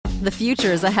The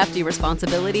future is a hefty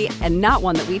responsibility and not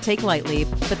one that we take lightly,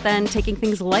 but then taking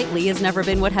things lightly has never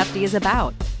been what Hefty is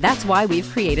about. That's why we've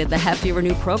created the Hefty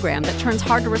Renew program that turns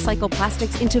hard-to-recycle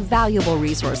plastics into valuable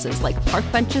resources like park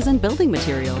benches and building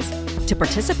materials. To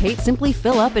participate, simply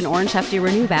fill up an orange Hefty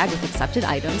Renew bag with accepted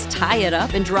items, tie it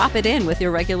up, and drop it in with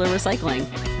your regular recycling.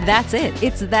 That's it.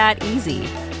 It's that easy.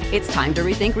 It's time to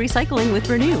rethink recycling with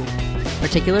Renew.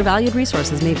 Particular valued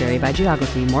resources may vary by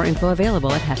geography. More info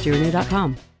available at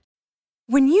heftyrenew.com.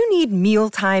 When you need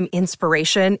mealtime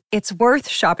inspiration, it's worth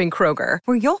shopping Kroger,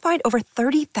 where you'll find over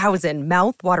 30,000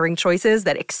 mouth-watering choices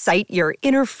that excite your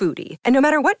inner foodie. And no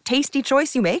matter what tasty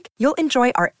choice you make, you'll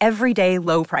enjoy our everyday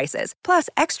low prices, plus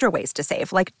extra ways to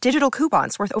save, like digital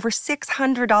coupons worth over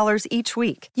 $600 each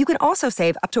week. You can also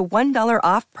save up to $1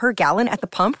 off per gallon at the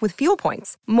pump with fuel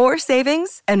points. More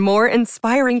savings and more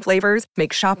inspiring flavors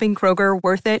make shopping Kroger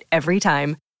worth it every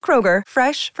time. Kroger,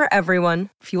 fresh for everyone.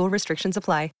 Fuel restrictions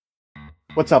apply.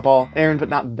 What's up, all? Aaron, but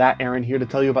not that Aaron, here to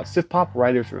tell you about SIFPOP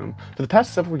Writers Room. For the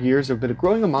past several years, there have been a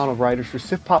growing amount of writers for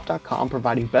SIFPOP.com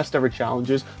providing best-ever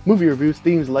challenges, movie reviews,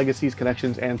 themes, legacies,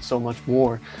 connections, and so much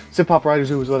more. SIFPOP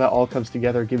Writers Room is where that all comes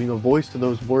together, giving a voice to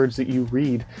those words that you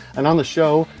read. And on the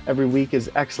show, every week is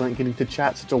excellent, getting to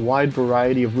chat such a wide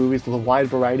variety of movies with a wide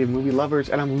variety of movie lovers,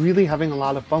 and I'm really having a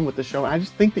lot of fun with the show, and I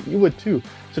just think that you would too.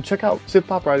 So check out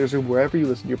SIFPOP Writers Room wherever you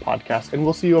listen to your podcast, and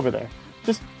we'll see you over there.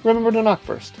 Just remember to knock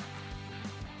first.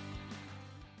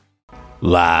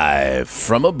 Live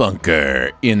from a bunker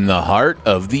in the heart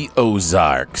of the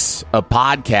Ozarks, a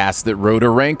podcast that rode a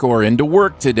Rancor into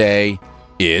work today.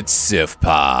 It's Sif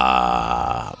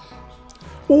Pop.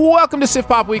 Welcome to Sif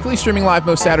Pop Weekly, streaming live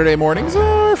most Saturday mornings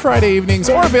or Friday evenings,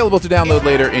 or available to download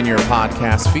later in your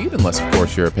podcast feed, unless, of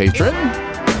course, you're a patron.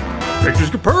 Patrons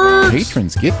get perks!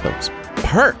 Patrons get those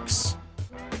perks.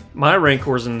 My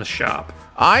Rancor's in the shop.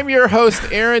 I'm your host,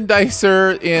 Aaron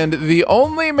Dicer, and the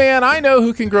only man I know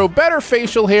who can grow better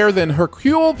facial hair than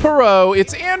Hercule Poirot,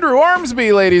 it's Andrew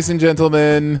Armsby, ladies and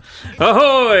gentlemen.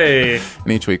 Ahoy!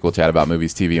 And each week we'll chat about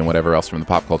movies, TV, and whatever else from the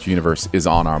pop culture universe is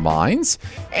on our minds.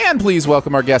 And please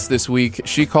welcome our guest this week.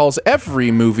 She calls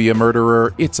every movie a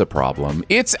murderer. It's a problem.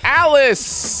 It's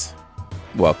Alice!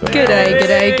 Welcome.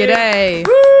 G'day.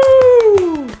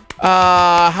 Woo!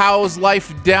 How's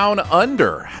life down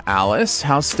under, Alice?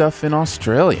 How's stuff in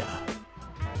Australia?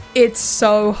 It's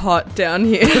so hot down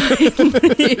here.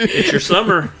 It's your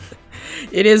summer.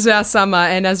 It is our summer,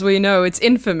 and as we know, it's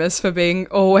infamous for being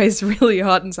always really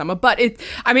hot in summer. But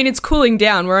it's cooling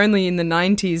down. We're only in the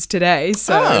 90s today,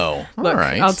 so all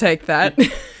right. I'll take that.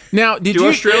 Now, do you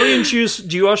Australians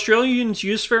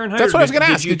use Fahrenheit? That's what I was going to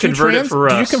ask. Did you convert it for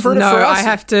us? Did you convert it for us?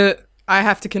 No, I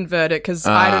have to convert it because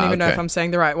I don't even know if I'm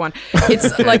saying the right one.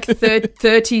 It's like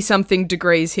 30-something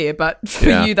degrees here, but for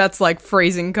you, that's like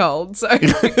freezing cold. So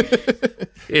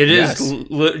it is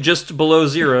just below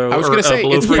zero. I was going to say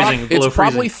it's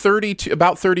probably 32,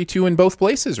 about 32 in both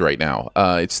places right now.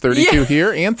 It's 32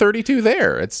 here and 32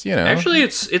 there. It's actually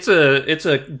it's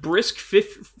a brisk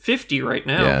 50 right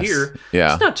now here.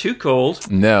 Yeah, it's not too cold.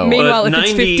 No. Meanwhile, if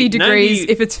it's 50 degrees,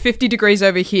 if it's 50 degrees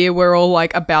over here, we're all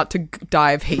like about to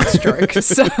die of heat stroke.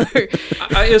 So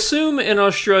I assume in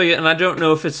Australia, and I don't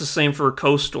know if it's the same for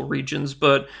coastal regions,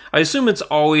 but I assume it's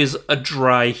always a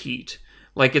dry heat.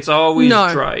 Like, it's always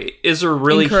dry. Is there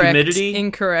really humidity?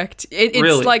 Incorrect. It's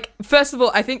really? Like, first of all,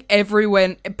 I think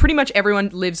pretty much everyone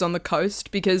lives on the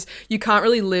coast because you can't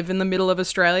really live in the middle of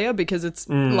Australia because it's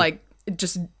like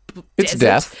just it's desert.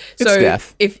 death. So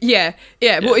it's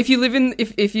death. Well, if you live in,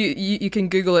 if you can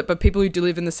Google it, but people who do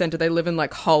live in the center, they live in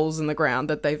like holes in the ground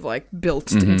that they've like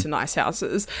built into nice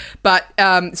houses. But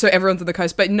so everyone's on the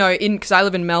coast. But no, because I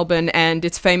live in Melbourne and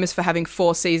it's famous for having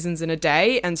 4 seasons in a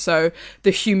day, and so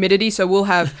the humidity. So we'll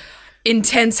have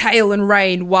intense hail and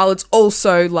rain while it's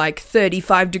also like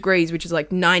 35 degrees, which is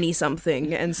like 90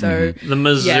 something. And so the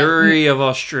Missouri of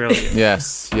Australia.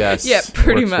 Yes. Yeah,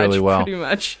 pretty Works much. Really well. Pretty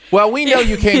much. Well, we know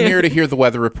you came here to hear the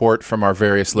weather report from our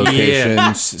various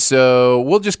locations, so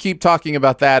we'll just keep talking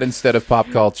about that instead of pop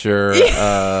culture.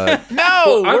 I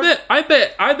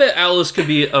bet Alice could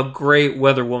be a great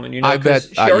weather woman. I bet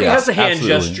she already has the hand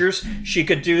gestures. She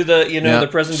could do the the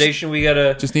presentation. We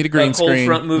got just need a green screen. Cold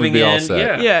front moving in.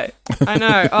 Yeah. I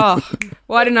know. Oh,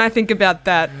 why didn't I think about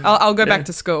that? I'll go back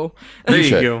to school. There you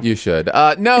go. You should.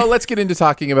 No, let's get into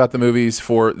talking about the movies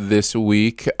for this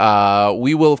week.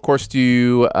 We will, of course,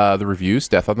 do the reviews,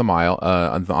 Death on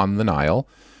the Nile,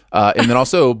 And then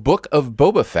also Book of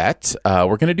Boba Fett.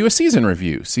 We're going to do a season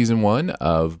review, season 1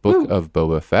 of Book of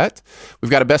Boba Fett.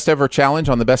 We've got a best ever challenge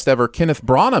on the best ever Kenneth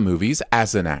Branagh movies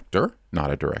as an actor, not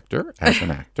a director, as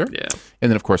an actor. Yeah. And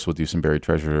then, of course, we'll do some buried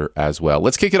treasure as well.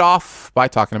 Let's kick it off by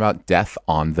talking about Death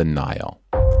on the Nile.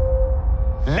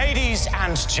 Ladies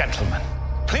and gentlemen,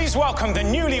 please welcome the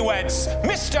newlyweds,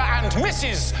 Mr. and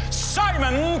Mrs.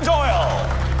 Simon Doyle.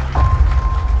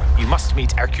 You must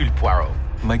meet Hercule Poirot.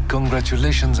 My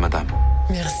congratulations, madame.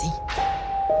 Merci.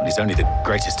 Well, he's only the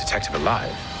greatest detective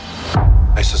alive.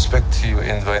 I suspect you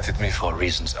invited me for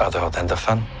reasons other than the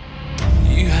fun.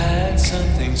 You had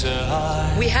something to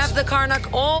hide. We have the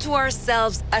Karnak all to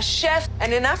ourselves, a chef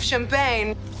and enough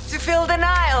champagne to fill the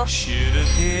Nile. Should have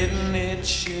hidden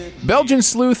it, Belgian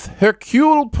sleuth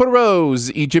Hercule Poirot's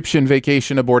Egyptian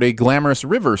vacation aboard a glamorous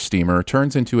river steamer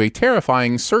turns into a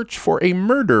terrifying search for a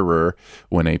murderer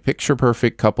when a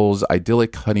picture-perfect couple's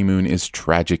idyllic honeymoon is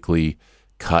tragically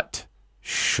cut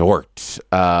short.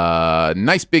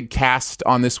 Nice big cast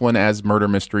on this one, as murder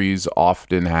mysteries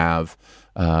often have.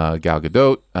 Gal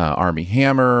Gadot, Armie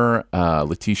Hammer,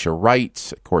 Letitia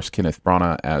Wright, of course, Kenneth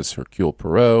Branagh as Hercule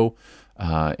Poirot,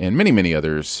 and many, many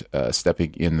others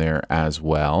stepping in there as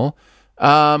well.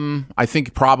 I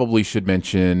think probably should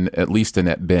mention at least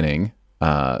Annette Bening,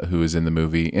 who is in the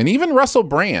movie, and even Russell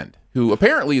Brand, who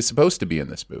apparently is supposed to be in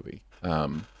this movie.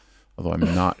 Although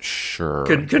I'm not sure.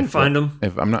 Couldn't find him.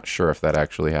 I'm not sure if that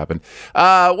actually happened.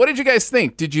 What did you guys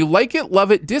think? Did you like it,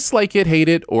 love it, dislike it, hate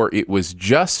it, or it was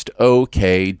just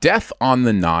okay? Death on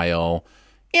the Nile.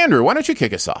 Andrew, why don't you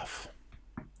kick us off?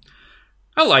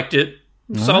 I liked it.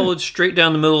 Solid, straight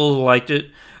down the middle, liked it.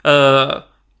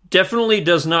 Definitely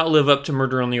does not live up to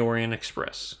Murder on the Orient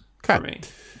Express for me.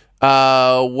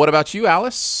 What about you,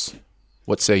 Alice?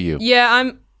 What say you?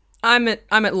 Yeah, I'm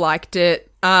at liked it.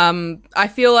 I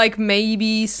feel like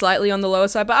maybe slightly on the lower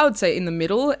side, but I would say in the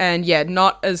middle. And yeah,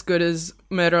 not as good as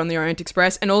Murder on the Orient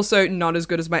Express, and also not as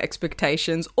good as my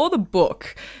expectations or the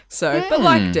book. So, but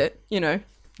liked it,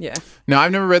 yeah. No,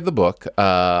 I've never read the book.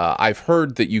 I've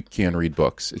heard that you can read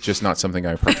books. It's just not something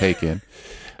I partake in.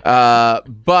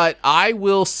 But I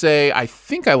will say I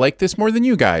think I like this more than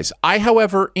you guys. I,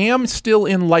 however, am still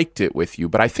in liked it with you,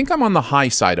 but I think I'm on the high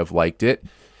side of liked it.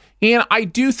 And I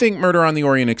do think Murder on the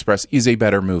Orient Express is a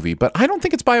better movie, but I don't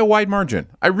think it's by a wide margin.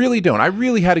 I really don't. I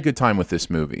really had a good time with this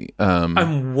movie.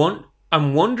 I'm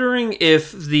wondering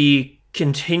if the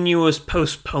continuous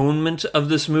postponement of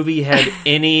this movie had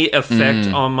any effect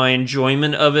on my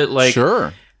enjoyment of it. Like,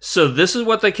 sure. So this is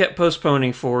what they kept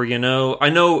postponing for, I know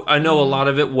a lot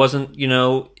of it wasn't,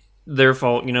 their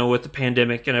fault, with the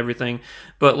pandemic and everything,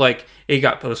 but like it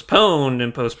got postponed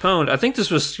and postponed. I think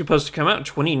this was supposed to come out in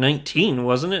 2019,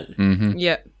 wasn't it? Mm-hmm.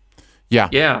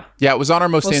 Yeah. It was on our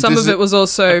most some of it was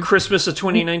also a Christmas of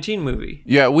 2019 movie.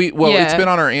 Yeah, it's been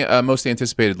on our most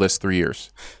anticipated list 3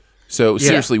 years. So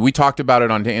seriously, we talked about it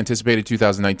on anticipated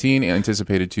 2019,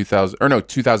 anticipated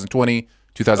 2020,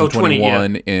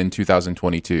 2021, and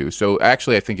 2022. So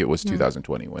actually, I think it was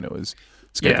 2020 when it was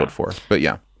scheduled for. But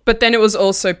yeah. But then it was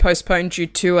also postponed due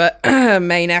to a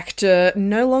main actor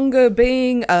no longer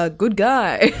being a good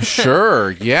guy.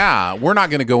 Sure, yeah. We're not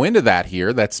going to go into that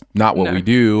here. That's not what we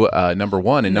do, number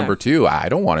one. And number two, I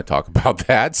don't want to talk about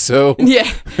that. So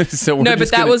yeah. But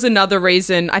that was another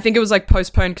reason. I think it was like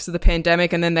postponed because of the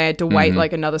pandemic, and then they had to wait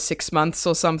like another 6 months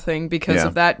or something because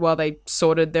of that while they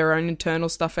sorted their own internal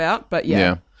stuff out. But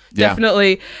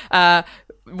definitely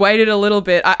waited a little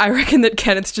bit. I reckon that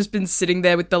Kenneth's just been sitting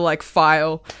there with the like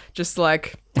file, just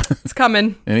like, it's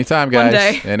coming. Anytime, guys. One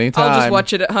day. Anytime. I'll just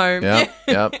watch it at home.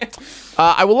 Yep.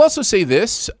 I will also say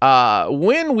this.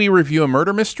 When we review a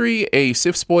murder mystery, a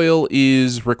SIF spoil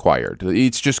is required.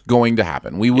 It's just going to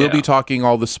happen. We will be talking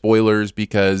all the spoilers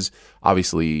because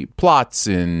obviously plots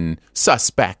and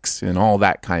suspects and all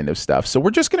that kind of stuff. So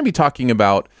we're just going to be talking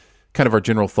about kind of our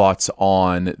general thoughts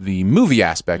on the movie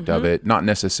aspect of it, not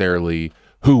necessarily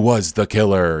who was the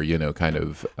killer, kind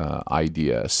of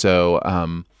idea. So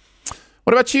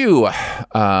what about you?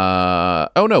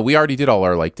 Oh, no, we already did all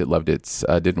our liked it, loved it,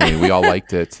 didn't we? We all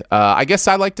liked it. I guess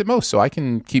I liked it most, so I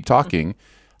can keep talking.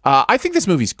 I think this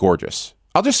movie's gorgeous.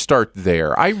 I'll just start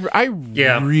there. I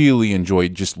really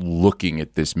enjoyed just looking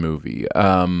at this movie.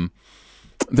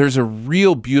 There's a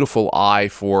real beautiful eye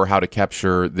for how to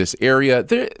capture this area.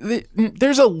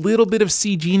 There's a little bit of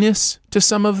CG-ness to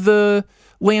some of the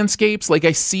landscapes. Like,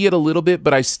 I see it a little bit,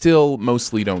 but I still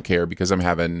mostly don't care because I'm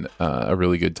having a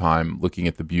really good time looking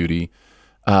at the beauty.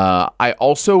 I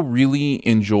also really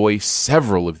enjoy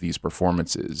several of these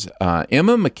performances.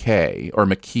 Emma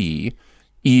McKee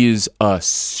is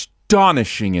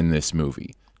astonishing in this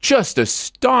movie. Just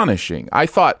astonishing. I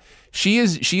thought she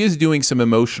is doing some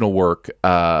emotional work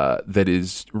that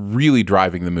is really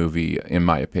driving the movie, in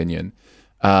my opinion.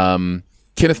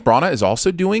 Kenneth Branagh is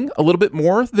also doing a little bit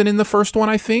more than in the first one,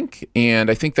 I think, and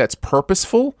I think that's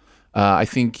purposeful. I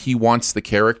think he wants the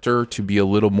character to be a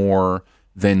little more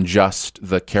than just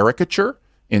the caricature,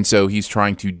 and so he's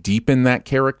trying to deepen that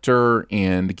character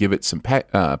and give it some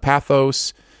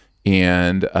pathos.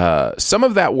 And some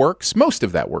of that works. Most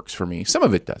of that works for me. Some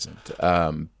of it doesn't.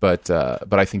 But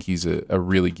I think he's a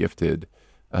really gifted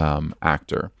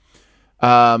actor.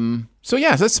 So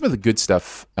that's some of the good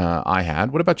stuff I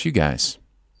had. What about you guys?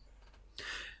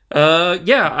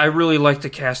 I really like the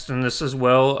cast in this as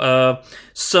well.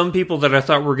 Some people that I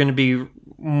thought were going to be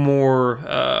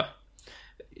more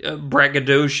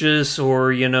braggadocious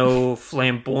or,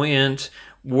 flamboyant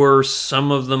were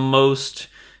some of the most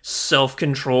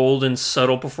self-controlled and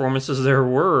subtle performances there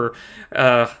were.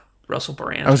 Russell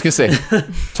Brand. I was going to say,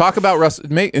 talk about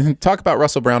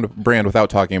Russell Brand without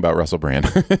talking about Russell Brand.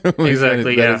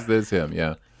 Exactly, that is him,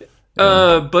 yeah.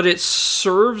 But it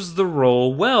serves the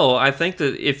role well. I think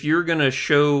that if you're going to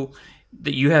show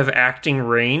that you have acting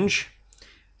range,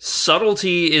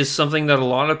 subtlety is something that a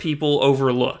lot of people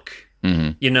overlook.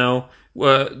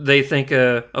 Mm-hmm. They think,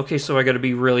 okay, so I got to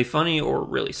be really funny or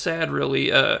really sad, really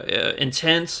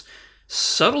intense.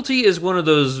 Subtlety is one of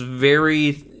those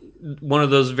very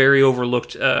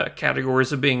overlooked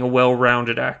categories of being a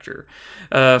well-rounded actor.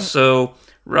 So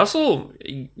Russell,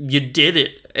 you did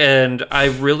it, and I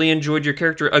really enjoyed your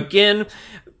character. Again,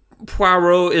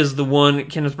 Poirot is the one,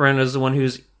 Kenneth Branagh is the one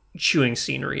who's chewing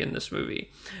scenery in this movie.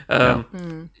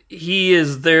 He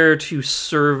is there to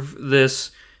serve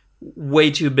this way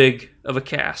too big of a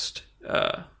cast.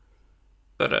 And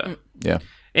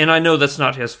I know that's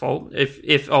not his fault.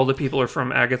 If all the people are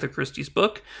from Agatha Christie's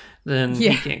book, then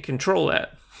he can't control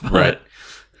that. But, right.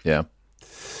 Yeah.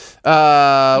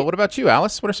 What about you,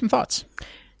 Alice? What are some thoughts?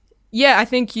 Yeah, I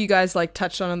think you guys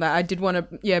touched on that. I did want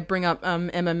to bring up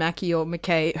Emma Mackey or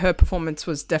McKay. Her performance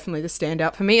was definitely the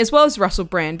standout for me, as well as Russell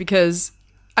Brand, because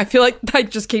I feel like I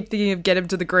just keep thinking of Get Him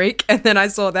to the Greek, and then I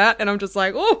saw that, and I'm just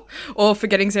like, oh, or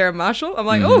Forgetting Sarah Marshall. I'm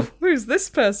like, oh, who's this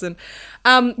person?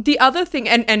 The other thing,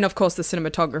 and of course the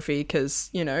cinematography, because,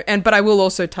 but I will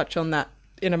also touch on that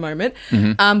in a moment.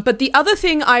 Mm-hmm. But the other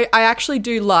thing I actually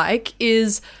do like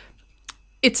is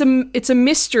it's a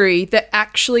mystery that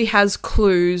actually has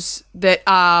clues that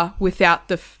are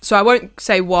without so I won't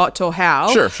say what or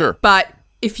how. Sure. But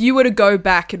if you were to go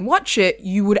back and watch it,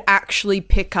 you would actually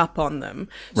pick up on them.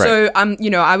 Right. So,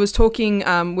 I was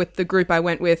talking with the group I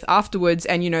went with afterwards,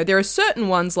 and, there are certain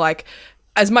ones,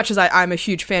 as much as I'm a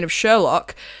huge fan of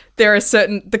Sherlock, there are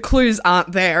the clues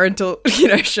aren't there until,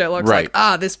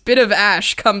 Sherlock's this bit of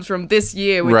ash comes from this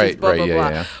year, which is blah, blah, blah.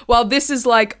 Yeah. While this is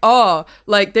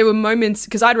there were moments,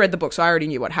 because I'd read the book, so I already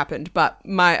knew what happened, but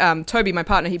my, Toby, my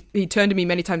partner, he turned to me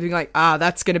many times being like,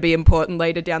 that's going to be important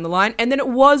later down the line. And then it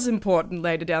was important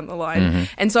later down the line. Mm-hmm.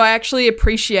 And so I actually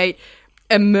appreciate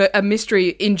a mystery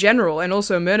in general, and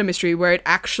also a murder mystery where it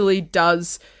actually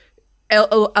does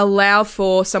allow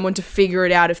for someone to figure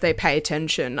it out if they pay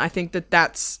attention. I think that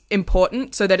that's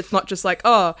important, so that it's not just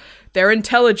they're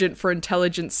intelligent for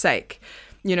intelligence sake,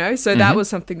 so that was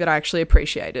something that I actually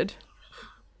appreciated.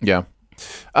 Yeah.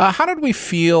 How did we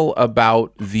feel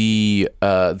about the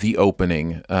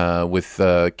opening with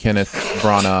Kenneth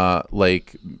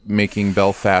Branagh making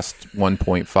Belfast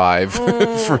 1.5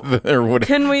 for or whatever?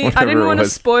 Can we? I didn't want to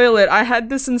spoil it. I had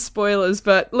this in spoilers,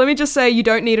 but let me just say you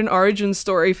don't need an origin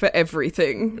story for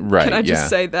everything. Right? Can I just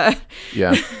say that?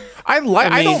 Yeah.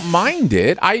 I don't mind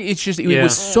it. It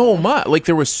was so much.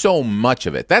 There was so much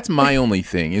of it. That's my only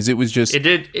thing. Is it was just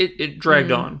it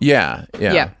dragged on. Yeah.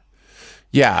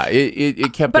 Yeah,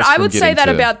 it kept. But us I from would say that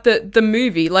about the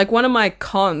movie. One of my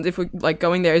cons, if we're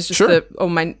going there, is just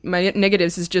my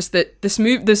negatives is just that this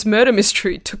murder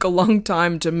mystery took a long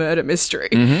time to murder mystery.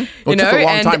 Mm-hmm. Well, it took a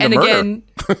long time to murder. Again,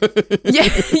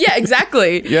 yeah,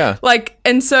 exactly. Yeah,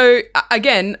 and so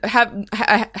again,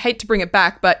 I hate to bring it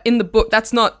back, but in the book,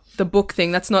 that's not the book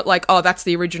thing. That's not that's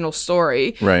the original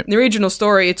story. Right. In the original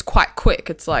story, it's quite quick.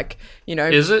 It's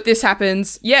is it? This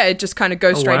happens. Yeah, it just kind of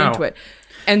goes straight into it.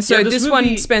 And so this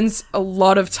one spends a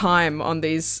lot of time on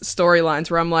these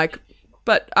storylines where I'm like,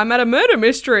 but I'm at a murder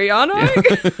mystery, aren't I?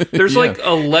 There's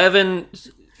 11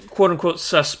 quote-unquote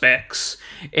suspects,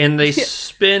 and they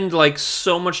spend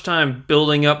so much time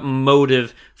building up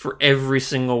motive for every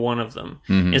single one of them,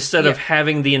 instead of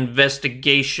having the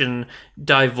investigation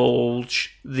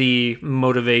divulge the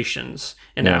motivations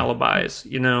and alibis,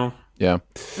 Yeah.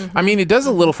 I mean, it does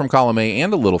a little from column A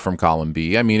and a little from column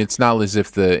B. I mean, it's not as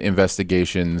if the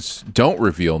investigations don't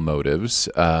reveal motives,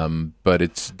 but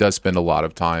it does spend a lot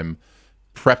of time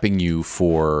prepping you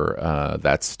for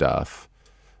that stuff,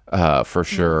 for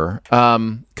sure.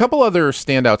 Couple other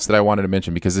standouts that I wanted to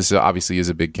mention, because this obviously is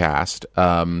a big cast.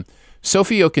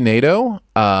 Sophie Okonedo,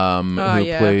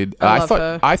 who played...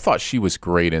 I thought she was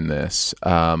great in this.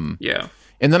 Yeah.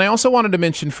 And then I also wanted to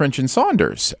mention French and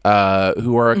Saunders,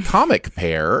 who are a comic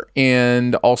pair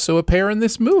and also a pair in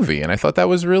this movie. And I thought that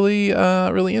was really,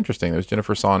 really interesting. There's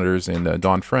Jennifer Saunders and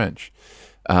Dawn French.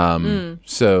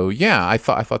 So yeah, I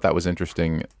thought that was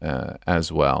interesting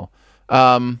as well.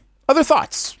 Other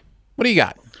thoughts? What do you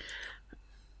got?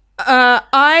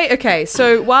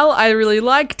 So while I really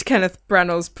liked Kenneth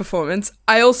Branagh's performance,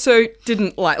 I also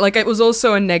didn't like it was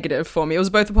also a negative for me. It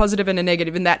was both a positive and a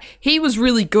negative in that he was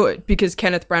really good, because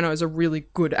Kenneth Branagh is a really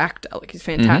good actor. Like, he's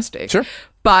fantastic. Sure.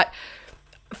 But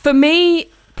for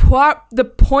me,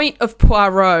 the point of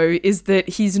Poirot is that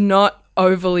he's not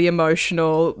overly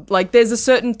emotional. Like, he's a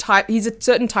certain type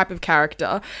of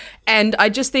character, and I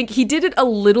just think he did it a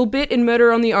little bit in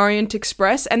Murder on the Orient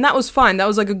Express, and that was fine. That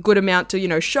was like a good amount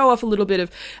to, show off a little bit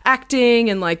of acting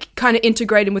and like kind of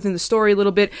integrate him within the story a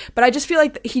little bit. But I just feel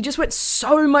like he just went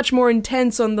so much more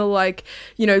intense on the, like,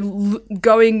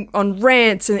 going on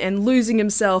rants and losing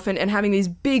himself and having these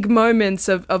big moments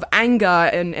of anger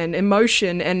and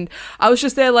emotion. And I was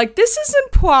just there like, this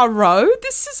isn't Poirot.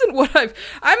 This isn't what I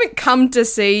haven't come to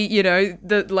see,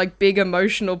 the like big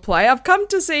emotional play. I've come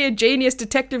to see a genius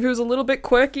detective who's a little bit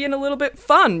quirky and a little bit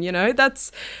fun.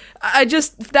 That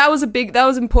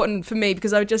was important for me,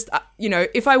 because I just,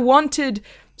 if I wanted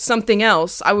something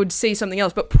else, I would see something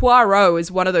else. But Poirot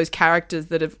is one of those characters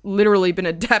that have literally been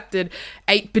adapted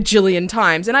 8 bajillion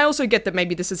times. And I also get that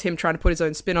maybe this is him trying to put his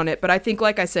own spin on it. But I think,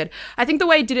 like I said, the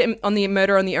way he did it on the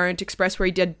Murder on the Orient Express, where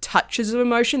he did touches of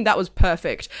emotion, that was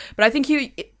perfect. But I think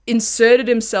he inserted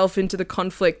himself into the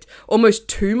conflict almost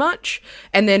too much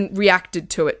and then reacted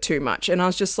to it too much. And I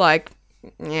was just like,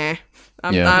 I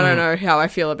don't know how I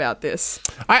feel about this.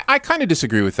 I kind of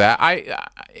disagree with that.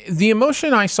 The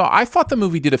emotion I saw, I thought the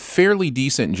movie did a fairly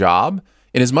decent job.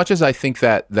 And as much as I think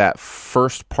that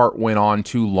first part went on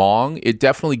too long, it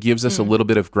definitely gives us a little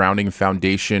bit of grounding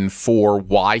foundation for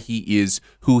why he is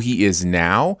who he is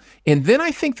now. And then I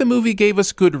think the movie gave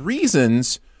us good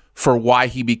reasons for why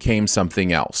he became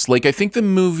something else. Like, I think the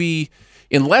movie,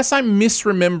 unless I'm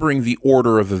misremembering the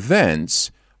order of events,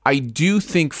 I do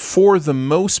think for the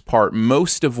most part,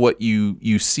 most of what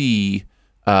you see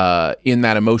in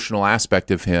that emotional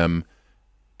aspect of him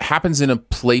happens in a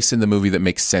place in the movie that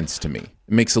makes sense to me.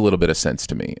 It makes a little bit of sense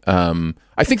to me.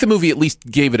 I think the movie at least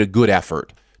gave it a good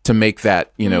effort to make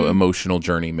that, emotional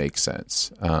journey make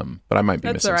sense. But I might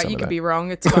be missing some of that. That's all right. You could be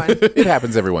wrong. It's fine. It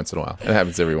happens every once in a while.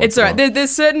 It's all right. There's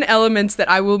certain elements that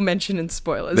I will mention in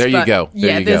spoilers. There you go.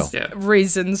 There's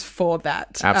reasons for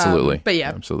that. Absolutely. But yeah,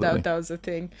 absolutely. That was a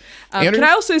thing. Can I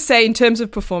also say, in terms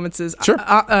of performances, sure.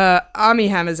 Armie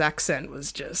Hammer's accent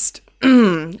was just,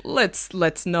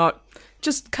 let's not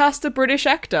just cast a British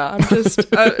actor. I'm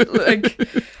just like...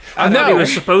 I thought he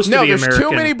was supposed to be American. No, there's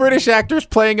too many British actors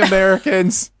playing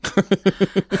Americans.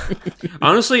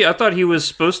 Honestly, I thought he was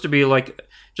supposed to be like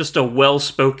just a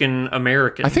well-spoken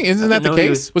American. I think, isn't that the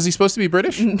case? Was he supposed to be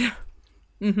British?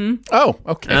 Mm-hmm. Oh,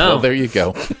 okay. Well, there you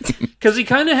go. Because he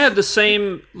kind of had the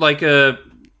same, like,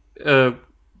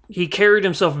 he carried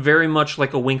himself very much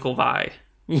like a Winklevi,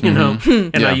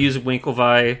 and I use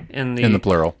Winklevi in the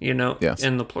plural, yes.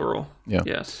 In the plural. Yeah.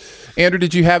 Yes. Andrew,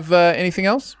 did you have anything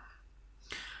else?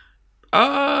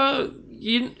 No,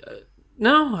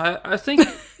 I think,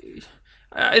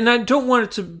 and I don't want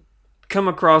it to come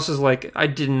across as like I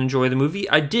didn't enjoy the movie.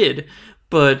 I did,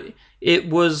 but it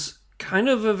was kind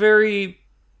of a very,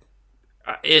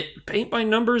 paint by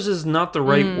numbers is not the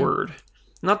right word.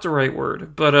 Not the right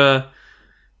word. But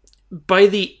by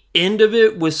the end of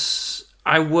it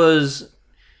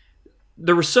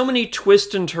there were so many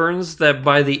twists and turns that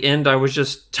by the end I was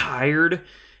just tired,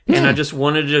 and I just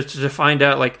wanted to find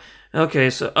out, like, okay,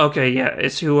 yeah,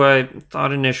 it's who I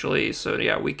thought initially. So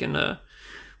yeah, we can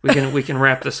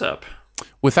wrap this up.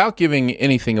 Without giving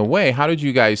anything away, how did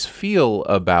you guys feel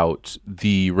about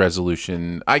the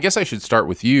resolution? I guess I should start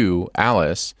with you,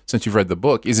 Alice, since you've read the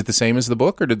book. Is it the same as the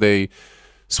book, or did they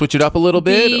switch it up a little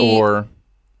bit? Or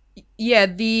yeah,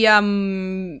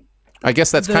 I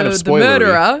guess that's kind of spoilery. The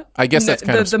murderer. I guess that's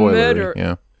kind of spoilery. Murderer,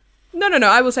 yeah. No.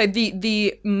 I will say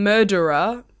the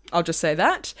murderer. I'll just say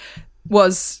that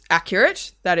was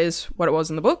accurate. That is what it was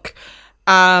in the book.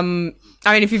 I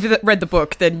mean, if you've read the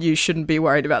book, then you shouldn't be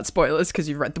worried about spoilers because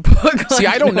you've read the book. See,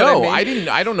 I don't know.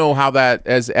 I don't know how that,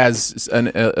 as an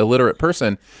illiterate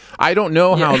person, I don't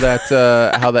know how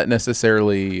that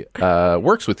necessarily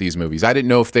works with these movies. I didn't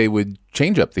know if they would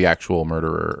change up the actual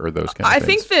murderer or those kind of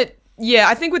things.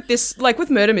 I think with this, like with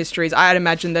murder mysteries, I'd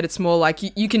imagine that it's more like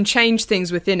you can change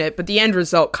things within it, but the end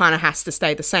result kind of has to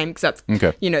stay the same because that's,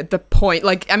 the point.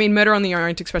 Like, I mean, Murder on the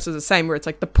Orient Express is the same, where it's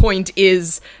like the point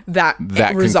is that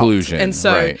result. Conclusion. And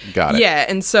so, right. Got it. Yeah,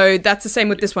 and so that's the same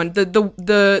with this one.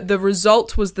 The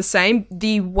result was the same.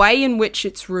 The way in which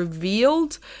it's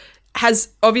revealed has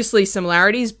obviously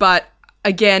similarities, but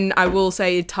again, I will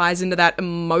say it ties into that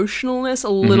emotionalness a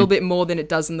little bit more than it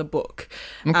does in the book.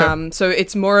 Okay. So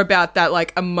it's more about that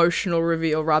like emotional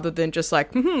reveal rather than just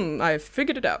like, I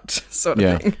figured it out sort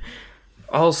of thing.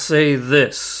 I'll say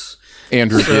this.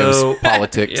 Andrew gives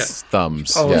politics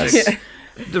thumbs. Politics. Yes.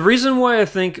 Yeah. The reason why I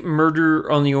think Murder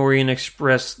on the Orient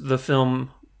Express, the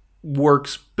film,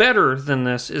 works better than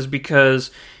this is because...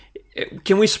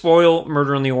 Can we spoil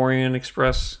Murder on the Orient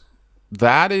Express?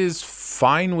 That is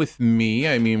fine with me.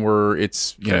 I mean,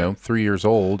 it's 3 years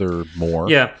old or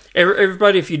more. Yeah,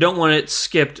 everybody, if you don't want it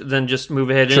skipped, then just move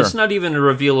ahead. And it's not even a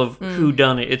reveal of who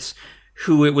done it; it's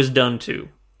who it was done to.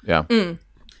 Yeah. The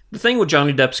thing with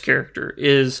Johnny Depp's character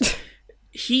is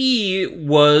he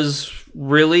was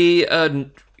really.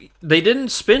 They didn't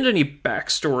spend any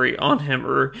backstory on him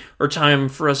or time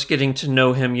for us getting to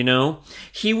know him,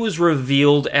 He was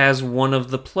revealed as one of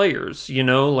the players,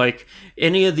 like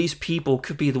any of these people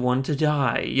could be the one to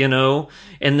die,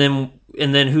 and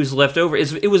then who's left over.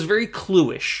 It was very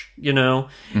cluish,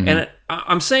 And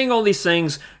I'm saying all these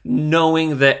things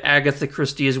knowing that Agatha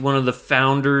Christie is one of the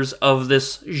founders of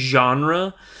this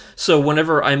genre. So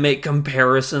whenever I make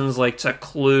comparisons like to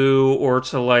Clue or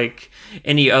to like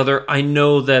any other, I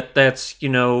know that that's,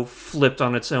 flipped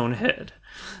on its own head.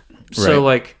 Right. So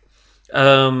like,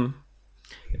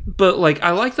 but like, I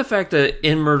like the fact that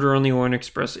in Murder on the Orient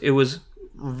Express, it was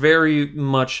very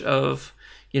much of,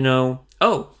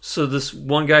 so this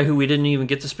one guy who we didn't even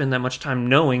get to spend that much time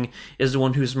knowing is the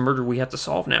one whose murder we have to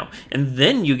solve now. And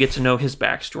then you get to know his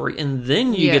backstory, and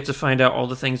then you get to find out all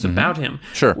the things about him.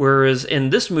 Sure. Whereas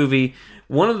in this movie,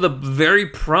 one of the very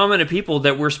prominent people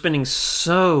that we're spending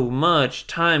so much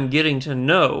time getting to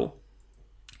know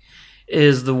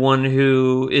is the one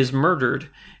who is murdered.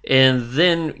 And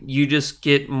then you just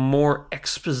get more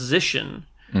exposition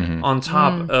on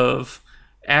top of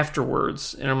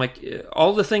afterwards. And I'm like,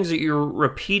 all the things that you're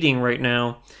repeating right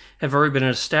now have already been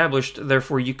established,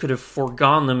 therefore you could have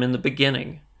foregone them in the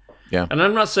beginning. Yeah. And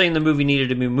I'm not saying the movie needed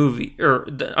to be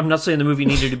I'm not saying the movie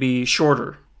needed to be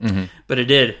shorter, but it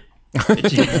did.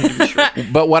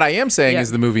 But what I am saying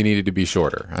is the movie needed to be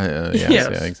shorter. Yes.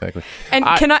 Yeah, exactly. And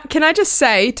can I just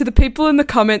say to the people in the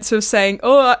comments who are saying,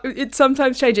 "Oh, it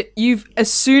sometimes changes,"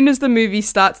 as soon as the movie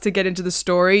starts to get into the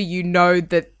story, you know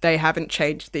that they haven't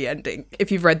changed the ending if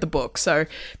you've read the book. So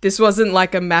this wasn't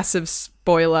like a massive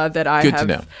spoiler that I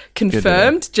have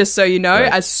confirmed. Just so you know,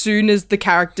 as soon as the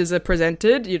characters are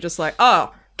presented, you're just like,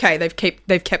 "Oh, okay, they've kept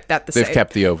that the same." They've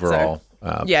kept the overall.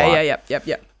 Plot.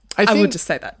 Yep. I would just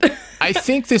say that. I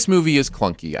think this movie is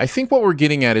clunky. I think what we're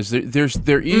getting at is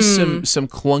there is some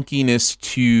clunkiness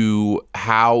to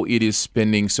how it is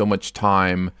spending so much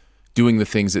time doing the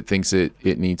things it thinks it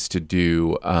needs to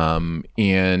do,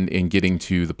 and getting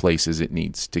to the places it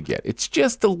needs to get. It's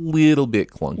just a little bit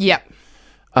clunky. Yep.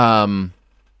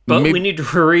 But we need to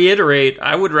reiterate,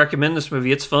 I would recommend this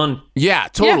movie. It's fun. Yeah,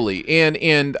 totally. Yeah.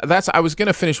 And that's, I was going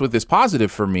to finish with this positive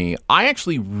for me. I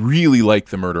actually really like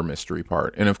the murder mystery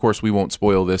part. And of course, we won't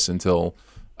spoil this until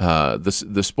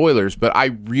the spoilers, but I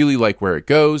really like where it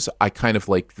goes. I kind of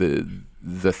like the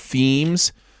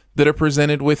themes that are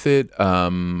presented with it.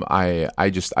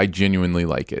 I genuinely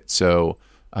like it. So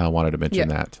I wanted to mention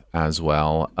that as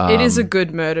well. It is a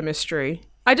good murder mystery.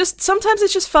 Sometimes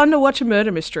it's just fun to watch a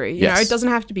murder mystery. You know, it doesn't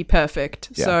have to be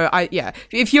perfect. Yeah. So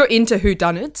if you're into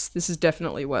whodunits, this is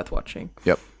definitely worth watching.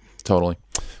 Yep, totally.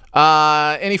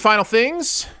 Any final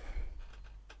things?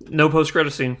 No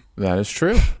post-credit scene. That is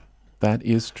true. That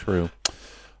is true.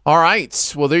 All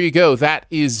right. Well, there you go. That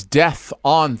is Death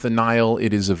on the Nile.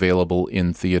 It is available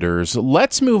in theaters.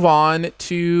 Let's move on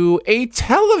to a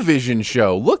television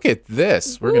show. Look at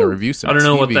this. We're going to review some I don't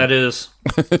know TV. what that is.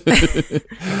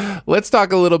 Let's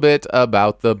talk a little bit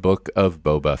about the Book of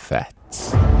Boba Fett.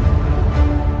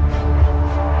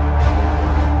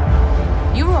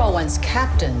 You were all once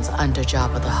captains under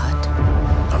Jabba the Hutt.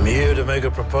 I'm here to make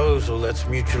a proposal that's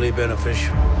mutually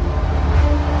beneficial.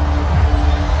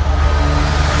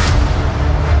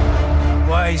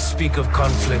 Why speak of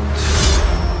conflict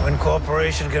when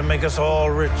cooperation can make us all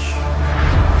rich.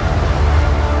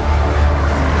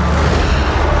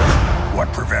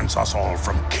 What prevents us all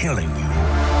from killing you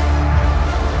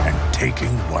and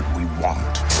taking what we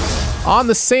want? On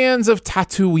the sands of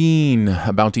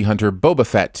Tatooine, bounty hunter Boba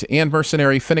Fett and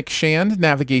mercenary Fennec Shand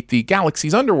navigate the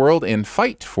galaxy's underworld and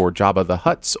fight for Jabba the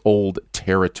Hutt's old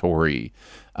territory.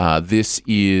 This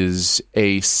is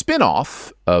a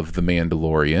spin-off of The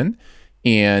Mandalorian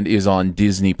and is on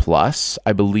Disney Plus.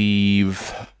 I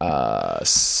believe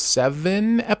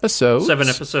 7 episodes. 7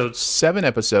 episodes. 7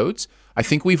 episodes. I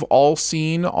think we've all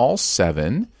seen all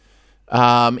 7.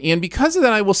 And because of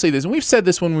that, I will say this, and we've said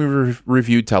this when we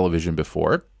reviewed television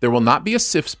before, there will not be a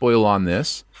Sif spoil on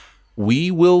this. We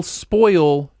will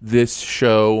spoil this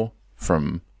show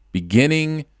from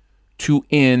beginning to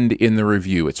end in the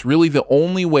review. It's really the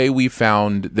only way we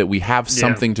found that we have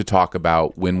something to talk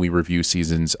about when we review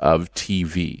seasons of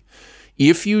TV.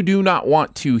 If you do not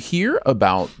want to hear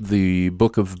about the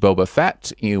Book of Boba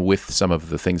Fett with some of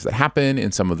the things that happen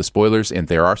and some of the spoilers, and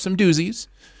there are some doozies,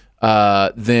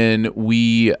 then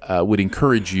we would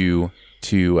encourage you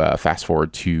to fast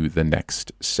forward to the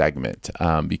next segment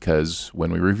because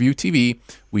when we review TV,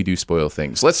 we do spoil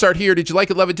things. Let's start here. Did you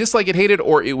like it, love it, dislike it, hate it,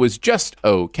 or it was just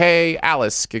okay?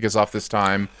 Alice, kick us off this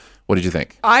time. What did you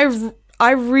think? I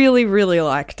really, really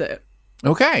liked it.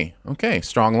 Okay.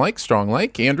 Strong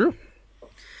like. Andrew?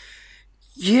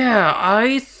 Yeah,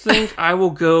 I think I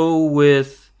will go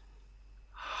with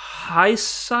high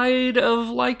side of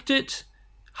liked it.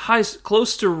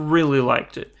 Close to really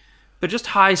liked it, but just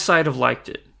high side of liked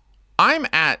it. I'm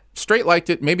at straight liked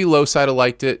it, maybe low side of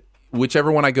liked it.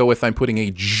 Whichever one I go with, I'm putting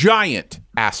a giant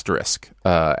asterisk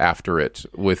after it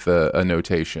with a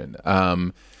notation.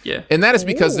 Yeah, and that is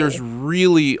because there's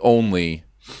really only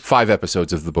 5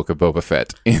 episodes of the Book of Boba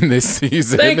Fett in this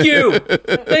season. Thank you.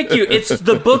 It's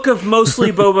the Book of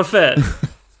mostly Boba Fett.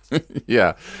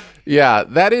 Yeah,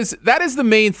 that is the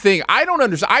main thing. I don't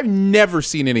understand. I've never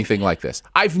seen anything like this.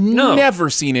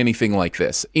 Never seen anything like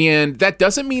this. And that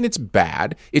doesn't mean it's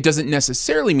bad. It doesn't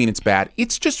necessarily mean it's bad.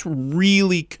 It's just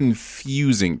really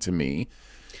confusing to me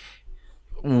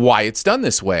why it's done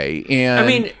this way. And I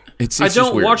mean, it's I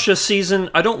don't weird. watch a season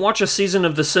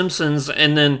of The Simpsons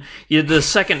and then the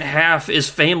second half is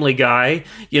Family Guy.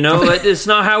 It's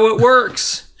not how it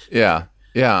works. Yeah.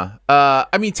 I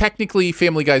mean, technically,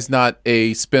 Family Guy's not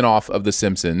a spinoff of The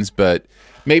Simpsons, but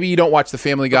maybe you don't watch the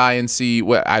Family Guy and see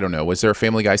what I don't know. Was there a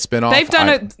Family Guy spinoff?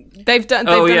 They've done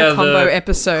a combo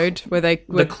episode where the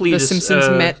Simpsons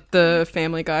met the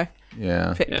Family Guy.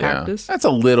 Characters. That's a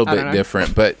little bit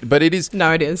different, but it is.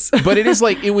 No, it is. But it is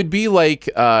like it would be like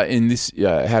in this.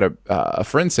 Had a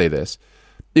friend say this.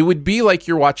 It would be like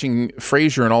you're watching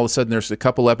Frasier, and all of a sudden there's a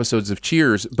couple episodes of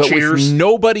Cheers, but with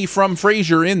nobody from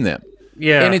Frasier in them.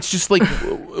 Yeah, and it's just like,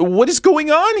 what is going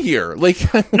on here?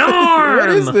 Like, Norm! What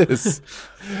is this?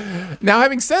 Now,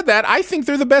 having said that, I think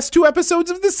they're the best 2 episodes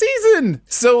of the season.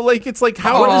 So, like, it's like,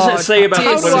 how? What does that say about?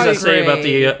 What does that say about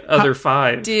the other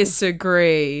 5?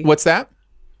 Disagree. What's that?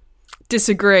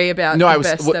 Disagree about the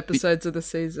best episodes of the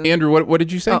season. Andrew, what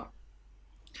did you say?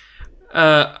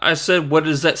 I said, what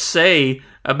does that say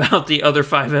about the other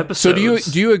 5 episodes? So,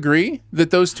 do you agree that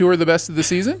those 2 are the best of the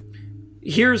season?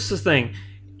 Here's the thing.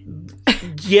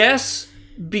 Yes,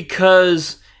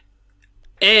 because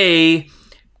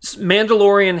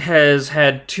Mandalorian has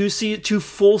had 2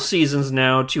 full seasons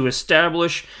now to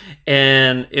establish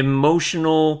an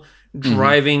emotional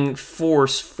driving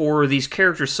force for these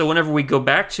characters. So whenever we go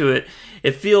back to it,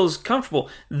 it feels comfortable.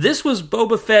 This was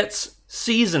Boba Fett's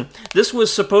season. This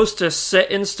was supposed to set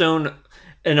in stone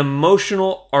an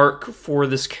emotional arc for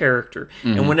this character.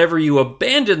 And whenever you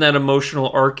abandon that emotional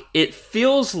arc, it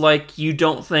feels like you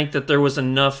don't think that there was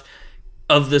enough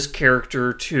of this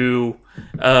character to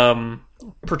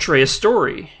portray a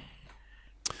story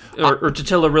or to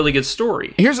tell a really good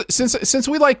story. Since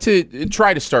we like to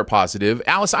try to start positive,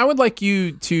 Alice, I would like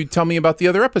you to tell me about the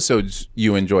other episodes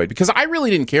you enjoyed, because I really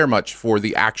didn't care much for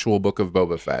the actual Book of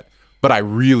Boba Fett, but I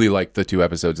really liked the 2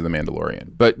 episodes of The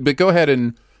Mandalorian. But go ahead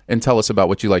and tell us about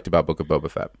what you liked about Book of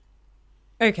Boba Fett.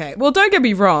 Okay, well, don't get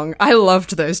me wrong. I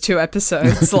loved those 2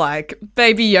 episodes. Like,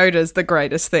 Baby Yoda's the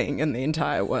greatest thing in the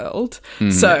entire world.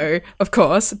 So, of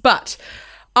course. But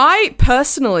I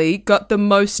personally got the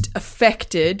most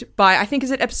affected by, I think,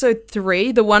 is it episode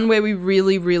 3, the one where we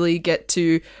really, really get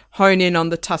to hone in on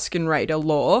the Tusken Raider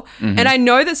lore. Mm-hmm. And I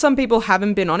know that some people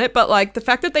haven't been on it, but like the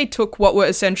fact that they took what were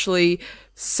essentially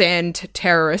sand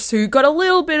terrorists who got a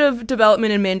little bit of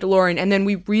development in Mandalorian, and then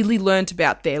we really learnt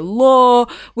about their lore.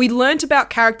 We learnt about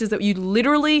characters that you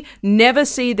literally never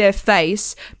see their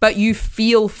face, but you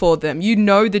feel for them. You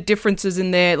know the differences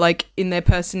in their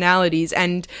personalities.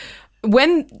 And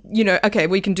when, okay,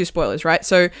 we can do spoilers, right?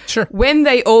 So sure. When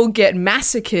they all get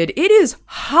massacred, it is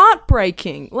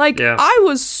heartbreaking. I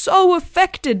was so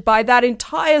affected by that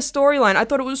entire storyline. I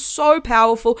thought it was so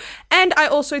powerful. And I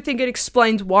also think it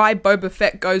explains why Boba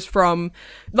Fett goes from,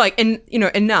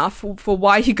 enough for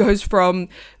why he goes from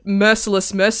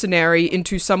merciless mercenary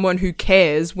into someone who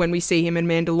cares when we see him in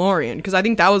Mandalorian. Because I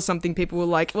think that was something people were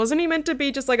like, wasn't he meant to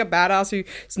be just like a badass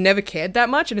who's never cared that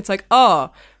much? And it's like,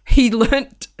 oh, he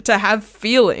learnt to have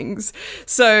feelings.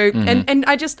 So, and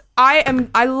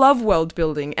I love world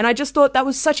building, and I just thought that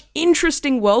was such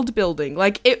interesting world building.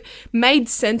 Like, it made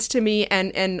sense to me,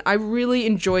 and I really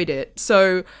enjoyed it.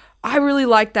 So I really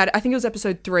liked that. I think it was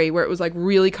episode 3 where it was like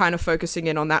really kind of focusing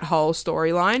in on that whole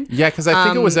storyline. Yeah, because I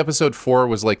think it was episode 4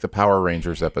 was like the Power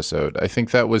Rangers episode. I think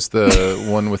that was the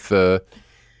one with the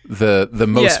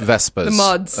most Vespas. The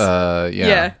mods.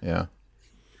 Yeah.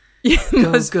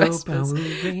 Go, Power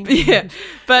Rangers. Yeah,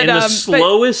 but the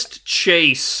slowest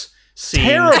chase scene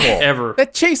ever.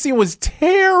 That chase scene was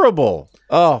terrible.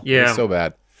 Oh, yeah, it was so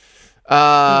bad.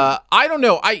 I don't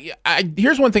know. I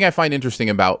here's one thing I find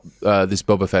interesting about this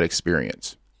Boba Fett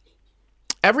experience.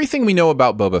 Everything we know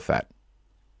about Boba Fett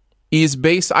is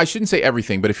based. I shouldn't say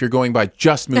everything, but if you're going by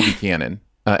just movie canon,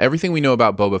 everything we know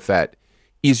about Boba Fett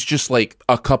is just like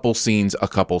a couple scenes, a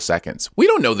couple seconds. We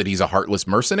don't know that he's a heartless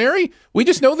mercenary. We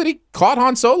just know that he caught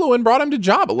Han Solo and brought him to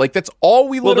Jabba. Like, that's all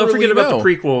we literally know. Well, don't forget about the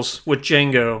prequels with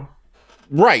Jango.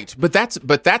 Right, but that's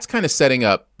kind of setting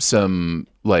up some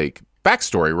like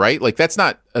backstory, right? Like, that's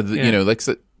not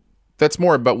that's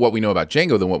more about what we know about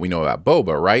Jango than what we know about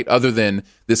Boba, right? Other than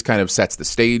this kind of sets the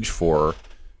stage for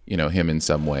him in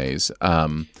some ways.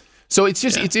 So it's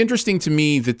just it's interesting to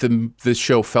me that the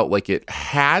show felt like it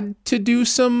had to do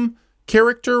some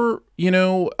character,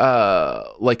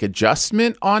 like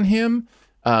adjustment on him,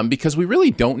 because we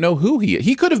really don't know who he is.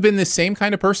 He could have been the same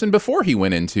kind of person before he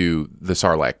went into the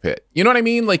Sarlacc pit. You know what I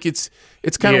mean? Like, it's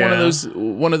kind of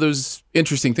one of those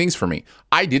interesting things for me.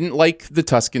 I didn't like the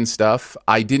Tusken stuff.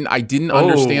 I didn't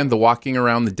understand the walking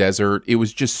around the desert. It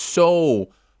was just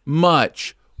so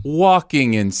much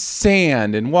walking in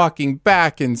sand and walking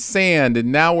back in sand,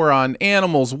 and now we're on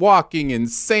animals walking in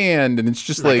sand, and it's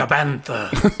just like a panther.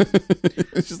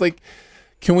 It's just like,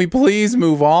 can we please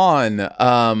move on?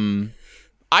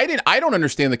 I don't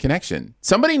understand the connection.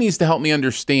 Somebody needs to help me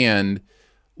understand,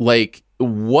 like,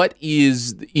 what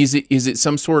is it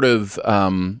some sort of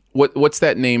what's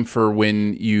that name for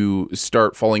when you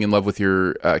start falling in love with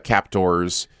your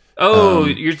captors? Oh,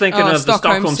 you're thinking of the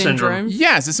Stockholm syndrome.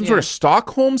 Yeah, is it some sort of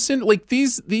Stockholm syndrome? Like,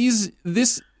 this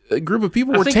group of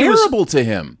people were terrible to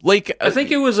him. Like, I think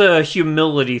it was a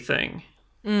humility thing.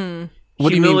 What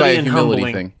do you mean by a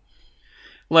humility thing?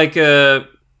 Like,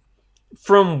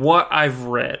 from what I've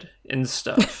read and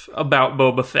stuff about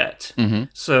Boba Fett. Mm-hmm.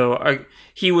 So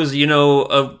he was,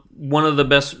 one of the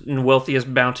best and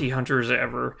wealthiest bounty hunters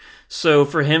ever. So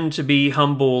for him to be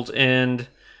humbled and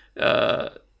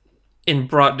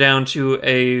brought down to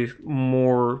a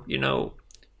more,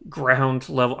 ground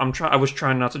level. I was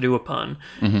trying not to do a pun,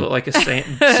 but like a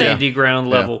sandy ground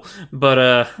level.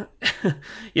 But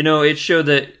it showed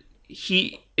that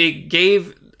it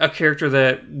gave a character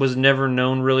that was never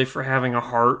known really for having a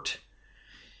heart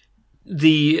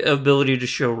the ability to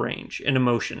show range and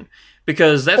emotion.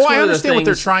 Because that's one I of the understand things, what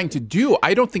they're trying to do.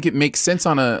 I don't think it makes sense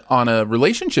on a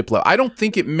relationship level. I don't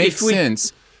think it makes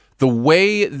sense the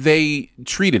way they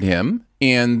treated him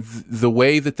and the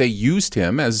way that they used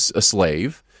him as a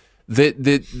slave, that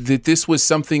this was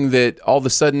something that all of a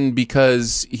sudden,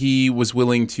 because he was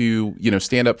willing to,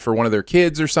 stand up for one of their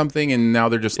kids or something, and now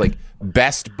they're just like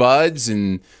best buds,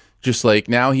 and just like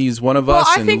now he's one of us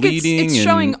and leading. It's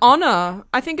showing honor.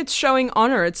 I think it's showing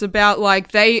honor. It's about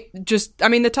like the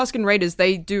Tusken Raiders,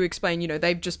 they do explain,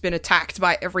 they've just been attacked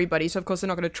by everybody. So of course they're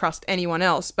not going to trust anyone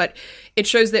else. But it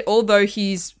shows that although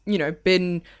he's,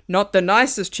 been not the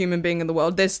nicest human being in the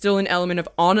world, there's still an element of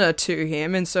honor to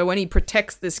him. And so when he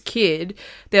protects this kid,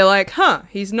 they're like,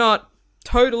 he's not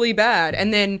totally bad.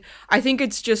 And then I think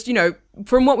it's just, you know,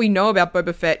 from what we know about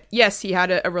Boba Fett, yes, he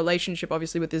had a relationship,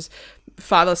 obviously, with his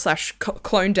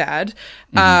father/clone dad,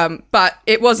 but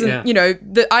it wasn't, you know,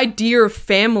 the idea of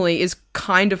family is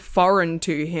kind of foreign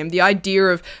to him. The idea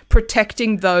of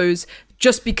protecting those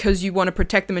just because you want to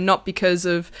protect them and not because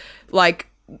of, like,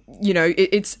 you know,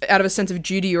 it's out of a sense of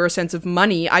duty or a sense of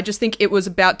money. I just think it was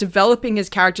about developing his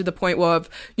character to the point where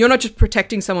you're not just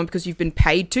protecting someone because you've been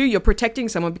paid to, you're protecting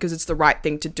someone because it's the right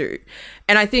thing to do.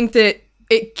 And I think that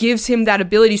it gives him that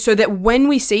ability so that when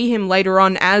we see him later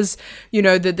on as, you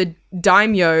know, the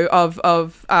daimyo of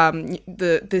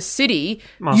the city,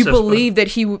 Mos you Espa. believe that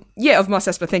he of Mos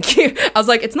Espa, thank you. I was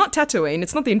like, it's not Tatooine,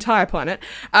 it's not the entire planet.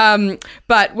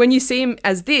 But when you see him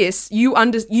as this,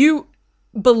 you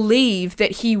believe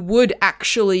that he would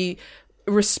actually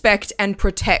respect and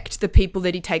protect the people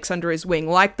that he takes under his wing,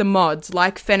 like the mods,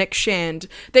 like Fennec Shand,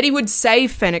 that he would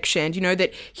save Fennec Shand, you know,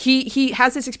 that he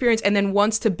has this experience and then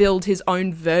wants to build his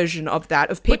own version of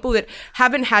that, of people that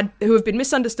who have been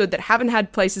misunderstood, that haven't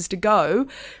had places to go,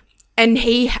 and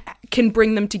he can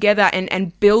bring them together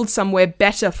and build somewhere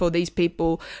better for these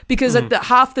people, because at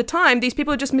half the time, these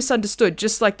people are just misunderstood,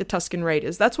 just like the Tusken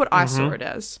Raiders. That's what I saw it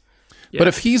as. Yeah. But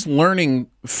if he's learning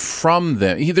from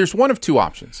them, there's one of two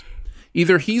options.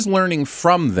 Either he's learning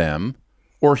from them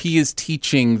or he is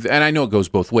teaching, and I know it goes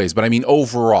both ways, but I mean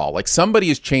overall, like somebody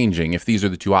is changing if these are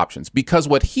the two options. Because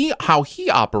how he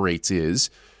operates is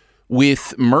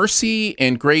with mercy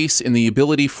and grace and the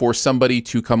ability for somebody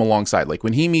to come alongside. Like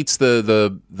when he meets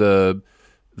the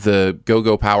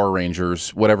Go-Go Power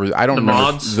Rangers, whatever, I don't remember.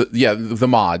 Mods? The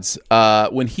mods.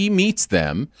 When he meets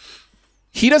them,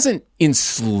 he doesn't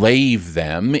enslave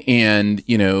them and,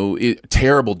 you know,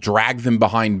 drag them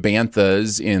behind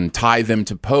banthas and tie them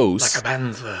to posts. Like a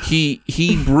bantha.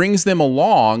 He brings them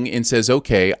along and says,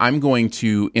 okay, I'm going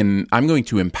to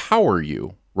empower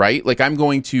you, right? Like, I'm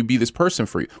going to be this person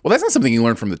for you. Well, that's not something you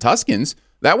learned from the Tuskens.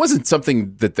 That wasn't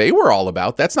something that they were all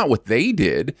about. That's not what they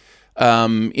did.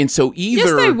 And so either...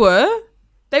 Yes, they were.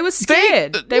 They were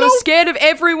scared. They were scared of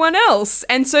everyone else.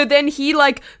 And so then he,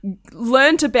 like,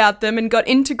 learned about them and got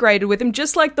integrated with them,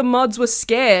 just like the mods were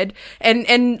scared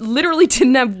and literally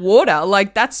didn't have water.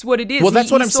 Like, that's what it is. Well,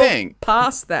 that's what I'm saying.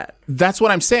 Past that. That's what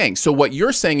I'm saying. So what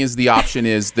you're saying is the option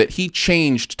is that he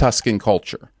changed Tusken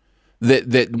culture.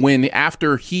 That when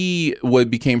after he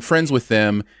became friends with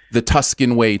them, the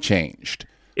Tusken way changed.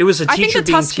 It was a teacher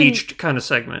being teached kind of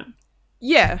segment.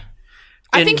 Yeah.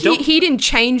 I think he didn't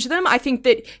change them. I think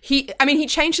that he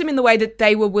changed them in the way that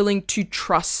they were willing to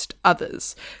trust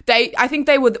others. I think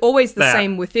they were always the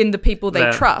same within the people they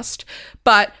trust.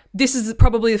 But this is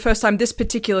probably the first time this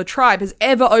particular tribe has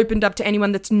ever opened up to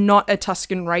anyone that's not a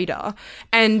Tusken Raider.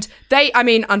 And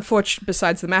unfortunately,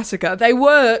 besides the massacre, they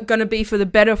were going to be for the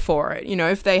better for it. You know,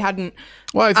 if they hadn't...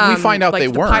 Well, if we find out they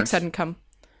weren't. The Pikes hadn't come.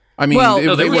 I mean,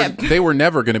 they were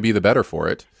never going to be the better for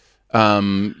it.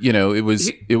 You know, it was,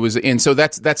 and so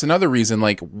that's another reason.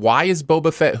 Like, why is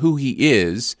Boba Fett who he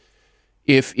is?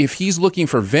 If he's looking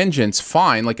for vengeance,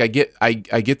 fine. Like, I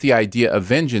get the idea of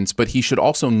vengeance, but he should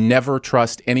also never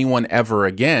trust anyone ever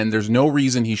again. There's no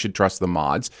reason he should trust the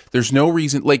mods. There's no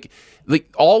reason, like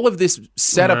all of this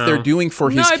setup they're doing for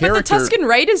his character. No, but the Tusken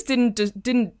Raiders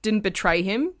didn't betray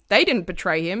him. They didn't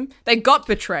betray him. They got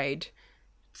betrayed.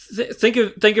 Think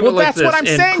of it like this. Well, that's what I'm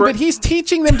saying, but he's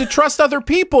teaching them to trust other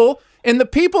people, and the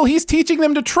people he's teaching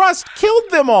them to trust killed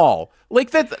them all.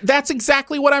 Like, that's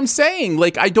exactly what I'm saying.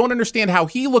 Like, I don't understand how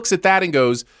he looks at that and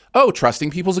goes, oh,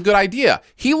 trusting people's a good idea.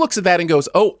 He looks at that and goes,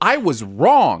 oh, I was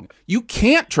wrong. You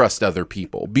can't trust other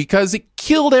people because it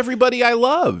killed everybody I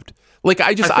loved. Like,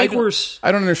 I don't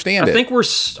understand it.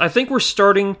 I think we're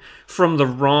starting from the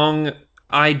wrong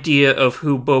idea of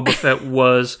who Boba Fett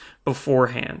was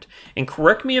beforehand. And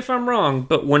correct me if I'm wrong,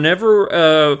 but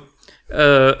whenever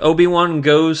Obi-Wan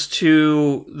goes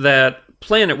to that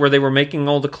planet where they were making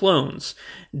all the clones,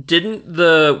 didn't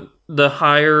the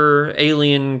higher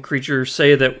alien creature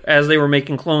say that as they were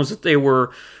making clones that they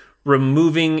were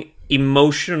removing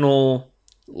emotional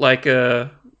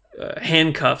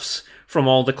handcuffs from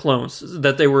all the clones,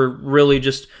 that they were really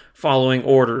just following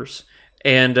orders?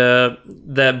 And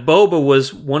that Boba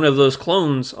was one of those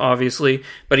clones, obviously,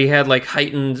 but he had like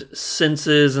heightened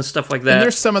senses and stuff like that. And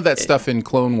there's some of that stuff in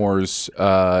Clone Wars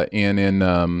and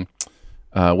in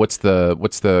what's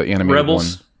the animated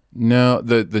Rebels? one? No,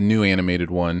 the new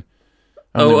animated one.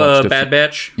 Bad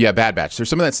Batch? Yeah, Bad Batch. There's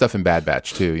some of that stuff in Bad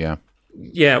Batch too, yeah.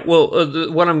 Yeah,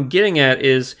 well, what I'm getting at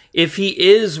is if he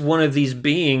is one of these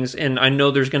beings, and I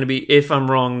know there's going to be, if I'm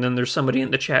wrong, then there's somebody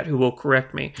in the chat who will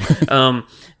correct me,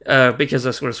 because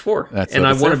that's what it's for. And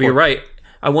I want to be right.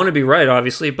 I want to be right,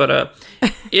 obviously, but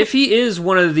if he is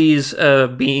one of these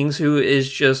beings who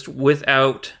is just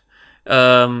without,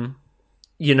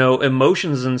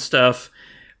 emotions and stuff,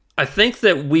 I think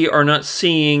that we are not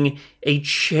seeing a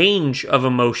change of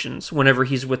emotions whenever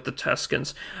he's with the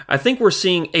Tuskens. I think we're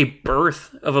seeing a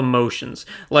birth of emotions.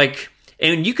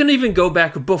 And you can even go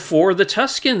back before the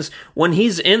Tuskens when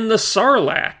he's in the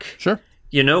Sarlacc. Sure.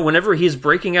 Whenever he's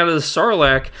breaking out of the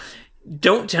Sarlacc,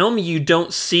 don't tell me you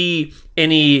don't see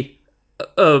any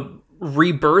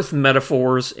rebirth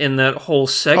metaphors in that whole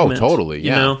segment. Oh, totally.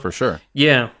 Yeah, for sure.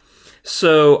 Yeah.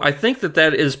 So I think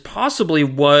that is possibly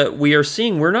what we are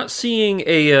seeing. We're not seeing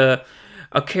a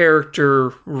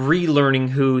character relearning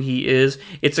who he is.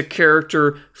 It's a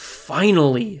character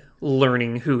finally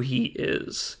learning who he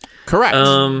is. Correct.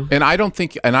 And I don't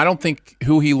think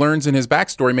who he learns in his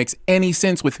backstory makes any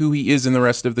sense with who he is in the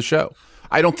rest of the show.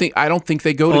 I don't think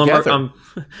they go together.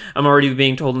 I'm already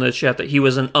being told in the chat that he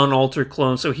was an unaltered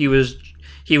clone, so he was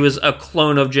a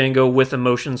clone of Jango with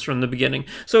emotions from the beginning.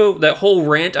 So that whole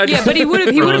rant, but he would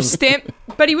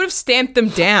have stamped them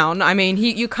down. I mean,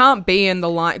 you can't be in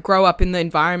the grow up in the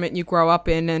environment you grow up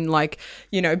in, and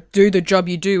do the job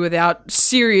you do without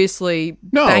seriously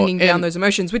banging down those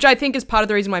emotions. Which I think is part of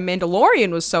the reason why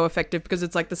Mandalorian was so effective, because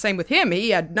it's the same with him. He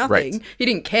had nothing, right. He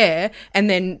didn't care, and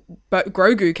then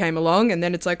Grogu came along, and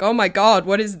then it's oh my god,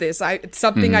 what is this? It's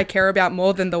something I care about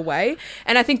more than the way.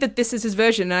 And I think that this is his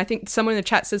version. And I think someone in the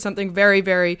chat said something very,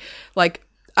 very,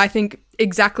 I think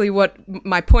exactly what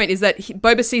my point is, that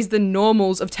Boba sees the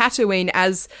normals of Tatooine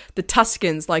as the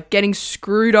Tuskens, getting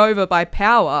screwed over by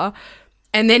power,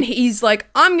 and then he's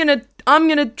I'm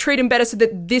gonna treat him better so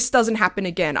that this doesn't happen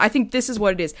again. I think this is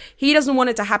what it is. He doesn't want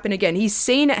it to happen again. He's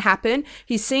seen it happen.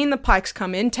 He's seen the Pikes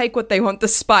come in, take what they want, the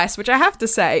spice, which I have to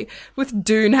say, with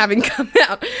Dune having come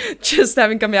out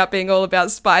being all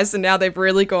about spice, and now they've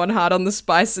really gone hard on the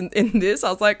spice in this.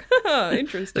 I was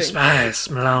interesting. The spice,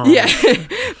 Malone. Yeah.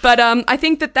 But I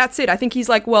think that's it. I think he's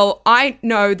well, I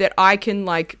know that I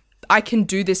can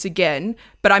do this again,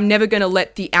 but I'm never going to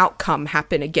let the outcome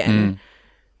happen again.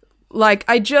 I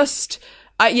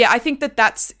think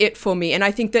that's it for me. And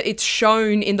I think that it's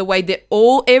shown in the way that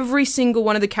every single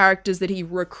one of the characters that he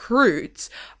recruits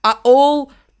are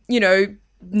all,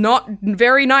 not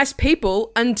very nice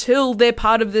people until they're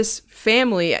part of this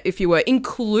family, if you were,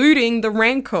 including the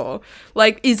Rancor.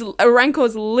 Rancor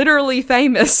is literally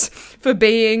famous for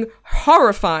being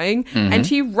horrifying, and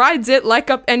he rides it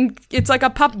and it's a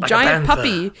giant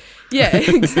puppy. Yeah,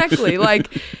 exactly.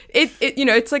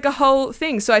 It's a whole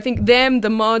thing. So I think the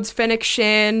mods, Fennec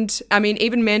Shand,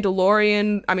 even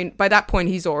Mandalorian, by that point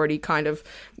he's already kind of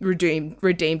redeemed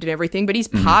and everything, but he's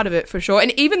part of it for sure.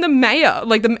 And even the mayor,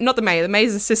 the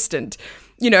mayor's assistant,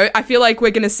 I feel like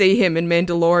we're going to see him in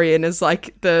Mandalorian as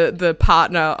the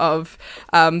partner of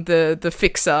the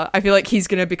fixer. I feel like he's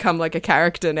going to become a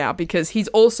character now, because he's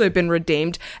also been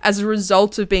redeemed as a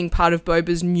result of being part of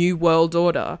Boba's new world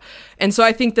order. And so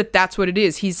I think that's what it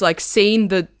is. He's seen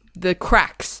the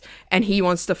cracks, and he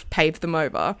wants to pave them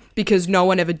over, because no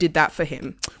one ever did that for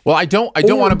him. Well, I don't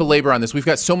want to belabor on this. We've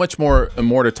got so much more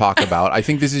to talk about. I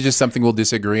think this is just something we'll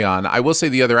disagree on. I will say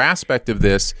the other aspect of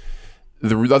this,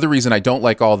 the other reason I don't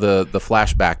like all the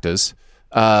flashbacks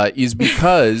is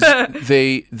because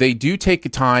they do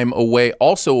take time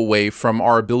away from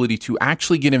our ability to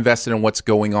actually get invested in what's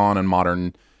going on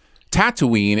modern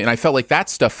Tatooine, and I felt like that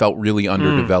stuff felt really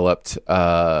underdeveloped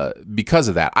because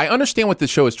of that. I understand what the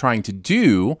show is trying to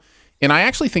do, and I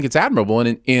actually think it's admirable.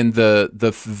 And in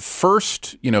the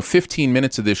first 15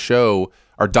 minutes of this show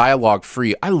are dialogue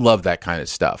free. I love that kind of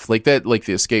stuff, like the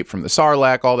escape from the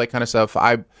Sarlacc, all that kind of stuff.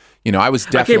 I was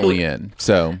definitely in.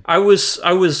 So I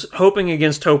was hoping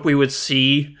against hope we would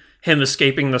see him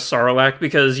escaping the Sarlacc,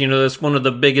 because that's one of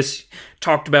the biggest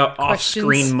talked about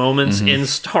off-screen moments in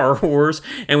Star Wars,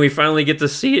 and we finally get to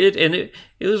see it, and it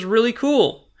was really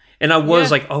cool. And I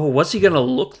was oh, what's he gonna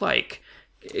look like?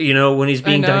 When he's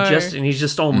being digested and he's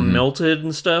just all melted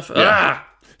and stuff. Yeah.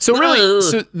 So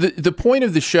really, the point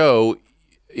of the show,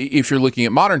 if you're looking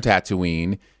at modern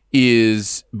Tatooine,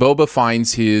 is Boba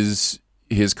finds his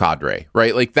cadre,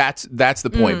 right? That's the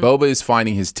point. Boba is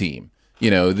finding his team.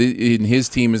 His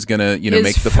team is gonna,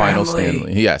 make the final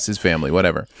stand. Yes, his family,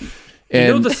 whatever.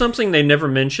 And there's something they never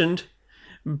mentioned.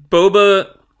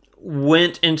 Boba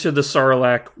went into the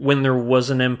Sarlacc when there was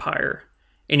an empire,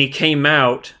 and he came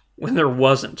out when there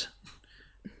wasn't.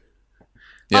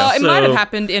 Yeah. It might have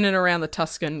happened in and around the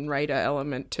Tusken Raider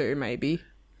element too, maybe.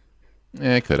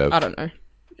 Yeah, it could have. I don't know.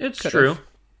 It's true.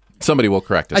 Somebody will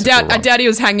correct us. I doubt he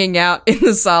was hanging out in the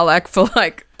Sarlacc for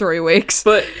 3 weeks.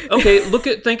 But okay,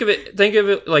 think of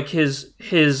it like his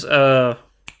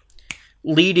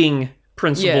leading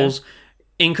principles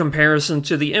in comparison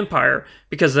to the Empire,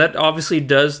 because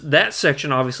that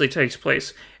section obviously takes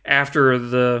place after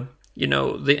the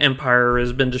Empire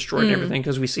has been destroyed and everything,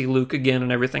 because we see Luke again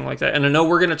and everything like that. And I know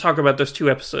we're going to talk about those 2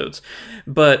 episodes,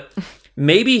 but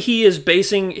maybe he is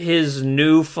basing his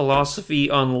new philosophy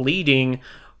on leading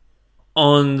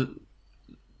on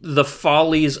the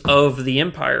follies of the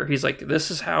Empire. He's like,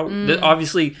 this is how,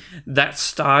 obviously that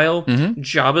style,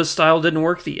 Jabba's style didn't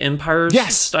work. The Empire's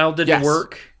style didn't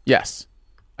work. Yes.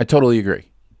 I totally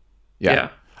agree. Yeah.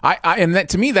 And that,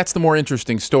 to me, that's the more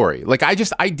interesting story. Like, I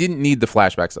didn't need the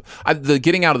flashback stuff. The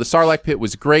getting out of the Sarlacc pit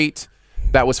was great.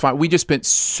 That was fine. We just spent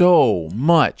so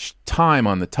much time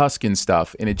on the Tusken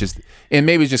stuff, and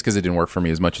maybe it's just because it didn't work for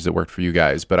me as much as it worked for you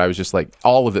guys, but I was just like,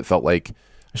 all of it felt like,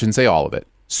 I shouldn't say all of it,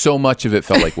 so much of it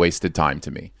felt like wasted time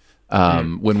to me.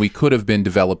 When we could have been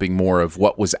developing more of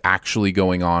what was actually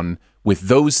going on with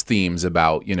those themes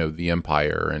about, the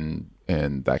Empire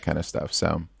and that kind of stuff.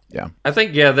 So, yeah. I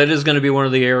think, that is going to be one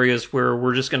of the areas where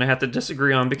we're just going to have to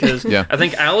disagree on, because I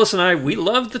think Alice and I, we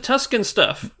loved the Tusken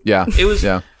stuff. Yeah. It was...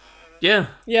 Yeah.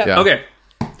 Okay.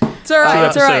 It's all right.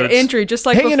 It's all right, Andrew. Just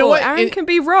like before, you know what? Aaron can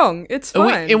be wrong. It's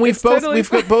fine. We've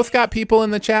both got people in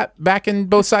the chat backing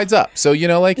both sides up. So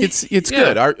it's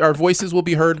good. Our voices will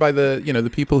be heard by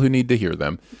the people who need to hear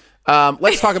them.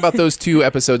 Let's talk about those 2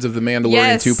 episodes of The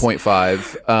Mandalorian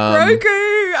 2.5.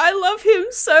 Grogu, I love him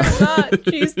so much.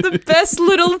 He's the best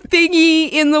little thingy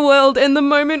in the world. And the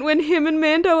moment when him and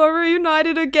Mando are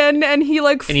reunited again, and he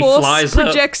force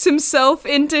projects himself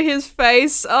into his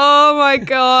face. Oh my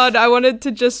god, I wanted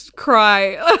to just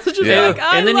cry. I was just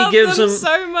I love them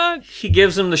so much. He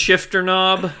gives him the shifter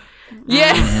knob.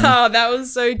 Yeah, oh, that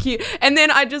was so cute. And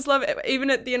then I just love it, even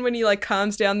at the end when he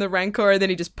calms down the Rancor, and then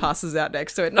he just passes out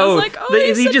next to it. And I was like,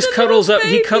 he just cuddles up.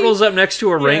 He cuddles up next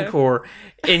to a Rancor,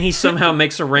 and he somehow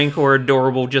makes a Rancor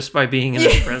adorable just by being in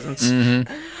his presence.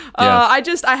 Mm-hmm.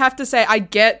 I have to say, I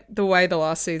get the way the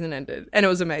last season ended, and it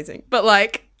was amazing. But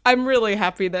I'm really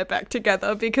happy they're back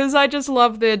together, because I just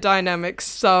love their dynamic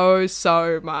so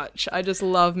much. I just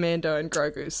love Mando and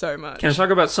Grogu so much. Can I talk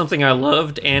about something I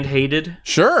loved and hated?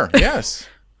 Sure, yes.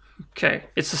 Okay,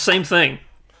 it's the same thing.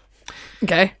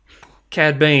 Okay.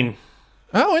 Cad Bane.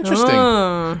 Oh, interesting.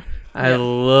 I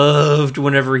loved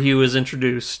whenever he was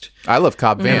introduced. I love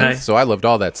Cobb Vanth, so I loved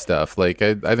all that stuff. I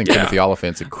think Timothy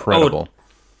Olyphant's incredible.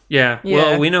 Yeah.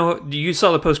 Well, we know, you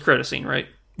saw the post-credit scene, right?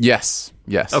 Yes.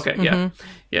 Okay, yeah.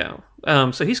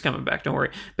 So he's coming back, don't worry.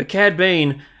 But Cad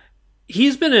Bane,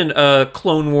 he's been in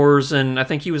Clone Wars, and I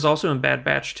think he was also in Bad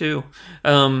Batch too.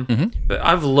 But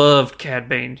I've loved Cad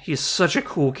Bane. He's such a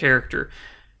cool character.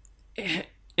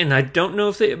 And I don't know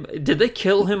if did they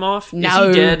kill him off? No,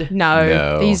 is he dead?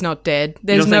 No, he's not dead.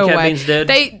 There's you don't no think Cad way.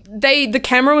 Bane's dead? The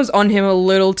camera was on him a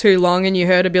little too long, and you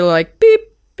heard it be like beep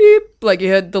beep, like you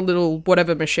heard the little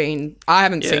whatever machine. I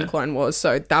haven't seen Clone Wars,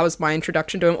 so that was my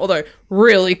introduction to him. Although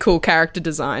really cool character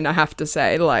design, I have to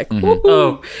say.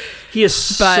 Oh, he is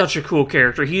such a cool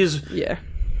character. He is. Yeah.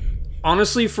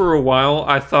 Honestly, for a while,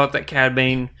 I thought that Cad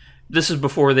Bane. This is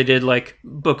before they did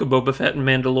Book of Boba Fett and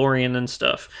Mandalorian and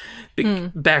stuff.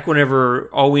 Back whenever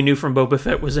all we knew from Boba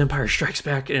Fett was Empire Strikes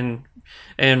Back and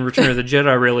Return of the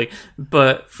Jedi, really.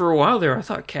 But for a while there, I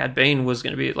thought Cad Bane was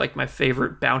going to be my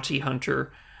favorite bounty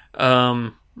hunter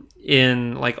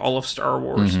in all of Star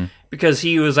Wars, because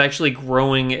he was actually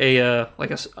growing a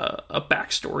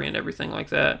backstory and everything like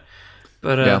that.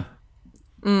 But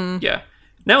yeah.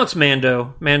 Now it's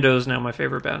Mando. Mando is now my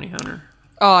favorite bounty hunter.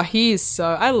 Oh,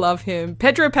 I love him.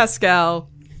 Pedro Pascal.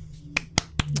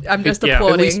 I'm just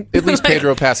applauding. At least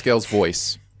Pedro Pascal's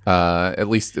voice. At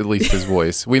least his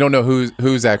voice. We don't know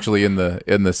who's actually in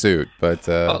the suit, but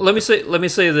let me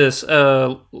say this.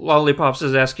 Lollipops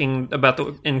is asking about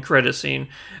the end credit scene.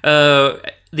 The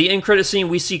end credit scene,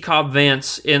 we see Cobb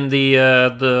Vanth in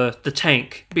the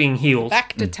tank being healed.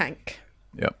 Back to tank.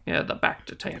 Yep. Yeah, the back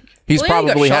to tank. He's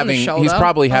probably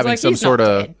having some sort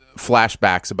of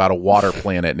flashbacks about a water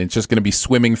planet, and it's just going to be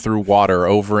swimming through water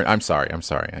over. I'm sorry.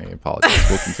 I apologize.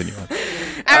 We'll continue on.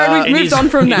 Aaron, we've moved on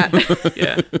from that.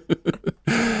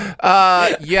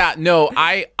 No,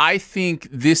 I think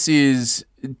this is,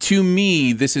 to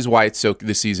me, this is why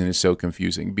this season is so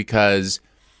confusing, because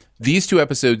these 2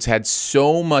 episodes had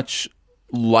so much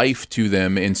life to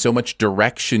them and so much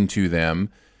direction to them.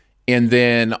 And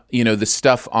then, the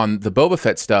stuff on the Boba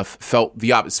Fett stuff felt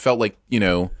the opposite. Felt like,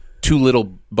 too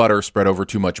little butter spread over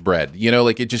too much bread.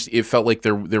 It felt like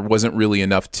there wasn't really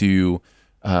enough to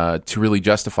really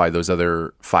justify those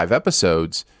other 5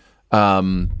 episodes.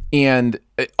 And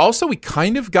also we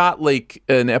kind of got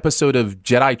an episode of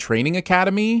Jedi Training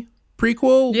Academy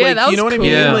prequel. Yeah, that was what cool.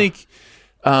 I mean?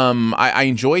 I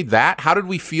enjoyed that. How did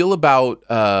we feel about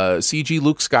CG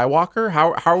Luke Skywalker?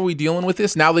 How are we dealing with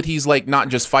this now that he's like not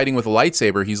just fighting with a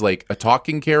lightsaber? He's like a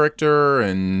talking character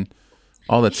and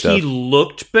all that stuff. He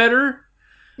looked better,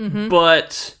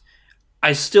 but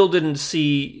I still didn't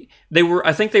see.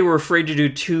 I think they were afraid to do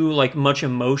too like much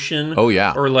emotion. Oh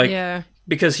yeah, or like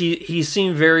because he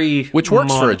seemed very which works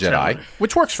monotone.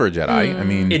 for a Jedi. I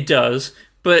mean, it does.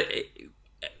 But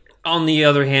on the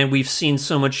other hand, we've seen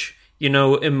so much.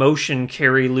 Emotion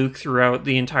carry Luke throughout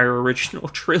the entire original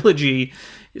trilogy.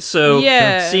 So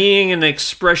seeing an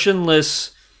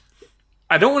expressionless,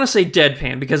 I don't want to say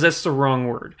deadpan because that's the wrong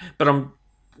word, but a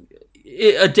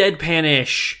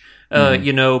deadpan-ish,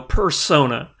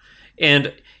 persona.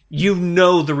 And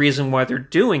the reason why they're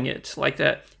doing it like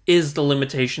that is the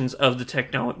limitations of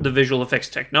the visual effects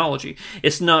technology.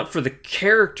 It's not for the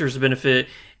character's benefit,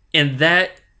 and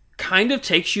that kind of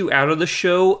takes you out of the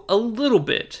show a little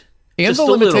bit. And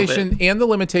the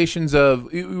limitations of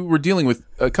we're dealing with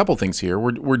a couple things here.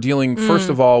 We're dealing first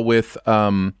of all with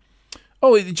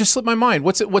it just slipped my mind.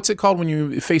 What's it called when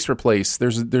you face replace?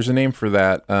 There's a name for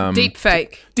that.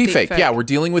 Deepfake. Deepfake. Yeah, we're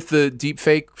dealing with the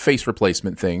deepfake face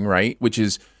replacement thing, right? Which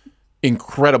is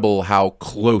incredible how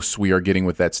close we are getting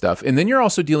with that stuff. And then you're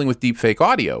also dealing with deepfake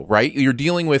audio, right? You're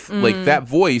dealing with like that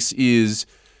voice is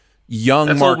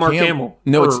young Mark Hamill.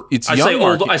 No, it's young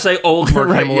Mark. I say old Mark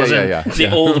Hamill the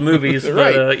old movies.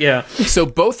 But, So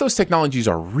both those technologies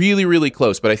are really, really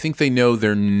close, but I think they know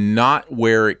they're not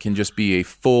where it can just be a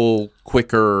full,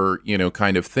 quicker,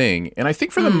 kind of thing. And I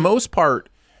think for the most part,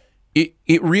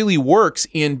 it really works.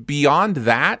 And beyond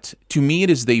that, to me, it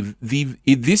is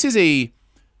this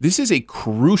is a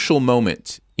crucial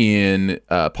moment in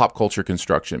pop culture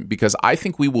construction because I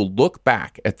think we will look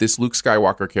back at this Luke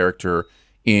Skywalker character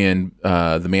in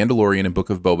The Mandalorian and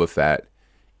Book of Boba Fett,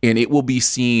 and it will be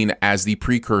seen as the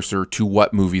precursor to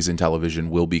what movies and television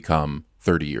will become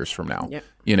 30 years from now,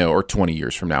 or 20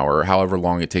 years from now, or however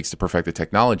long it takes to perfect the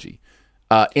technology.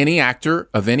 Any actor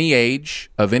of any age,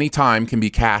 of any time, can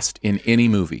be cast in any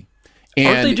movie. And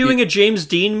aren't they doing a James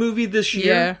Dean movie this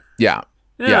year? Yeah.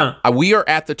 We are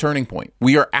at the turning point.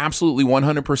 We are absolutely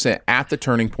 100% at the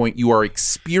turning point. You are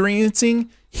experiencing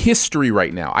history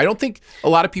right now. I don't think a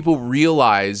lot of people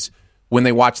realize when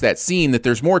they watch that scene that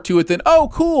there's more to it than, oh,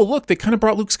 cool, look, they kind of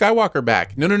brought Luke Skywalker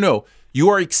back. No. You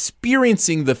are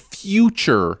experiencing the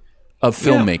future of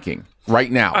filmmaking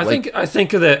right now. I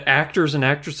think the actors and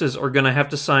actresses are going to have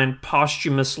to sign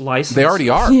posthumous licenses. They already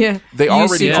are. Yeah. They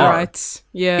already are. Rights.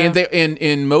 Yeah.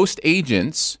 And most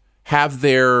agents have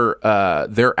their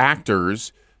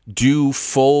actors do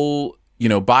full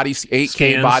 8K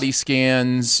scans. body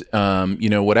scans,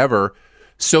 whatever,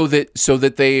 so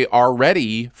that they are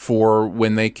ready for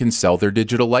when they can sell their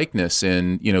digital likeness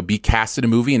and, be cast in a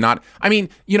movie and not,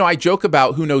 I joke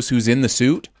about who knows who's in the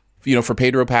suit, for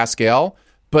Pedro Pascal,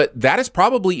 but that is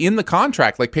probably in the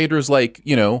contract. Like Pedro's like,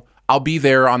 I'll be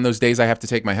there on those days I have to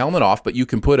take my helmet off, but you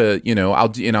can put I'll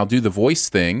do the voice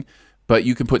thing. But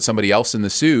you can put somebody else in the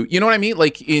suit. You know what I mean?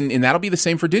 Like, and that'll be the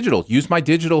same for digital. Use my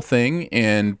digital thing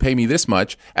and pay me this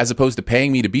much, as opposed to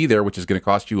paying me to be there, which is going to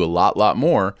cost you a lot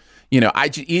more.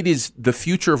 It is the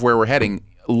future of where we're heading,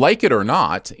 like it or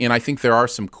not. And I think there are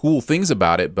some cool things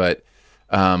about it, but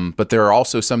there are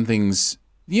also some things,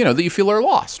 that you feel are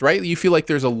lost, right? You feel like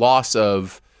there's a loss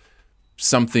of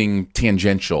something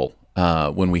tangential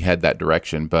when we head that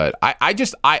direction. But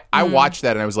I watched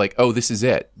that and I was like, oh, this is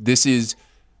it. This is.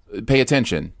 Pay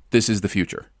attention. This is the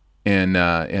future, and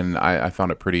I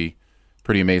found it pretty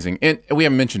amazing. And we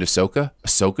haven't mentioned Ahsoka.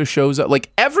 Ahsoka shows up.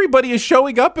 Like everybody is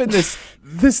showing up in this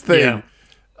thing.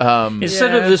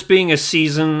 Instead of this being a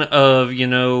season of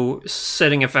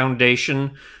setting a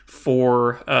foundation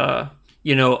for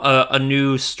a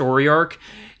new story arc,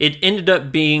 it ended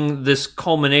up being this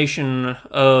culmination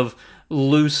of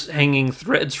loose hanging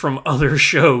threads from other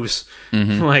shows.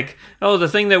 Like, oh, the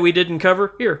thing that we didn't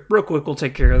cover, here, real quick, we'll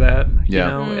take care of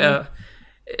that.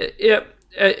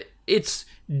 It's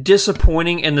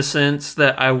disappointing in the sense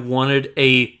that I wanted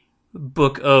a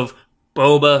Book of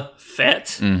Boba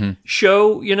Fett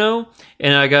show,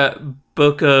 and I got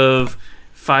Book of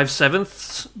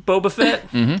 5/7 Boba Fett.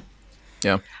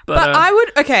 Yeah. But I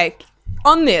would,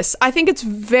 on this, I think it's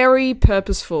very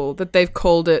purposeful that they've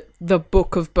called it the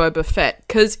Book of Boba Fett,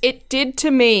 because it did to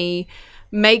me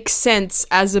make sense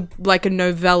as a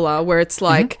novella where it's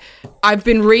like, I've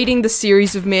been reading the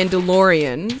series of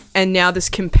Mandalorian and now this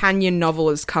companion novel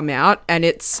has come out and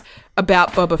it's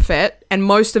about Boba Fett, and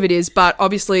most of it is, but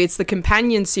obviously it's the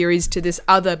companion series to this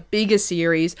other bigger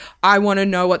series. I want to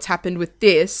know what's happened with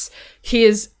this.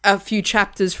 Here's a few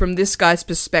chapters from this guy's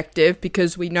perspective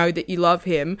because we know that you love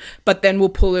him, but then we'll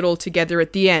pull it all together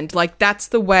at the end. Like, that's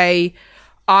the way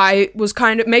I was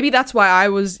kind of, maybe that's why I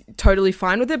was totally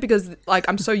fine with it, because like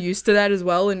I'm so used to that as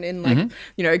well, and like,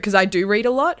 you know, because I do read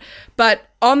a lot. But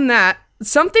on that,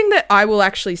 something that I will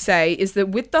actually say is that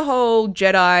with the whole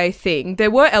Jedi thing, there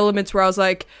were elements where I was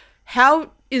like, how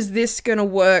is this going to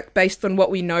work based on what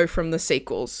we know from the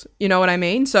sequels? You know what I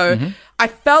mean? So I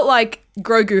felt like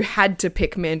Grogu had to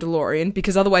pick Mandalorian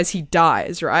because otherwise he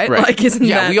dies, right? Like, isn't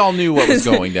that... we all knew what was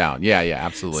going down. Yeah,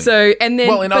 absolutely. So, and then,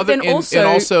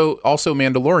 also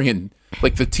Mandalorian,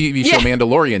 like the TV show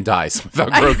Mandalorian dies without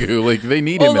Grogu. Like, they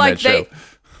need him in that show.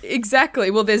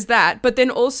 Exactly. Well, there's that. But then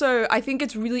also, I think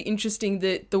it's really interesting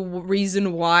that the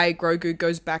reason why Grogu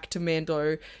goes back to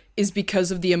Mando is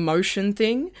because of the emotion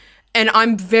thing. And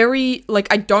I'm very, like,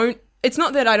 it's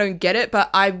not that I don't get it, but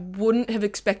I wouldn't have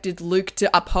expected Luke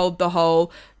to uphold the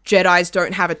whole Jedis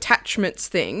don't have attachments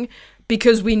thing,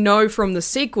 because we know from the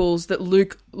sequels that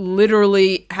Luke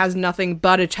literally has nothing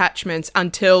but attachments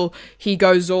until he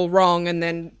goes all wrong and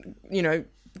then, you know,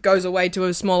 goes away to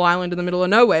a small island in the middle of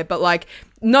nowhere. But like,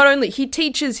 not only he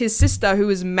teaches his sister, who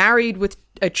is married with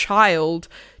a child,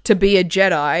 to be a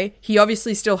Jedi. He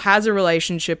obviously still has a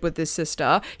relationship with his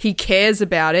sister. He cares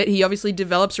about it. He obviously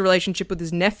develops a relationship with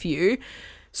his nephew.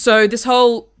 So this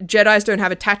whole Jedis don't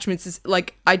have attachments is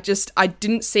like, I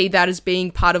didn't see that as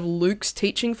being part of Luke's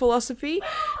teaching philosophy,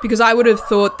 because I would have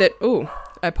thought that,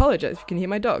 I apologize if you can hear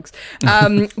my dogs.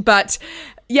 But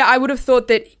yeah, I would have thought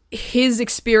that his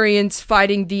experience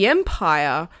fighting the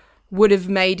Empire would have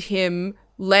made him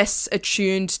less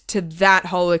attuned to that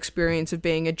whole experience of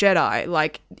being a Jedi.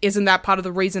 Like, isn't that part of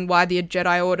the reason why the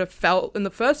Jedi Order fell in the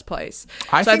first place?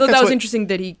 I thought that was interesting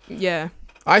that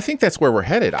I think that's where we're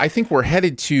headed. I think we're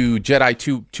headed to Jedi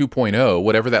 2.0,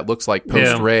 whatever that looks like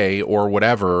post-Rey or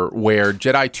whatever, where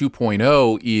Jedi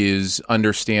 2.0 is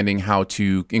understanding how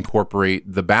to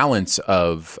incorporate the balance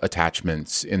of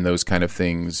attachments in those kind of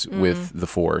things with the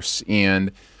Force.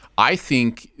 And I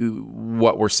think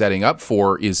what we're setting up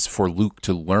for is for Luke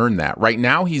to learn that. Right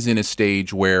now, he's in a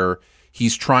stage where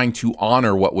he's trying to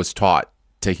honor what was taught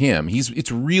to him.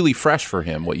 It's really fresh for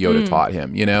him, what Yoda taught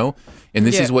him, you know? And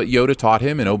this is what Yoda taught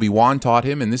him and Obi-Wan taught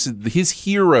him, and this is his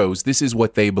heroes. This is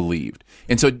what they believed.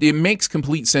 And so it makes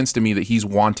complete sense to me that he's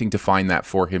wanting to find that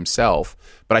for himself.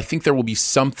 But I think there will be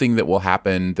something that will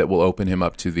happen that will open him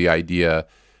up to the idea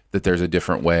that there's a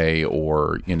different way,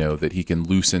 or, you know, that he can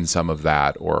loosen some of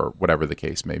that, or whatever the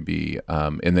case may be.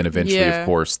 And then eventually, of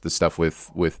course, the stuff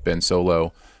with Ben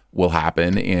Solo will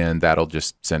happen, and that'll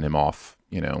just send him off.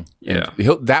 You know,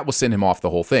 that will send him off the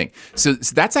whole thing. So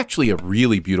that's actually a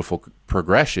really beautiful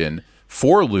progression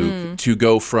for Luke to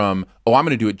go from, I'm going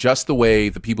to do it just the way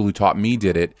the people who taught me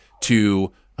did it,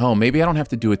 to, maybe I don't have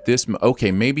to do it this.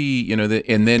 Okay, maybe, you know,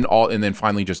 and then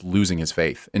finally just losing his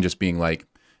faith and just being like,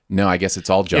 no, I guess it's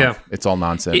all junk. Yeah. It's all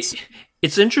nonsense.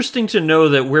 It's interesting to know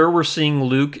that where we're seeing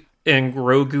Luke and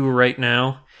Grogu right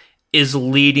now is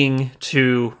leading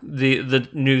to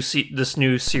this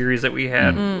new series that we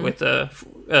had with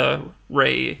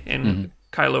Rey and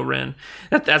Kylo Ren.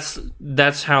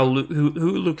 That's how who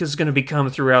Luke is going to become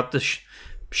throughout the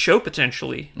show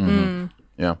potentially.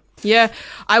 Yeah,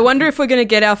 I wonder if we're going to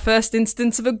get our first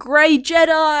instance of a Grey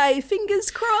Jedi. Fingers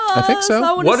crossed. I think so.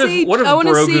 What if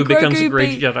Grogu becomes a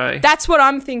Grey Jedi? That's what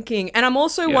I'm thinking. And I'm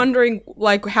also wondering,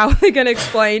 like, how are they going to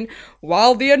explain,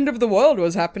 while the end of the world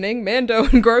was happening, Mando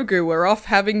and Grogu were off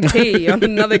having tea on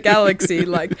another galaxy.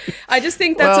 Like, I just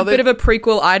think that's a bit of a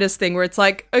prequel-itis thing where it's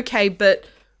like, okay, but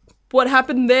what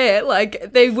happened there?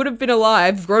 Like, they would have been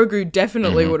alive. Grogu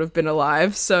definitely would have been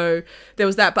alive. So there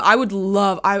was that. But I would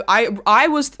love, I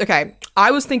was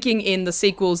thinking in the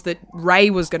sequels that Rey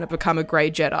was going to become a Grey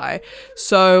Jedi.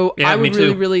 So I would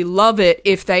really, really love it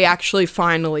if they actually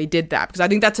finally did that, because I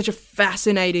think that's such a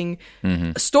fascinating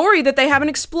story that they haven't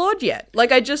explored yet.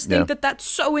 Like, I just think that that's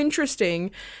so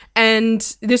interesting.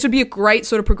 And this would be a great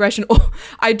sort of progression.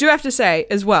 I do have to say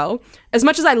as well, as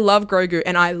much as I love Grogu,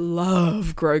 and I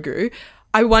love Grogu,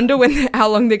 I wonder how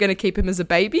long they're going to keep him as a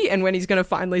baby, and when he's going to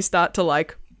finally start to,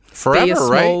 like, forever,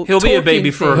 right? He'll be a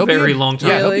baby for a very long time.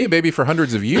 Yeah, he'll be a baby for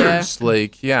hundreds of years.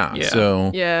 Yeah.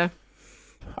 So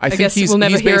I think guess we'll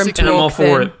never hear him talk. And I'm all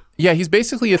for it. Yeah, he's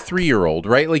basically a 3-year-old,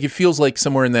 right? Like, it feels like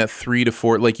somewhere in that 3 to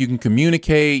 4, like, you can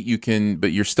communicate,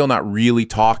 but you're still not really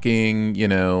talking, you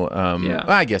know.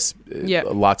 I guess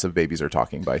lots of babies are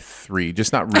talking by 3,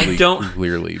 just not really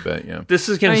clearly, but yeah. This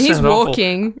is going to sound he's awful.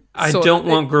 Walking. I don't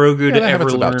want Grogu to ever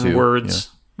learn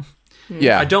words.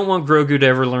 Yeah. I don't want Grogu to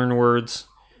ever learn words.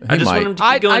 I just want him to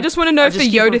keep going. I just want to know if the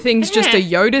Yoda thing's just a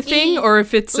Yoda thing or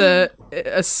if it's a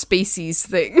species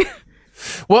thing.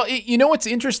 Well, you know what's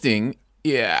interesting?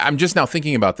 Yeah, I'm just now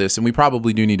thinking about this, and we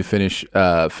probably do need to finish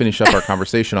up our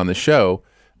conversation on the show.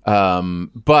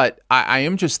 But I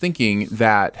am just thinking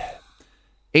that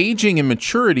aging and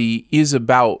maturity is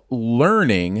about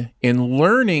learning, and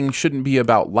learning shouldn't be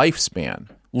about lifespan.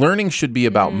 Learning should be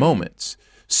about moments.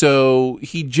 So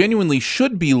he genuinely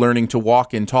should be learning to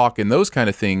walk and talk and those kind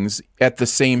of things at the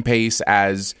same pace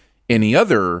as any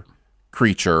other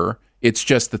creature. It's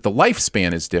just that the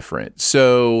lifespan is different.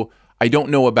 So I don't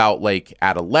know about like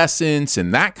adolescence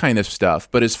and that kind of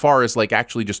stuff. But as far as like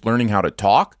actually just learning how to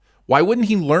talk, why wouldn't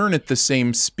he learn at the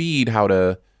same speed how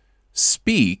to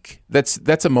speak?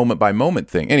 That's a moment by moment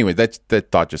thing. Anyway, that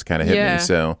thought just kind of hit me.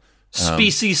 So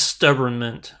species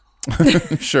stubbornment.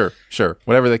 Sure.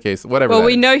 Whatever the case, whatever. Well,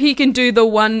 we know he can do the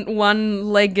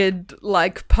one-legged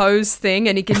like pose thing,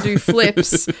 and he can do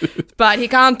flips, but he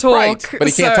can't talk. Right, but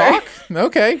he can't talk.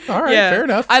 Okay, all right, fair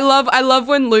enough. I love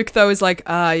when Luke though is like,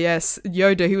 yes,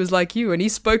 Yoda, he was like you, and he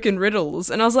spoke in riddles,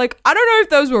 and I was like, I don't know if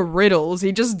those were riddles.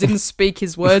 He just didn't speak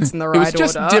his words in the right order. It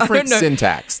was just different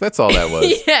syntax. That's all that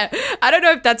was. Yeah, I don't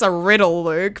know if that's a riddle,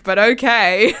 Luke, but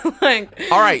okay.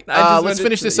 All right, let's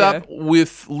finish this up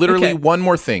with literally one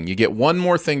more thing. You get one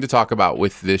more thing to talk about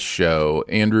with this show.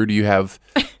 Andrew, do you have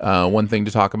one thing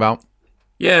to talk about?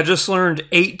 Yeah, I just learned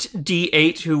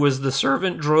 8D8, who was the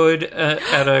servant droid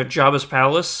at a Jabba's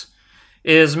palace,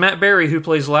 is Matt Berry, who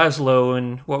plays Laszlo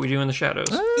in What We Do in the Shadows.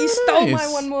 You stole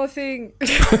my one more thing.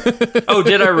 Oh,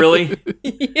 did I really?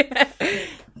 Yeah.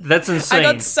 That's insane. I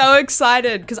got so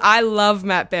excited because I love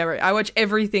Matt Berry. I watch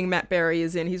everything Matt Berry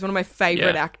is in. He's one of my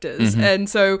favorite actors. Mm-hmm. And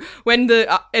so when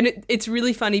it's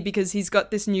really funny because he's got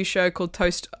this new show called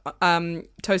Toast of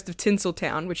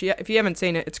Tinseltown, which if you haven't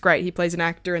seen it, it's great. He plays an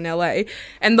actor in LA,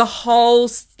 and the whole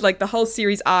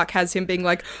series arc has him being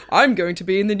like, I'm going to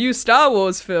be in the new Star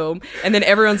Wars film. And then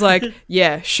everyone's like,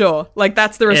 yeah, sure. Like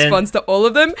that's the response to all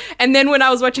of them. And then when I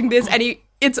was watching this and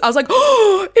I was like,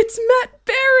 oh, it's Matt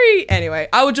Berry. Anyway,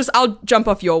 I'll jump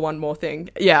off your one more thing.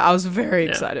 Yeah, I was very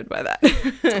excited by that.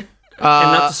 And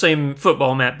not the same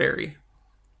football Matt Berry.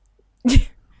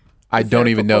 I don't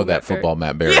even know that football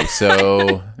Matt Berry.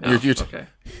 So you're okay.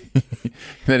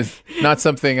 That is not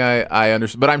something I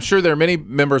understand. But I'm sure there are many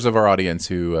members of our audience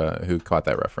who caught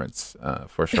that reference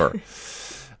for sure.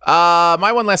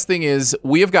 My one last thing is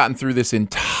we have gotten through this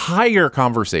entire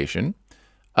conversation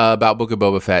about Book of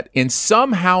Boba Fett and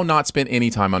somehow not spent any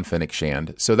time on Fennec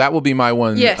Shand. So that will be my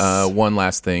one one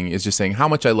last thing is just saying how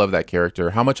much I love that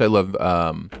character, how much I love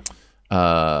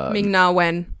Ming-Na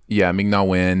Wen. Yeah, Ming-Na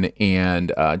Wen,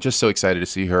 and just so excited to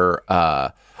see her.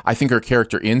 I think her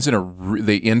character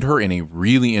they end her in a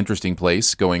really interesting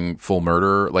place, going full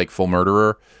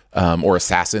murderer, or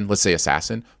assassin. Let's say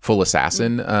full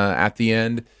assassin at the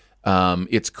end.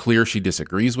 It's clear she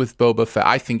disagrees with Boba Fett.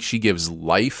 I think she gives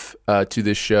life to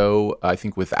this show. I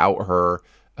think without her,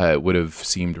 it would have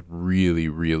seemed really,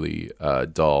 really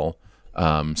dull.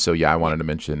 So yeah, I wanted to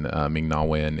mention Ming-Na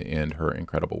Wen and her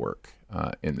incredible work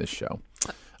in this show.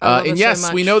 And yes,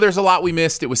 so we know there's a lot we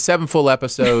missed. It was 7 full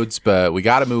episodes, but we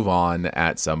got to move on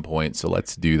at some point. So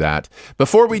let's do that.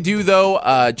 Before we do,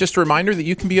 though, just a reminder that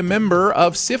you can be a member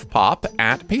of SifPop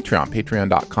at Patreon.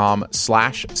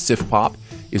 Patreon.com/SifPop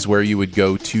is where you would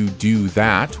go to do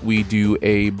that. We do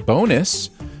a bonus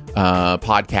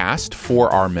podcast for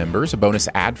our members, a bonus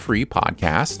ad-free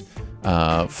podcast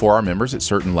for our members at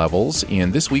certain levels.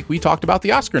 And this week we talked about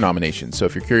the Oscar nominations. So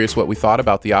if you're curious what we thought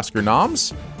about the Oscar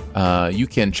noms, you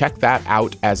can check that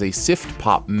out as a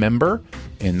SiftPop member,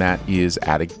 and that is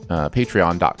at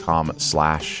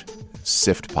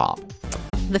patreon.com/SiftPop.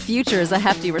 The future is a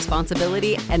hefty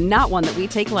responsibility and not one that we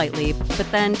take lightly, but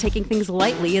then taking things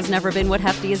lightly has never been what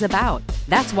Hefty is about.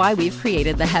 That's why we've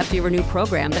created the Hefty Renew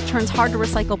program that turns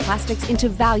hard-to-recycle plastics into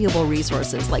valuable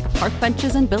resources like park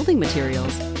benches and building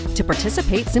materials. To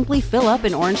participate, simply fill up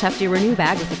an orange Hefty Renew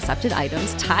bag with accepted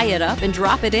items, tie it up, and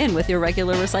drop it in with your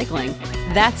regular recycling.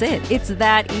 That's it. It's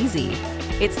that easy.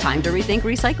 It's time to rethink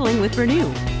recycling with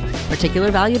Renew. Particular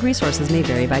valued resources may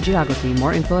vary by geography.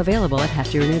 More info available at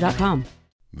heftyrenew.com.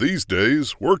 These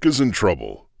days, work is in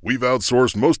trouble. We've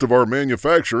outsourced most of our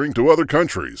manufacturing to other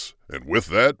countries, and with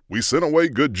that, we sent away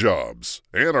good jobs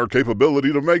and our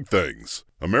capability to make things.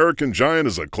 American Giant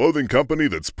is a clothing company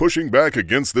that's pushing back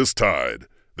against this tide.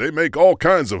 They make all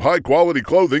kinds of high-quality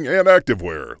clothing and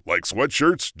activewear, like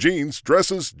sweatshirts, jeans,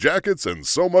 dresses, jackets, and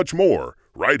so much more,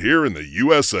 right here in the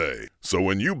USA. So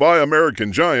when you buy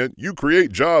American Giant, you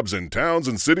create jobs in towns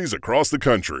and cities across the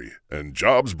country, and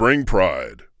jobs bring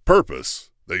pride, purpose.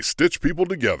 They stitch people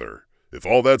together. If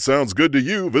all that sounds good to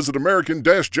you, visit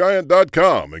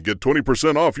American-Giant.com and get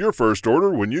 20% off your first order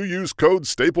when you use code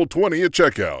STAPLE20 at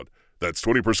checkout. That's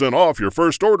 20% off your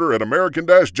first order at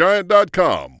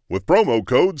American-Giant.com with promo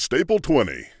code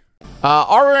STAPLE20.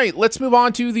 All right, let's move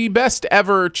on to the best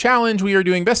ever challenge. We are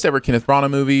doing best ever Kenneth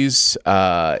Branagh movies,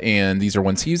 and these are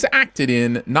ones he's acted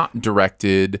in, not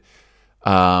directed.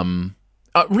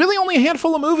 Really only a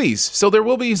handful of movies, so there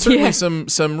will be certainly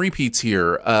some repeats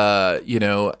here.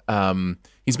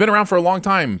 He's been around for a long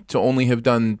time to only have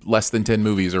done less than 10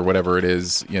 movies or whatever it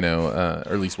is, or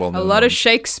at least well-known. A lot of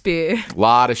Shakespeare. A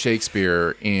lot of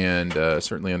Shakespeare, and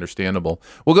certainly understandable.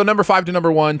 We'll go number 5 to number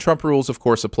 1. Trump rules, of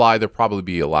course, apply. There'll probably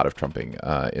be a lot of trumping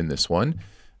in this one.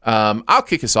 I'll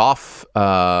kick us off.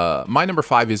 My number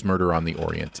 5 is Murder on the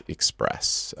Orient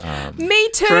Express. Me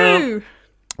too! Trump.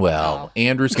 Well,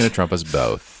 Andrew's going to trump us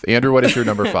both. Andrew, what is your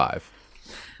number 5?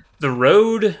 The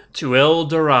Road to El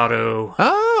Dorado.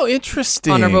 Oh,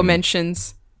 interesting. Honorable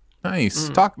mentions. Nice.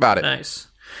 Talk about it. Nice.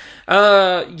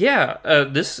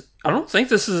 This. I don't think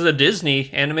this is a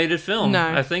Disney animated film. No,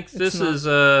 I think this is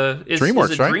DreamWorks,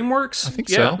 is it right? DreamWorks? I think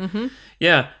so. Mm-hmm.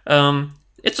 Yeah.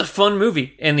 It's a fun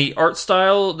movie, and the art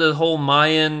style, the whole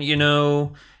Mayan,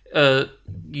 the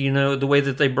way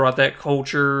that they brought that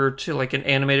culture to like an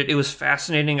animated, it was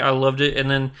fascinating. I loved it.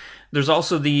 And then there's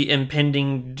also the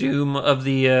impending doom of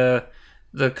the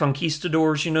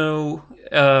conquistadors.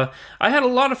 I had a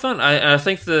lot of fun. I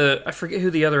think I forget who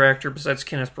the other actor besides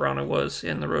Kenneth Branagh was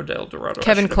in The Road to El Dorado.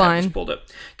 Kevin Kline. Pulled up.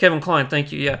 Kevin Kline,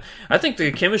 thank you. Yeah, I think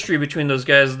the chemistry between those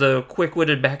guys, the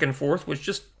quick-witted back and forth, was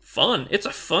just fun. It's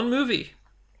a fun movie.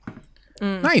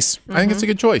 Nice. I think it's a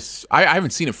good choice. I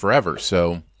haven't seen it forever,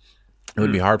 so it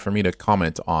would be hard for me to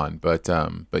comment on, but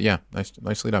yeah,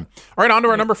 nicely done. All right, on to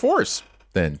our number 4s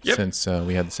then, since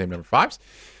we had the same number 5s.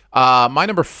 My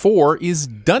number 4 is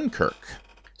Dunkirk.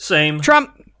 Same.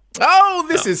 Trump. Oh,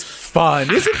 this is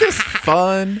fun. Isn't this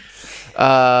fun?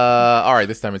 All right,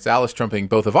 this time it's Alice trumping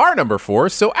both of our number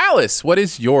 4s. So, Alice, what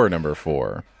is your number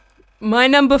 4? My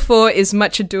number 4 is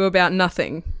Much Ado About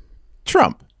Nothing.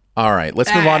 Trump. All right,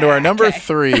 let's move on to our number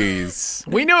 3s.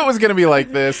 We knew it was going to be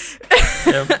like this.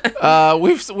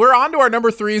 We're on to our number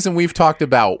 3s, and we've talked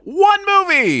about one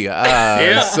movie.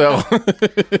 So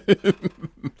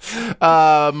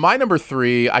my number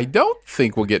 3, I don't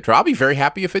think will get. I'll be very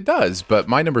happy if it does. But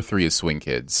my number 3 is Swing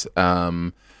Kids.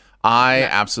 I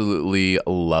absolutely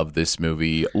love this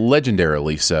movie,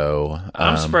 legendarily so.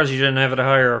 I'm surprised you didn't have it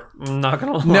higher. I'm not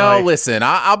gonna lie. No, listen,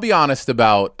 I'll be honest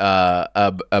about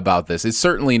this. It's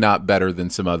certainly not better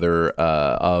than some other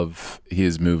of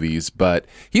his movies, but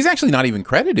he's actually not even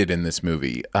credited in this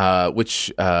movie,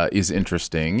 which is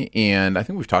interesting. And I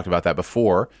think we've talked about that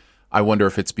before. I wonder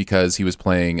if it's because he was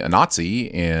playing a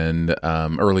Nazi and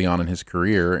early on in his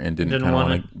career and didn't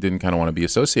kind of want to be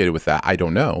associated with that. I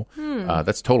don't know.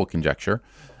 That's total conjecture.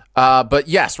 But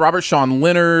yes, Robert Sean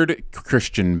Leonard,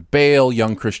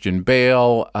 young Christian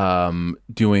Bale,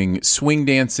 doing swing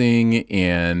dancing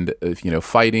and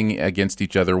fighting against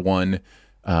each other. One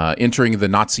entering the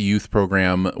Nazi youth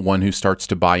program, one who starts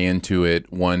to buy into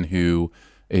it, one who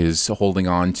is holding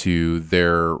on to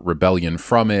their rebellion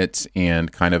from it,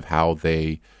 and kind of how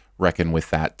they reckon with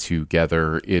that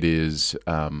together. It is,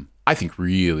 I think,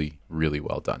 really, really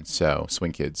well done. So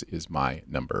Swing Kids is my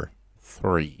number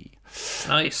 3.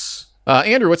 Nice.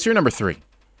 Andrew, what's your number 3?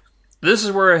 This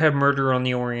is where I have Murder on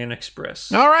the Orient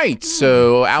Express. All right.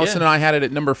 So Allison and I had it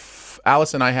at number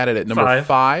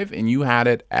 5, and you had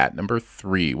it at number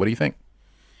 3. What do you think?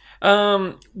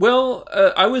 I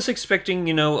was expecting,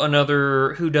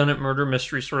 another whodunit murder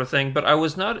mystery sort of thing, but I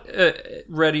was not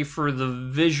ready for the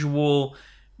visual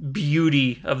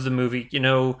beauty of the movie.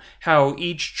 How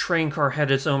each train car had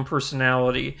its own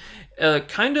personality.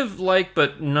 Kind of like,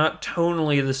 but not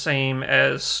tonally the same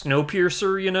as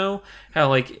Snowpiercer, how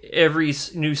like every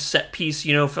new set piece,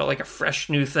 felt like a fresh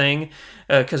new thing,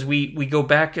 because we go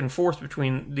back and forth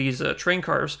between these train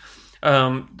cars.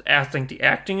 I think the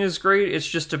acting is great. It's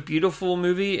just a beautiful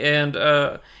movie, and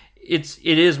it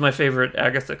is my favorite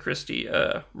Agatha Christie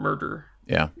murder.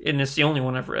 Yeah, and it's the only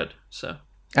one I've read. So,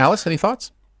 Alice, any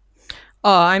thoughts?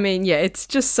 Oh, I mean, yeah, it's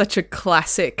just such a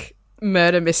classic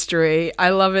murder mystery. I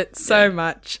love it so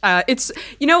much. It's,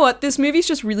 you know what, this movie's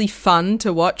just really fun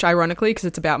to watch, ironically, because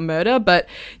it's about murder, but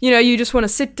you just want to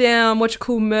sit down, watch a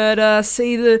cool murder,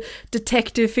 see the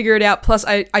detective figure it out. Plus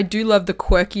I do love the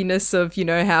quirkiness of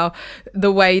how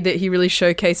the way that he really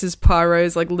showcases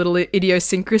Poirot's like little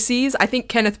idiosyncrasies. I think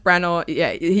Kenneth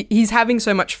Branagh, he's having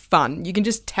so much fun. You can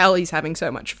just tell he's having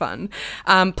so much fun.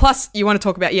 Plus you want to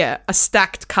talk about a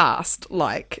stacked cast,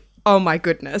 like oh my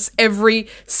goodness, every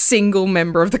single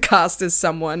member of the cast is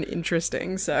someone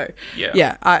interesting. So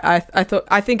yeah,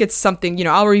 I think it's something, you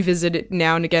know, I'll revisit it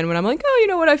now and again when I'm like, oh, you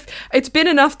know what, it's been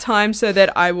enough time so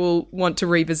that I will want to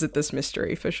revisit this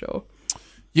mystery for sure.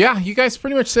 Yeah, you guys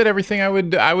pretty much said everything I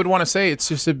would want to say. It's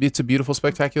just it's a beautiful,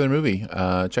 spectacular movie.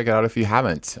 Check it out if you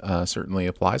haven't. Certainly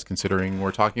applies, considering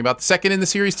we're talking about the second in the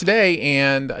series today.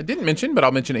 And I didn't mention, but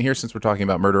I'll mention it here since we're talking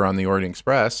about Murder on the Orient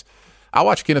Express. I'll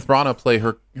watch Kenneth Branagh play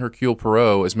Hercule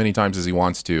Poirot as many times as he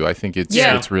wants to. I think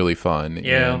it's really fun.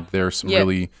 Yeah. And there's some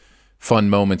really fun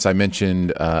moments. I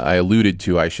mentioned, I alluded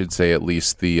to, I should say at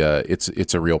least, the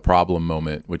it's a real problem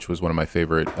moment, which was one of my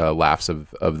favorite laughs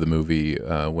of the movie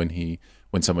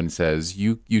when someone says,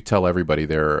 you tell everybody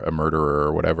they're a murderer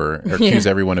or whatever, or accuse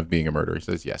everyone of being a murderer. He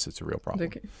says, yes, it's a real problem.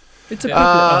 Okay. It's a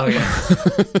problem.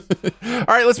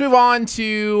 All right, let's move on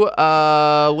to,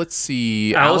 let's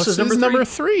see. Alice's number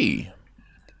 3.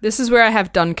 This is where I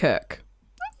have Dunkirk.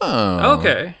 Oh.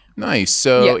 Okay. Nice.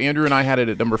 So Andrew and I had it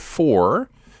at number 4.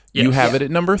 Yes. You have it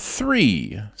at number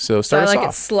 3. So start us off. I like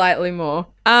it slightly more.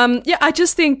 I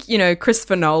just think, you know,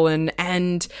 Christopher Nolan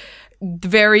and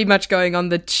very much going on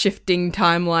the shifting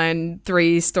timeline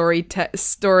 3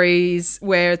 stories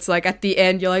where it's like at the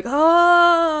end you're like,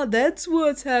 oh, that's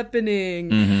what's happening.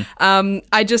 Mm-hmm.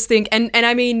 I just think, and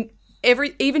I mean,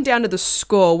 even down to the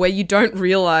score where you don't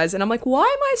realize, and I'm like, why am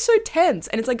I so tense?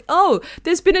 And it's like, oh,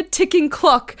 there's been a ticking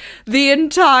clock the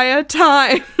entire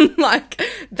time. Like,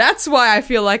 that's why I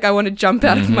feel like I want to jump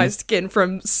out of my skin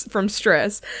from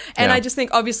stress. And I just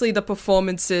think obviously the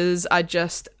performances are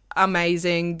just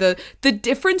amazing. The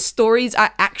different stories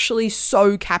are actually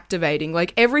so captivating.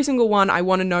 Like every single one, I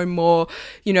want to know more.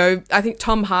 You know, I think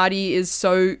Tom Hardy is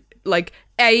so like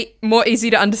more easy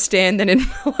to understand than in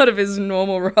a lot of his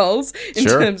normal roles in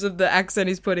terms of the accent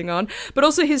he's putting on. But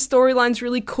also his storyline's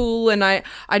really cool, and I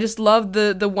just love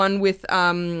the one with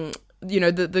you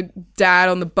know, the dad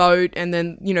on the boat, and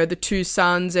then, you know, the 2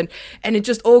 sons, and it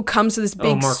just all comes to this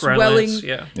big swelling.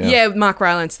 Mark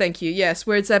Rylance, thank you. Yes,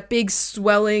 where it's that big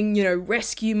swelling, you know,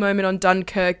 rescue moment on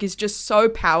Dunkirk is just so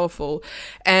powerful.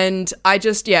 And I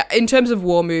just, in terms of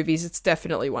war movies, it's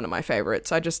definitely one of my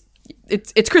favorites.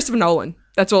 It's Christopher Nolan.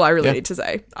 That's all I really need to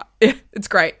say. It's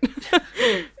great.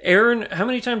 Aaron, how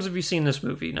many times have you seen this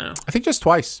movie now? I think just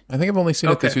twice. I think I've only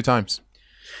seen it the 2 times.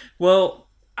 Well,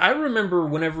 I remember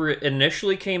whenever it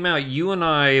initially came out, you and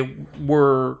I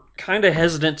were kind of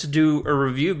hesitant to do a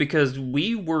review because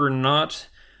we were not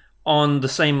on the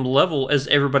same level as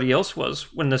everybody else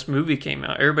was when this movie came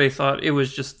out. Everybody thought it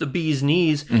was just the bee's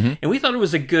knees, and we thought it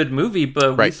was a good movie,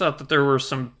 but we thought that there were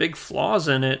some big flaws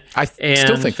in it. I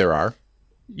still think there are.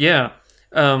 Yeah.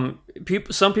 Some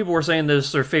people were saying this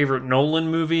is their favorite Nolan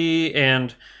movie,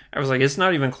 and I was like, it's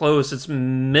not even close. It's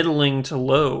middling to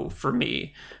low for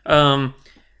me.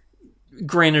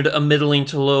 Granted, a middling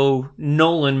to low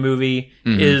Nolan movie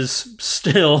is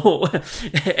still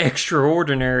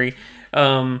extraordinary.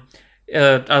 I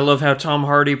love how Tom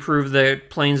Hardy proved that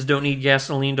planes don't need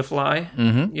gasoline to fly.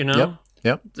 You know,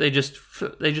 yep. They just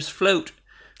float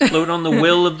on the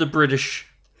will of the British.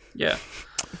 Yeah.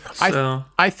 So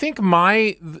I think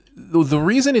the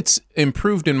reason it's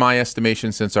improved in my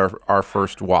estimation since our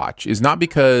first watch is not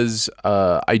because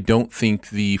I don't think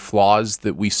the flaws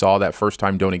that we saw that first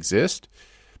time don't exist.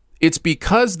 It's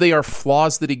because they are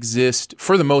flaws that exist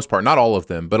for the most part, not all of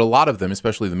them, but a lot of them,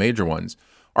 especially the major ones,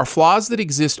 are flaws that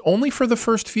exist only for the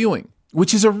first viewing,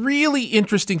 which is a really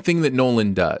interesting thing that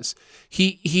Nolan does.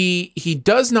 He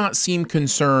does not seem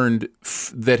concerned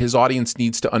that his audience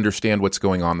needs to understand what's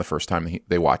going on the first time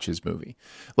they watch his movie.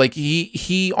 Like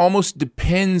he almost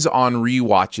depends on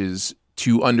rewatches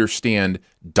to understand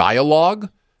dialogue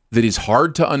that is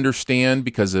hard to understand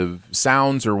because of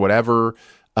sounds or whatever.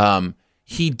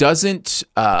 He doesn't,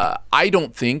 I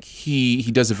don't think he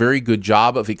does a very good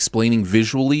job of explaining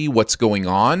visually what's going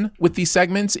on with these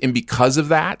segments. And because of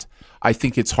that, I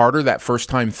think it's harder that first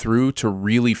time through to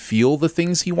really feel the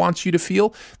things he wants you to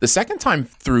feel. The second time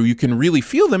through, you can really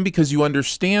feel them because you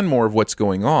understand more of what's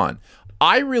going on.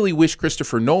 I really wish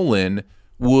Christopher Nolan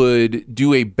would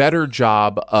do a better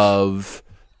job of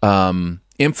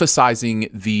emphasizing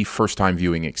the first time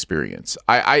viewing experience.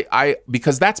 I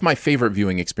because that's my favorite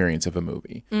viewing experience of a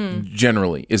movie.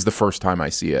 Generally, is the first time I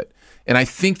see it, and I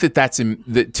think that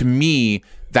to me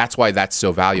that's why that's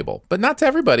so valuable. But not to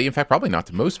everybody. In fact, probably not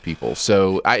to most people.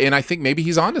 So, I think maybe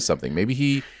he's onto something. Maybe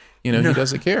he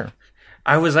doesn't care.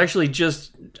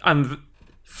 I'm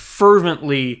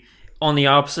fervently on the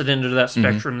opposite end of that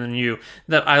spectrum than you.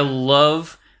 That I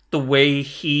love the way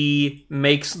he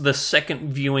makes the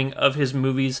second viewing of his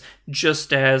movies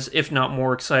just as, if not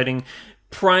more exciting.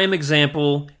 prime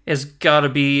example has got to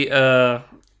be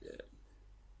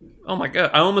oh my god,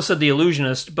 I almost said The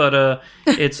Illusionist, but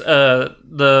it's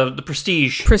the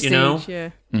Prestige. Prestige, you know?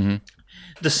 yeah. Mm-hmm.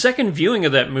 The second viewing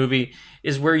of that movie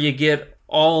is where you get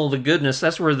all the goodness.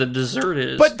 That's where the dessert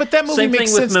is. But that movie Same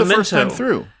makes thing sense with the first time Memento.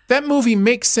 through. That movie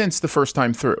makes sense the first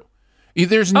time through.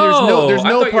 There's no I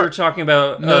thought you were talking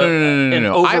about no. an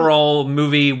overall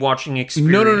movie watching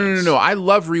experience. No. I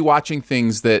love rewatching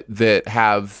things that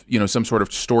have, some sort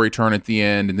of story turn at the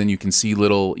end, and then you can see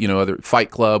little, other Fight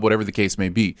Club, whatever the case may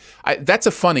be. That's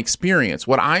a fun experience.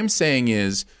 What I'm saying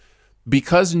is,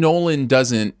 because Nolan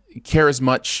doesn't care as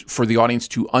much for the audience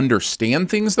to understand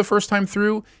things the first time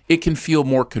through, it can feel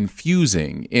more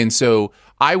confusing. And so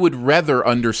I would rather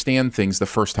understand things the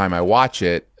first time I watch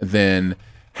it than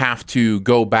have to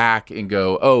go back and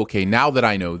go, oh, okay, now that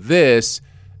I know this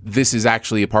is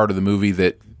actually a part of the movie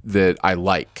that I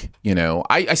like.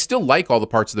 I still like all the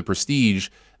parts of The Prestige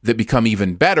that become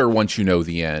even better once you know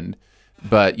the end.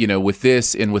 But, with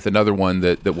this and with another one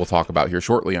that we'll talk about here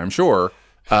shortly, I'm sure,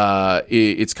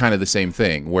 it's kind of the same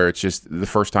thing, where it's just the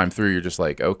first time through, you're just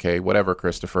like, okay, whatever,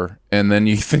 Christopher. And then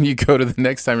you go to the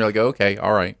next time, you're like, okay,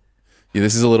 all right. Yeah,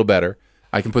 this is a little better.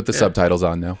 I can put the subtitles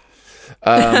on now.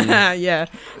 Yeah,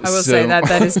 I will say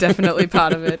that is definitely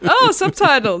part of it. Oh,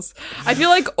 subtitles. I feel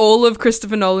like all of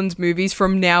Christopher Nolan's movies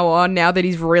from now on, now that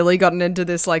he's really gotten into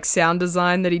this like sound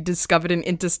design that he discovered in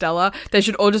Interstellar, they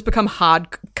should all just become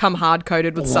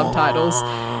hard-coded with subtitles.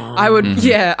 I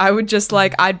would just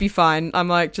like, I'd be fine. I'm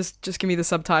like, just give me the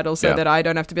subtitles so that I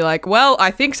don't have to be like, well,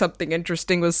 I think something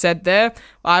interesting was said there.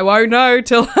 I won't know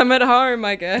till I'm at home,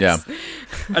 I guess. Yeah.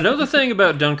 Another thing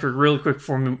about Dunkirk, really quick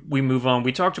before we move on,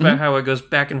 we talked about how it goes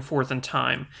back and forth in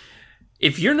time.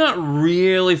 If you're not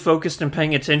really focused and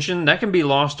paying attention, that can be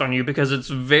lost on you because it's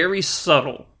very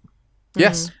subtle.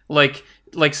 Yes. Like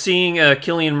seeing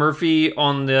Cillian Murphy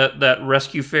on that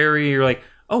rescue ferry, you're like,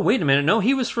 oh, wait a minute, no,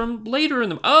 he was from later in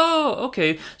the... Oh,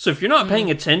 okay. So if you're not paying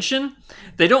attention,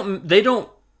 they don't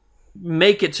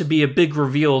make it to be a big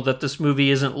reveal that this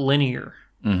movie isn't linear.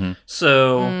 Mm-hmm.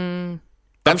 So...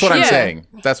 That's what I'm saying.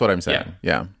 That's what I'm saying.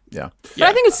 Yeah. But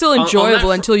I think it's still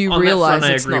enjoyable until you realize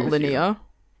it's not linear.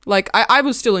 Like, I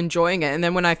was still enjoying it, and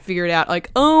then when I figured out, like,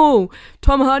 oh,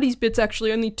 Tom Hardy's bit's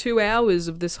actually only 2 hours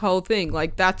of this whole thing,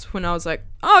 like, that's when I was like,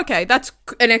 oh, okay, that's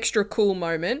an extra cool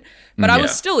moment. But I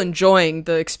was still enjoying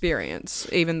the experience,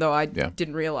 even though I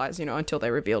didn't realize, until they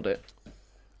revealed it.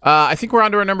 I think we're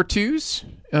on to our number twos,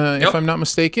 if I'm not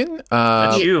mistaken.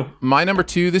 That's you. My number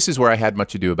two, this is where I had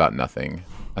Much Ado About Nothing.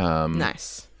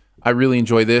 Nice. I really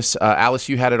enjoy this. Alice,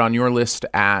 you had it on your list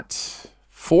at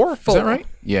 4? Is that right?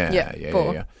 Yeah.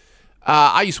 4.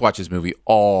 I used to watch this movie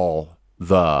all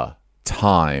the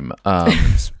time.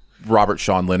 Robert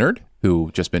Sean Leonard, who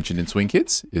just mentioned in Swing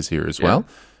Kids, is here as well.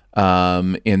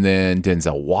 And then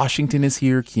Denzel Washington is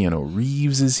here. Keanu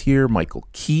Reeves is here. Michael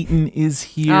Keaton is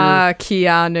here.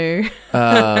 Keanu.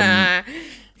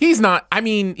 He's not. I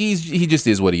mean, he just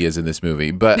is what he is in this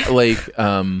movie. But like,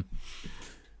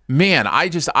 man,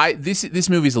 this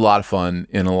movie's a lot of fun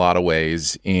in a lot of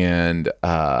ways, and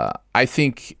I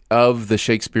think of the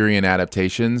Shakespearean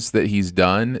adaptations that he's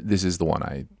done, this is the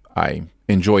one I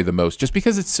enjoy the most, just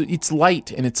because it's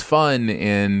light and it's fun,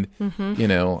 and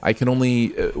I can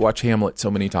only watch Hamlet so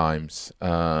many times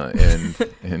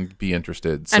and be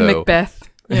interested. So, and Macbeth.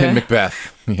 And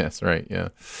Macbeth. Yes, right. Yeah.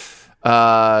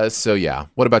 So yeah,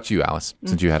 what about you, Alice,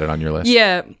 since you had it on your list?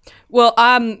 Yeah, well,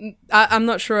 I'm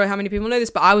not sure how many people know this,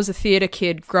 but I was a theater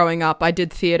kid growing up. I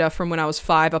did theater from when I was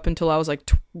 5 up until I was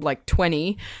like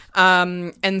 20,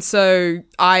 and so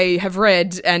I have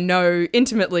read and know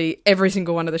intimately every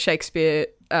single one of the Shakespeare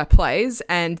plays,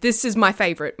 and this is my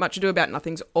favorite. Much Ado About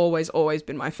Nothing's always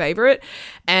been my favorite,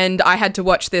 and I had to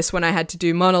watch this when I had to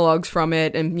do monologues from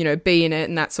it and be in it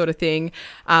and that sort of thing.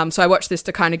 So I watched this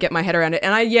to kind of get my head around it,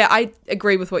 and I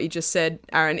agree with what you just said,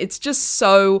 Aaron. It's just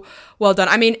so well done.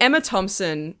 I mean, Emma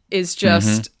Thompson is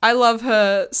just I love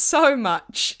her so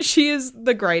much. She is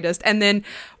the greatest. And then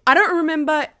I don't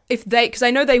remember if because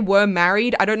I know they were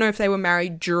married. I don't know if they were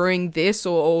married during this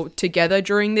or together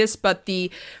during this, but the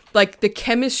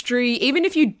chemistry, even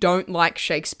if you don't like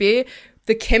Shakespeare,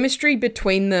 the chemistry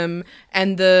between them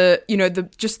and the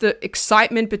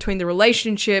excitement between the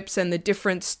relationships and the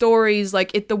different stories,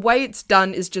 the way it's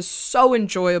done is just so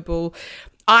enjoyable.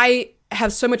 I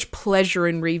have so much pleasure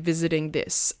in revisiting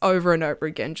this over and over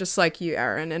again, just like you,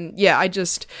 Aaron. And yeah,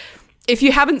 if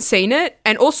you haven't seen it,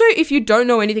 and also if you don't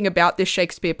know anything about this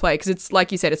Shakespeare play, because it's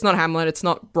like you said, it's not Hamlet, it's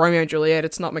not Romeo and Juliet,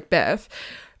 it's not Macbeth,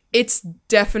 it's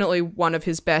definitely one of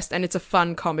his best, and it's a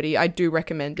fun comedy. I do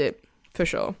recommend it for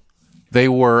sure.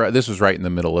 This was right in the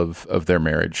middle of their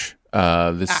marriage.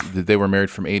 They were married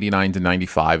from 89 to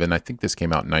 95, and I think this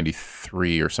came out in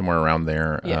 93 or somewhere around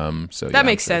there. Yeah. That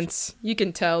makes sense. You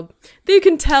can tell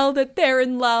that they're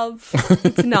in love.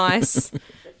 It's nice.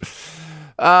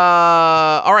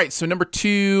 All right, so number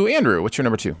 2, Andrew, what's your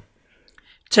number 2?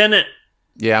 Tenet.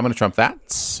 Yeah, I'm going to trump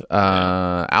that.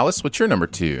 Alice, what's your number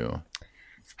 2?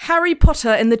 Harry Potter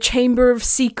and the Chamber of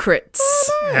Secrets.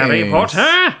 Harry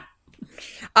Potter.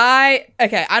 I don't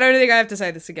think I have to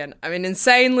say this again. I'm an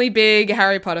insanely big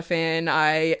Harry Potter fan.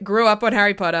 I grew up on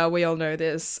Harry Potter. We all know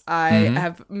this. I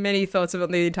have many thoughts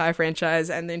about the entire franchise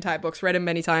and the entire books, read them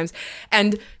many times.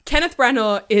 And Kenneth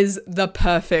Branagh is the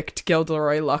perfect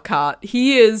Gilderoy Lockhart.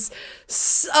 He is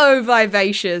so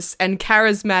vivacious and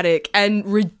charismatic and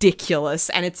ridiculous,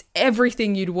 and it's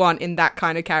everything you'd want in that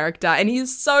kind of character. And he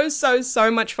is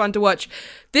so much fun to watch.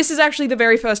 This is actually the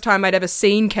very first time I'd ever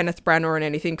seen Kenneth Branagh in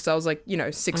anything, because I was like,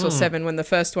 6 or 7 when the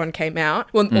first one came out,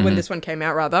 or when this one came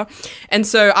out, rather. And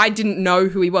so I didn't know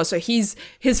who he was. So his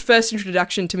first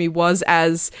introduction to me was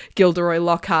as Gilderoy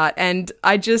Lockhart, and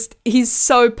he's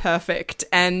so perfect.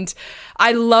 And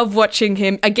I love watching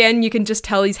him. Again, you can just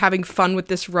tell he's having fun with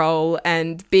this role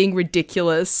and being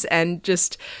ridiculous and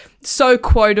just so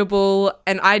quotable.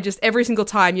 And every single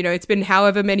time, it's been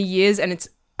however many years, and it's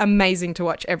amazing to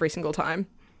watch every single time.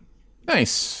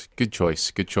 Nice. Good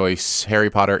choice.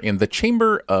 Harry Potter and the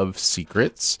Chamber of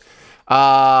Secrets.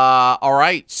 All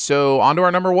right, so on to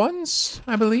our number 1s,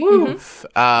 I believe.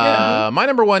 My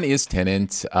number 1 is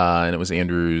Tenet, and it was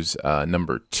Andrew's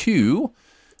number 2.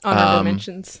 Honorable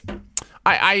mentions.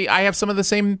 I have some of the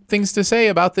same things to say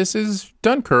about this as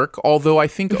Dunkirk, although I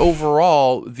think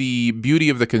overall the beauty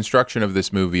of the construction of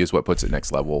this movie is what puts it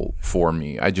next level for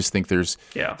me. I just think there's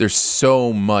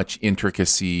so much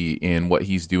intricacy in what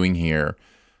he's doing here,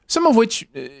 some of which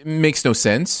makes no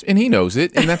sense, and he knows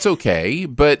it, and that's okay.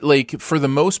 But for the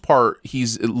most part,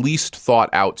 he's at least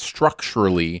thought out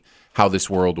structurally how this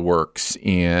world works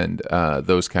and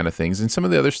those kind of things. And some of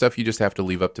the other stuff you just have to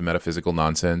leave up to metaphysical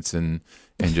nonsense and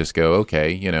just go,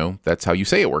 okay, that's how you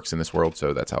say it works in this world,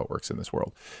 so that's how it works in this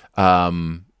world.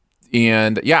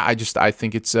 And yeah, I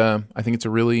think it's a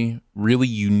really, really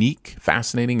unique,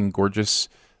 fascinating, and gorgeous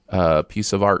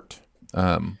piece of art.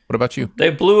 What about you? They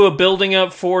blew a building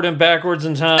up forward and backwards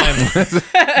in time.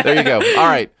 There you go. All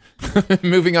right.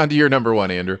 Moving on to your number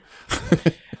 1, Andrew.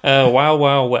 Wild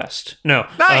Wild West. No.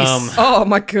 Nice. Oh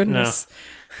my goodness.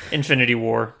 No. Infinity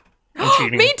War. I'm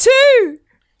cheating. Me too.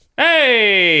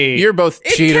 Hey. You're both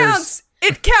cheaters.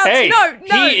 It counts. Hey, no.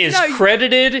 He is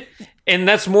credited, and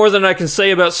that's more than I can say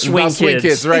about Swing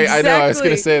Kids. Right? Exactly. I know. I was going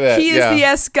to say that. He is the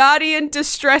Asgardian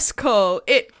distress call.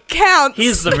 It counts.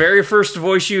 He's the very first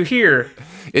voice you hear.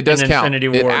 It does count. Infinity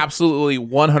War. It absolutely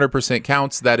 100%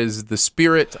 counts. That is the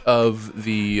spirit of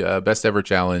the Best Ever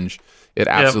Challenge. It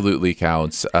absolutely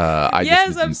counts. I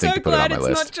just didn't think to put it on my list. I'm so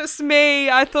glad it's not just me.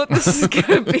 I thought this was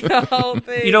going to be a whole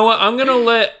thing. You know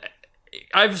what?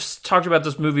 I've talked about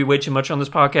this movie way too much on this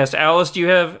podcast. Alice, do you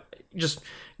have just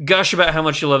gush about how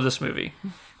much you love this movie?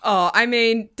 Oh, I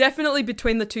mean, definitely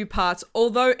between the two parts.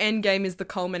 Although Endgame is the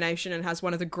culmination and has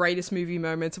one of the greatest movie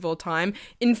moments of all time,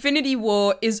 Infinity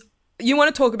War is... You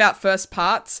want to talk about first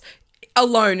parts?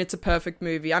 Alone, it's a perfect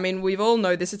movie. I mean, we've all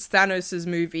know this. It's Thanos'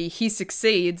 movie. He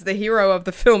succeeds. The hero of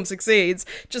the film succeeds.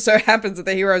 Just so happens that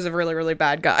the hero is a really, really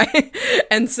bad guy.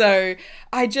 And so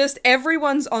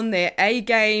everyone's on their A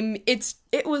game. It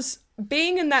was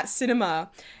being in that cinema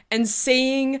and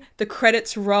seeing the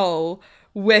credits roll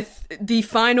with the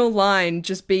final line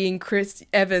just being Chris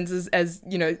Evans as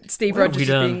Steve Rogers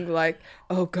being like,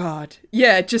 oh God.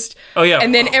 Yeah, just... Oh, yeah.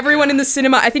 And then everyone in the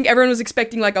cinema, I think everyone was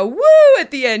expecting like a woo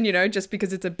at the end, just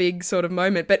because it's a big sort of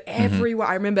moment. But everyone,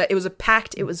 I remember it was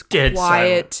packed, it was dead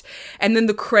quiet. Silent. And then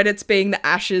the credits being the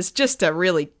ashes, just to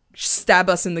really stab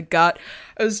us in the gut.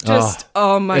 It was just,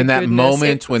 oh my goodness. In that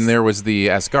moment when there was the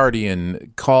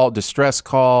Asgardian distress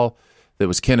call, that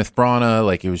was Kenneth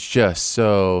Branagh, it was just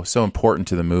so important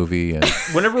to the movie. And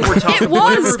whenever we're talking,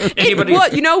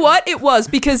 you know what? It was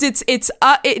because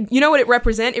you know what it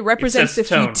represents? It represents the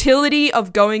futility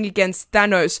of going against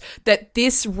Thanos. That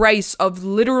this race of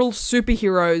literal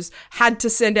superheroes had to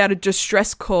send out a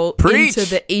distress call into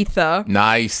the ether.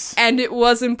 Nice, and it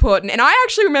was important. And I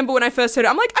actually remember when I first heard it,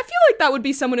 I'm like, I feel like that would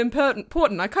be someone important.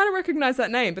 I kind of recognize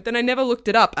that name, but then I never looked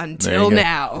it up until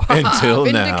now.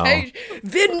 Until now,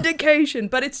 vindication.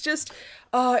 But it's just,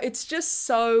 it's just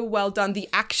so well done. The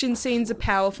action scenes are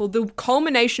powerful. The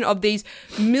culmination of these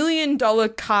 $1 million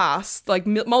casts, like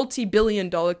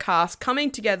multi-billion-dollar casts, coming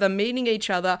together, meeting each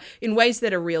other in ways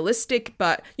that are realistic,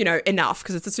 but, you know, enough,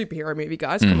 because it's a superhero movie,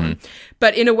 guys, come on.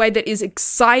 But in a way that is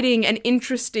exciting and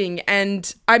interesting.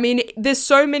 And, I mean, there's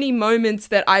so many moments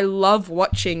that I love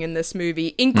watching in this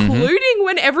movie, including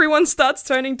when everyone starts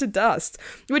turning to dust,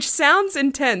 which sounds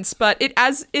intense, but it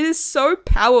is so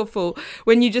powerful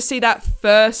when you just see that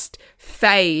first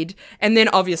fade, and then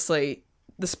obviously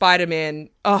the Spider-Man,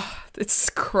 it's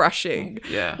crushing.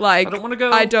 Yeah. Like, I don't want to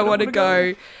go. I don't want to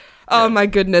go. Oh my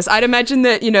goodness. I'd imagine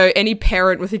that, you know, any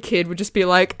parent with a kid would just be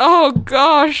like, oh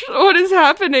gosh, what is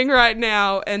happening right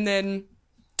now? And then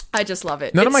I just love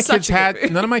it. None of my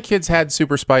kids had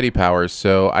super Spidey powers,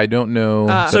 so I don't know.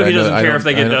 So he doesn't care if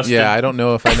they get dusted. Yeah, I don't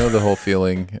know if I know the whole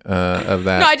feeling of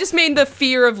that. No, I just mean the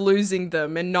fear of losing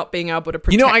them and not being able to protect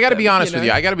them. You know, I got to be honest with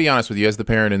you. I got to be honest with you as the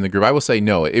parent in the group. I will say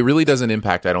no. It really doesn't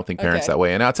impact, I don't think, parents that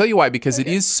way. And I'll tell you why, because it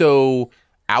is so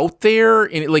out there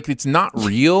and it's not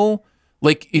real.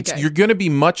 Like you're going to be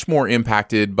much more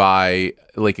impacted by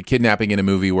like a kidnapping in a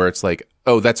movie where it's like,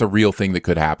 oh, that's a real thing that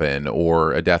could happen,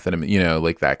 or a death in a, you know,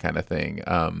 like that kind of thing.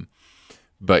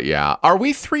 But yeah, are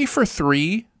we 3 for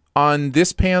 3 on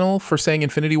this panel for saying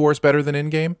Infinity War is better than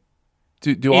Endgame?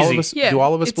 Do all of us? Yeah. Do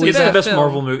all of us believe that? It's the best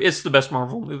Marvel movie. It's the best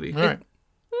Marvel movie. All right.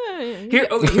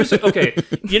 Here's okay.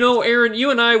 You know, Aaron,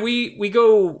 you and I, we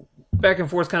go back and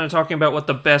forth, kind of talking about what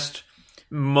the best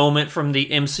moment from the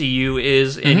MCU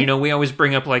is, and you know, we always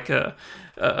bring up like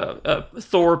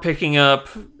Thor picking up,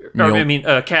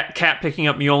 Cap picking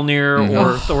up Mjolnir,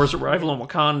 or Thor's arrival in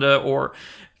Wakanda, or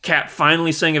Cap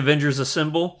finally saying "Avengers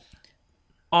Assemble."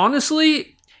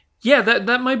 Honestly, yeah,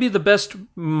 that might be the best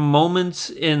moments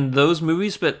in those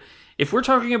movies. But if we're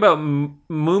talking about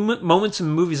moments in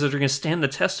movies that are going to stand the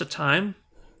test of time,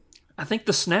 I think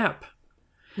the snap.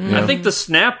 I think the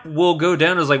snap will go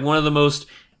down as like one of the most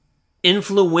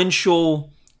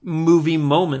influential movie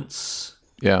moments.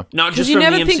 Yeah. Not just you from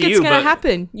never the MCU, think it's going to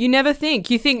happen. You never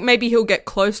think. You think maybe he'll get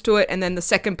close to it, and then the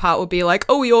second part will be like,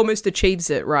 oh, he almost achieves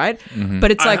it, right? But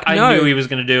it's like, no. I knew he was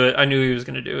going to do it. I knew he was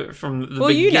going to do it from the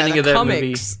beginning of that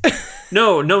comics. movie.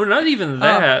 No, not even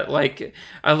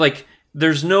that.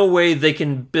 There's no way they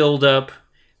can build up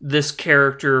this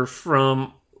character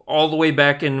from all the way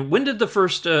back in, when did the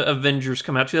first Avengers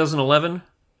come out? 2011?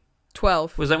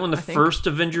 12. Was that when the first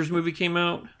Avengers movie came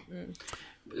out?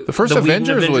 The first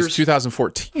Avengers was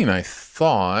 2014, I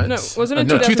thought. No, wasn't it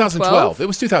 2012? It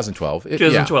was 2012.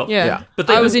 2012. Yeah. But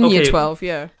I was in year 12,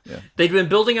 yeah. They'd been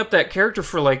building up that character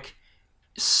for like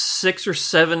 6 or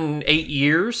 7, 8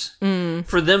 years.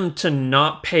 For them to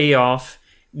not pay off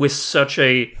with such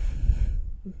a,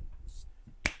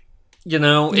 you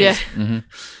know... Yeah.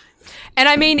 And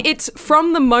I mean, it's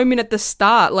from the moment at the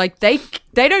start, like they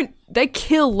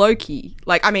kill Loki.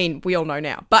 Like, I mean, we all know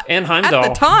now, but and Heimdall. At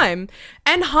the time,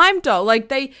 and Heimdall,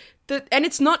 like and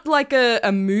it's not like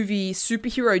a movie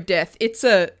superhero death. It's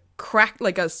a crack,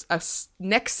 like a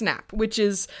neck snap, which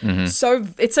is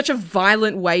it's such a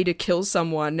violent way to kill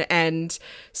someone. And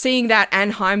seeing that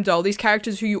and Heimdall, these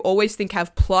characters who you always think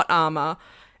have plot armor,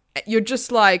 you're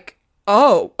just like,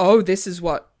 oh, this is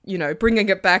what. You know, bringing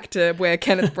it back to where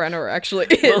Kenneth Branagh actually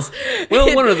is.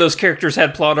 Well, one of those characters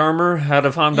had plot armor out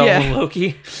of Heimdall and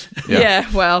Loki.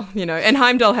 Yeah, well, you know, and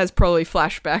Heimdall has probably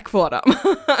flashback plot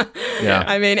armor.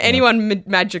 I mean, anyone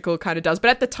magical kind of does. But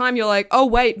at the time, you're like, oh,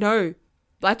 wait, no.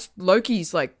 That's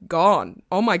Loki's, like, gone.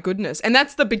 Oh, my goodness. And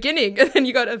that's the beginning. And then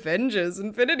you got Avengers,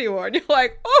 Infinity War. And you're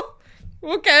like, oh,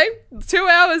 okay. 2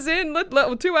 hours in.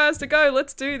 2 hours to go.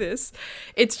 Let's do this.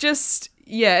 It's just...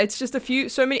 Yeah, it's just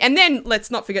so many. And then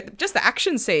let's not forget just the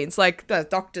action scenes, like the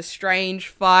Doctor Strange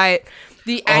fight,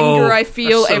 the anger I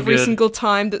feel every single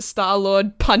time that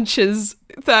Star-Lord punches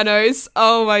Thanos.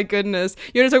 Oh my goodness.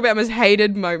 You want to talk about most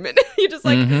hated moment? You're just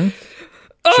like,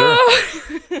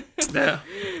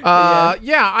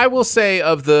 I will say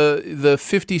of the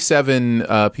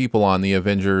 57 people on the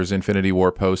Avengers Infinity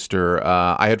War poster,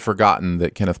 I had forgotten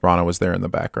that Kenneth Branagh was there in the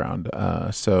background.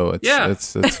 So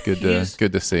it's good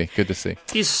to see. Good to see.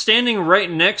 He's standing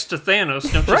right next to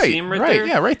Thanos. Don't you see him right there?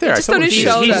 Yeah, right there. Just on his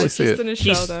shoulder. He's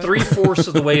 3/4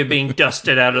 of the way of being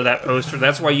dusted out of that poster.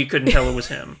 That's why you couldn't tell it was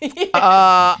him.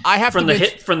 I have from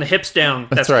the hips down.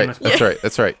 That's right.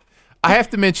 That's right. I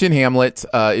have to mention Hamlet.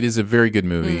 It is a very good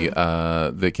movie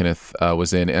that Kenneth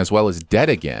was in, as well as Dead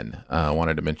Again. I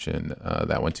wanted to mention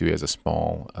that one too. He has a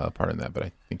small part in that, but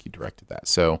I think he directed that.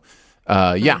 So,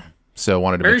 So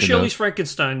wanted to Mary mention Shelley's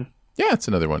Frankenstein. Yeah, it's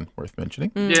another one worth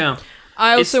mentioning. Yeah.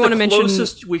 I also want to mention... It's the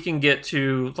closest we can get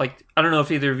to, like, I don't know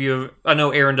if either of you have... I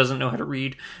know Aaron doesn't know how to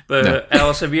read, but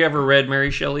Alice, have you ever read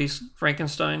Mary Shelley's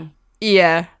Frankenstein?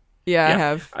 Yeah, I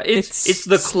have. It's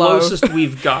the closest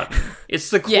we've gotten. It's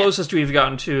the closest we've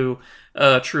gotten to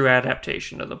a true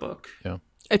adaptation of the book. Yeah.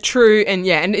 A true, and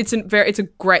it's a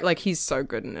great, like, he's so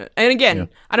good in it. And again,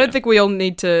 I don't think we all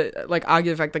need to, like, argue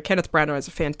the fact that Kenneth Branagh is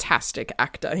a fantastic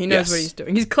actor. He knows what he's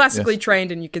doing. He's classically trained,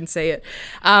 and you can see it.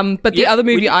 But the other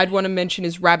movie I'd want to mention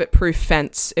is Rabbit Proof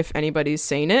Fence, if anybody's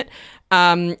seen it.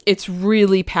 It's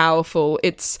really powerful.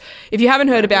 If you haven't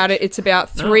heard about it, it's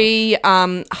about three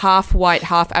half white,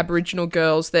 half Aboriginal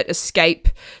girls that escape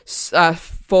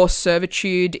forced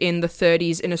servitude in the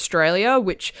 30s in Australia,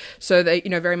 so they,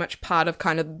 very much part of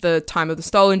kind of the time of the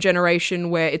Stolen Generation,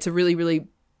 where it's a really, really,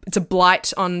 it's a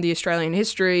blight on the Australian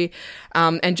history,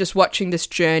 and just watching this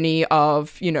journey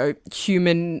of,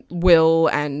 human will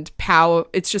and power.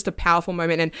 It's just a powerful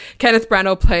moment, and Kenneth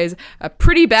Branagh plays a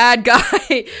pretty bad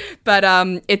guy, but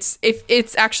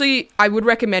it's actually, I would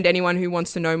recommend anyone who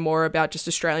wants to know more about just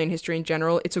Australian history in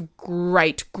general. It's a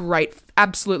great,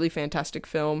 absolutely fantastic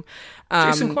film.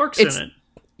 Jason Clarke's in it.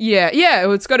 Yeah,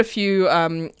 it's got a few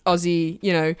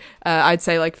Aussie, I'd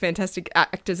say, like, fantastic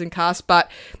actors and cast,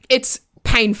 but it's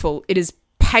painful. It is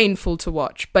painful to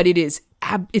watch, but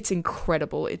it's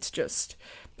incredible. It's just,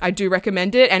 I do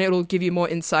recommend it, and it'll give you more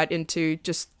insight into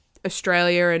just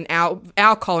Australia and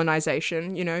our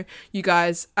colonization. You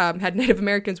guys had Native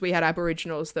Americans, we had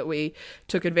Aboriginals that we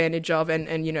took advantage of, and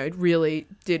really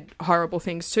did horrible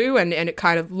things too, and it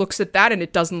kind of looks at that, and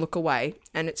it doesn't look away,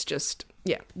 and it's just,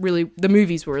 really, the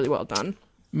movies were really well done.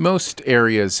 Most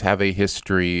areas have a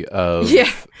history of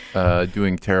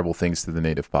doing terrible things to the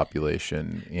native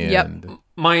population. And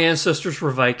my ancestors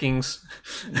were Vikings.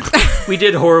 We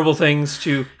did horrible things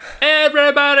to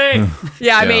everybody.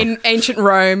 I mean, ancient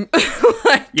Rome.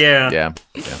 Yeah.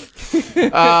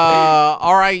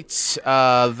 All right.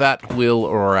 That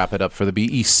will wrap it up for the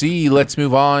BEC. Let's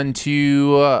move on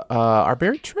to our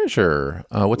buried treasure.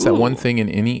 What's that one thing in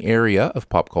any area of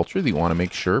pop culture that you want to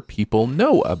make sure people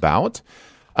know about?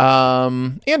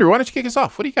 Andrew, why don't you kick us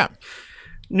off? What do you got?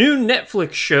 New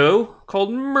Netflix show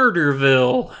called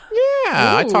Murderville.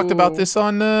 Yeah, I talked about this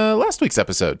on last week's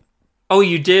episode. Oh,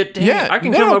 you did? Dang, I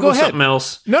can come up with something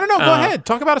else. No, go ahead.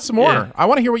 Talk about it some more. Yeah. I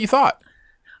want to hear what you thought.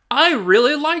 I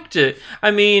really liked it.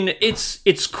 I mean,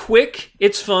 it's quick,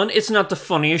 it's fun. It's not the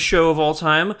funniest show of all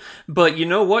time, but you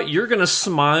know what? You're going to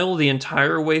smile the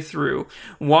entire way through.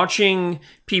 Watching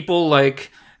people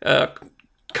like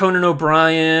Conan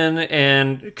O'Brien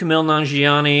and Kumail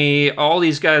Nanjiani, all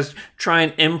these guys try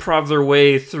and improv their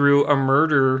way through a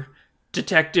murder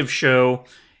detective show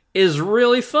is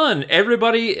really fun.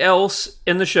 Everybody else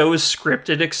in the show is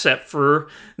scripted except for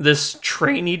this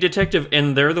trainee detective,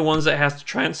 and they're the ones that has to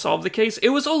try and solve the case. It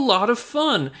was a lot of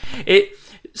fun.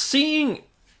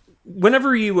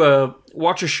 Whenever you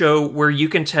watch a show where you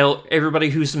can tell everybody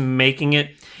who's making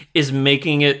it is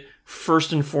making it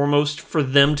first and foremost for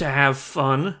them to have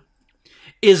fun,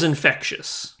 is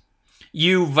infectious.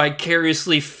 You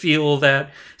vicariously feel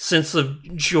that sense of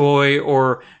joy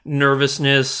or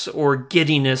nervousness or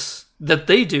giddiness that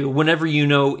they do whenever you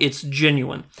know it's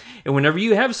genuine. And whenever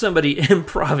you have somebody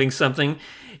improvising something,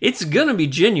 it's gonna be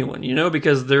genuine,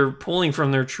 because they're pulling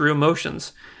from their true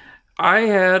emotions. I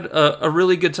had a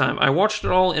really good time. I watched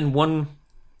it all in one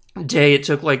day. It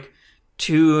took like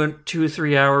 2 or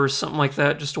 3 hours, something like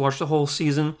that, just to watch the whole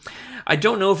season. I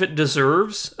don't know if it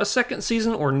deserves a second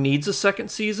season or needs a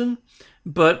second season,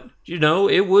 but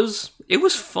it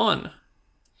was fun.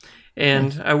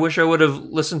 And I wish I would have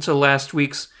listened to last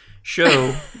week's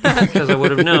show because I would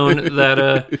have known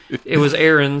that it was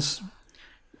Aaron's.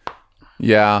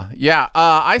 Yeah.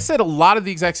 I said a lot of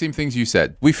the exact same things you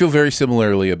said. We feel very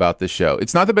similarly about this show.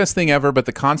 It's not the best thing ever, but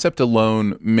the concept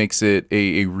alone makes it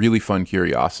a really fun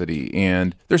curiosity.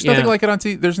 And there's nothing like it on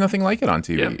TV. There's nothing like it on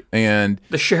TV. Yeah. And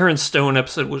the Sharon Stone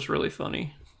episode was really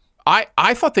funny.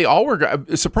 I thought they all were.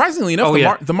 Surprisingly enough,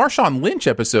 the Marshawn Lynch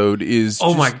episode is.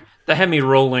 That had me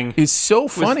rolling. It's so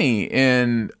funny,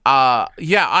 and I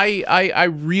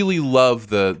really love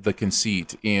the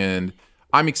conceit, and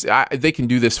they can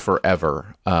do this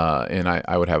forever, and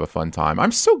I would have a fun time.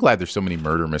 I'm so glad there's so many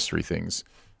murder mystery things.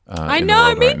 I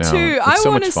know, me too. I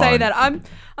want to say that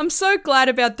I'm so glad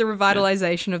about the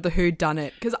revitalization of the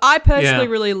Whodunit, because I personally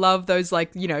really love those,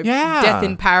 like, Death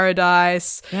in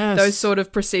Paradise, those sort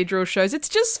of procedural shows. It's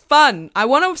just fun. I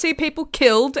want to see people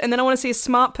killed, and then I want to see a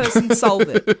smart person solve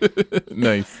it.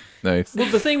 Nice. Well,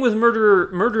 the thing with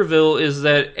Murderville is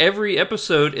that every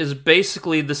episode is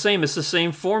basically the same. It's the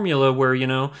same formula where,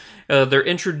 they're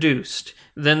introduced.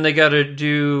 then they got to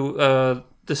do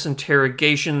this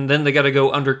interrogation, then they got to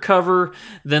go undercover,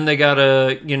 then they got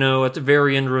to, at the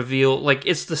very end reveal. Like,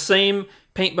 it's the same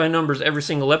paint by numbers every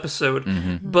single episode,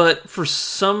 but for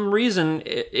some reason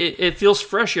it feels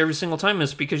fresh every single time.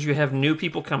 It's because you have new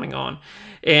people coming on.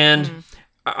 And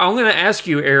I'm going to ask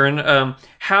you, Aaron,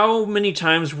 how many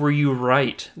times were you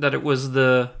right that it was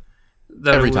time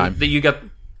that you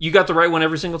got the right one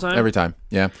every single time? Every time,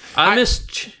 yeah. I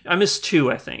missed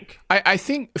 2, I think. I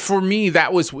think for me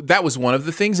that was one of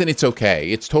the things, and it's okay.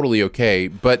 It's totally okay.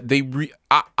 But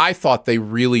I thought they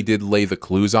really did lay the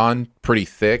clues on pretty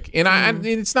thick, and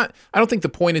it's not. I don't think the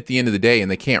point at the end of the day, and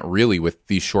they can't really with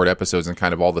these short episodes and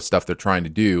kind of all the stuff they're trying to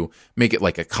do, make it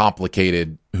like a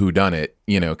complicated whodunit,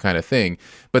 kind of thing.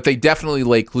 But they definitely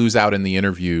lay clues out in the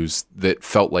interviews that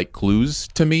felt like clues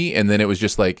to me, and then it was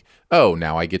just like, oh,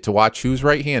 now I get to watch who's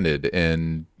right-handed,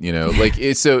 and like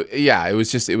it's so yeah. It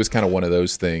was kind of one of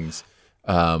those things.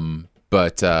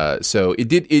 But so it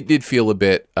did feel a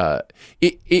bit.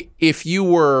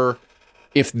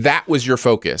 If that was your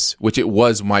focus, which it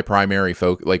was my primary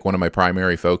like one of my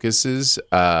primary focuses,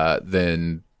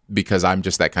 then because I'm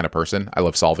just that kind of person, I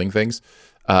love solving things.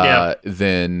 Then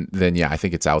yeah, I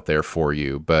think it's out there for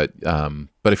you. But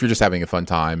if you're just having a fun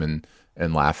time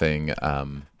and laughing,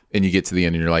 and you get to the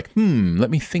end and you're like, let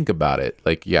me think about it.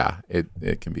 Like, yeah,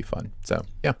 it can be fun. So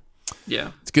yeah.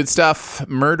 Yeah. It's good stuff.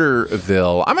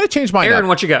 Murderville. I'm going to change my Aaron,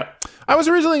 what you got? I was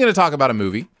originally going to talk about a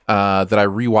movie that I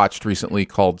rewatched recently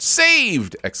called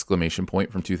Saved!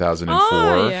 From 2004.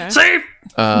 Oh, yeah. Saved!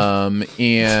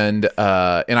 And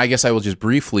I guess I will just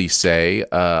briefly say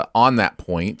on that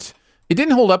point, it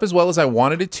didn't hold up as well as I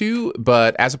wanted it to,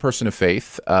 but as a person of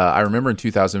faith, I remember in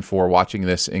 2004 watching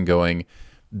this and going,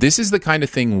 this is the kind of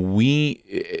thing we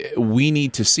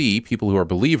need to see, people who are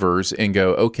believers, and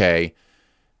go, okay,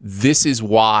 this is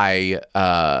why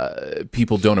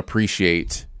people don't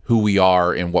appreciate who we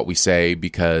are and what we say,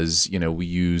 because we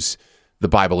use the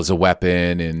Bible as a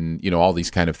weapon and all these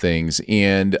kind of things.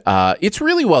 And it's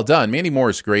really well done. Mandy Moore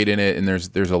is great in it, and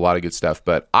there's a lot of good stuff.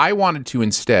 But I wanted to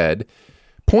instead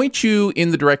point you in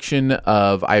the direction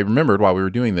of, I remembered while we were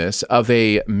doing this, of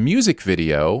a music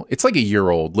video. It's like a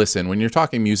year old. Listen, when you're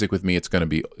talking music with me, it's going to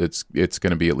be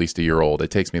at least a year old.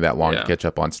 It takes me that long to catch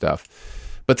up on stuff.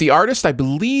 But the artist, I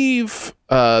believe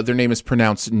their name is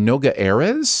pronounced Noga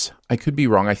Erez. I could be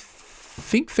wrong. I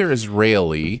think they're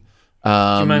Israeli. Do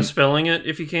you mind spelling it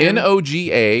if you can?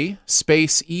 Noga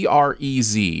space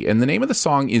Erez. And the name of the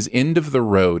song is End of the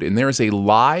Road. And there is a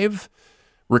live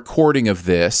recording of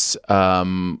this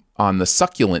on the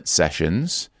Succulent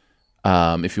Sessions.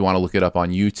 If you want to look it up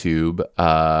on YouTube,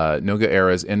 Noga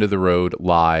Erez, End of the Road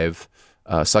live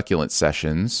Succulent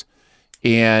Sessions.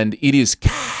 And it is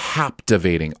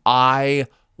captivating. I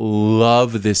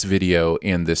love this video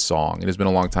and this song. It has been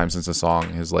a long time since a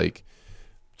song has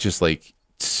just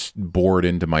bored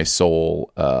into my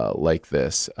soul like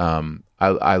this.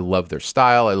 I love their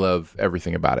style. I love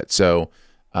everything about it. So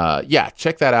yeah,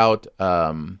 check that out.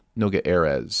 Noga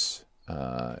Erez,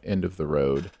 End of the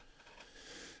Road.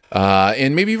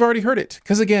 And maybe you've already heard it,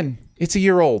 because again, it's a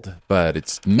year old, but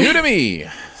it's new to me.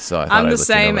 So I'm the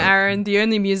same, Aaron. The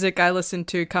only music I listen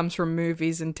to comes from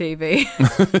movies and TV.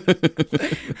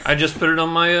 I just put it on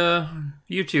my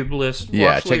YouTube list.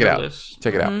 Yeah, check it out.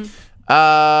 Check it out.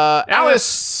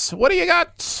 Alice, what do you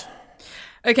got?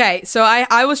 Okay, so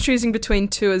I was choosing between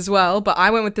 2 as well, but I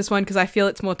went with this one because I feel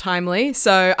it's more timely.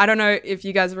 So I don't know if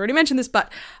you guys have already mentioned this,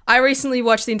 but I recently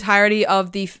watched the entirety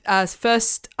of the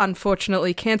first,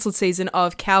 unfortunately, cancelled season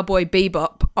of Cowboy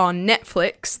Bebop on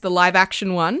Netflix, the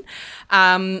live-action one,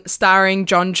 starring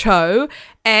John Cho.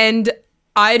 And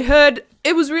I'd heard...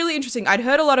 It was really interesting. I'd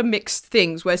heard a lot of mixed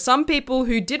things, where some people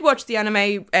who did watch the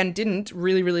anime and didn't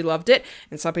really, really loved it,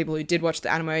 and some people who did watch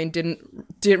the anime and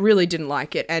really didn't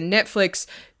like it. And Netflix,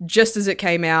 just as it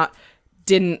came out,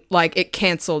 it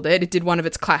cancelled it. It did one of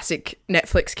its classic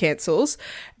Netflix cancels.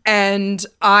 And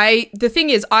the thing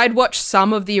is, I'd watched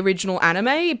some of the original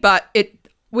anime, but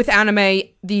with anime,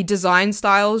 the design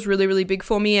style is really, really big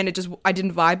for me, and I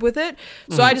didn't vibe with it.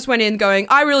 So I just went in going,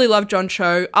 I really love John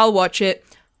Cho. I'll watch it.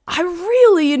 I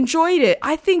really enjoyed it.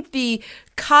 I think the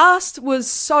cast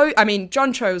was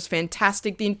John Cho was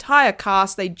fantastic. The entire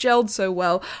cast, they gelled so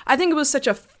well. I think it was such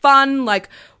a fun,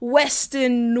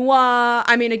 Western noir.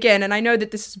 Again, and I know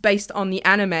that this is based on the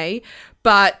anime,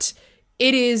 but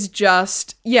it is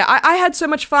just, I had so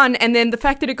much fun. And then the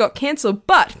fact that it got cancelled.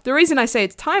 But the reason I say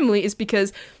it's timely is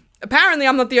because apparently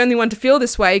I'm not the only one to feel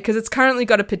this way, because it's currently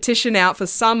got a petition out for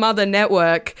some other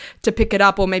network to pick it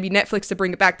up, or maybe Netflix to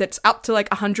bring it back, that's up to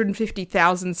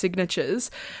 150,000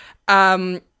 signatures.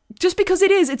 just because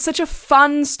it's such a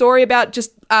fun story about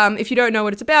just, if you don't know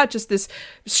what it's about, just this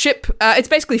ship. It's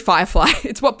basically Firefly.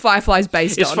 It's what Firefly's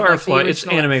based on. It's Firefly. It's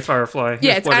anime Firefly.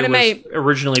 Yeah, it's anime. It was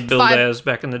originally billed as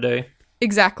back in the day.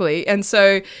 Exactly. And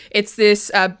so it's this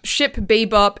ship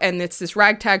Bebop, and it's this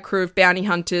ragtag crew of bounty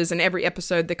hunters, and every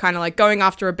episode they're kind of like going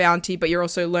after a bounty, but you're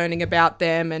also learning about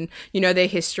them and, their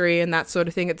history and that sort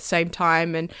of thing at the same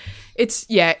time. And I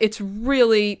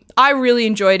really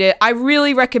enjoyed it. I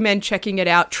really recommend checking it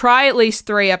out. Try at least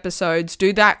 3 episodes.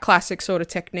 Do that classic sort of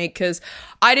technique, because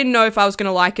I didn't know if I was going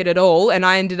to like it at all, and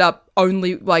I ended up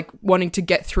only like wanting to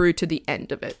get through to the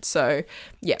end of it. So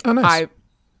yeah, nice. I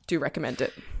do recommend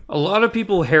it. A lot of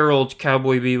people herald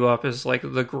Cowboy Bebop as like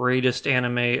the greatest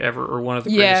anime ever, or one of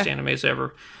the greatest animes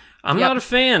ever. I'm not a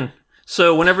fan.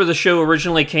 So whenever the show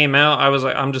originally came out, I was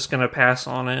like, I'm just going to pass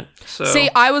on it. So see,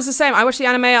 I was the same. I watched the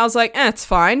anime. I was like, it's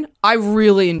fine. I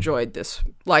really enjoyed this.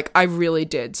 Like, I really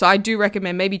did. So I do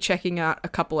recommend maybe checking out a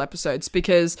couple episodes,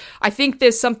 because I think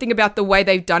there's something about the way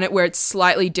they've done it where it's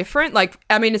slightly different. Like,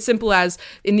 I mean, as simple as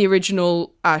in the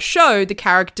original show, the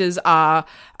characters are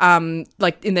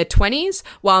like in their 20s,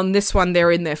 while in this one,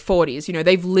 they're in their 40s.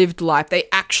 They've lived life. They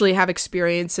actually have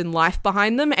experience in life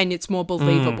behind them, and it's more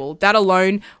believable. That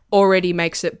alone already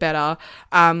makes it better.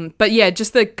 But yeah,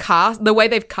 just the cast, the way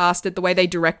they've cast it, the way they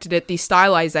directed it, the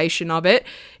stylization of it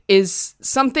is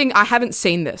something I haven't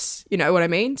seen this, you know what I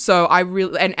mean? So I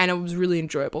really, and it was really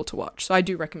enjoyable to watch. So I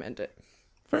do recommend it.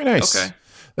 Very nice. Okay.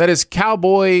 That is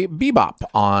Cowboy Bebop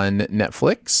on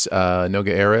Netflix, Noga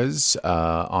Eras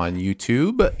on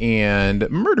YouTube, and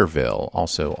Murderville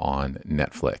also on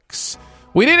Netflix.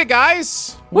 We did it,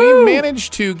 guys. Woo! We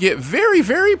managed to get very,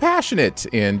 very passionate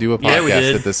and do a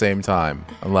podcast at the same time.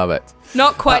 I love it.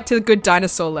 Not quite to the Good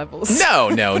Dinosaur levels. No,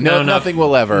 nothing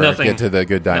will ever get to the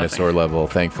Good Dinosaur level,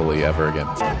 thankfully, ever again.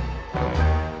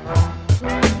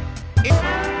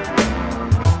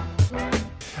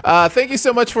 Thank you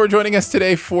so much for joining us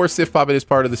today for Sif Pop. It is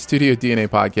part of the Studio DNA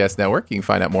Podcast Network. You can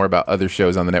find out more about other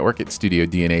shows on the network at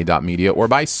studiodna.media or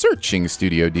by searching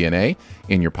Studio DNA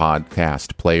in your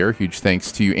podcast player. Huge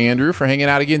thanks to you, Andrew, for hanging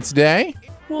out again today.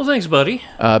 Well, thanks, buddy.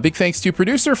 Big thanks to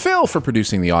producer Phil for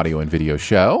producing the audio and video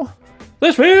show.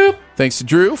 Let's rip. Thanks to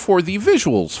Drew for the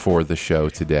visuals for the show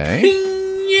today.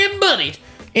 Yeah, buddy.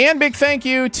 And big thank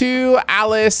you to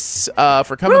Alice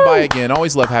for coming by again.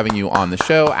 Always love having you on the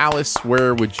show. Alice,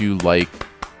 where would you like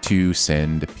to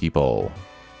send people?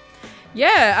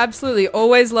 Yeah, absolutely.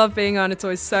 Always love being on. It's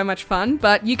always so much fun.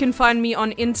 But you can find me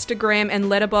on Instagram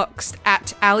and Letterboxd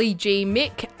at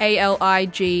AliGMich,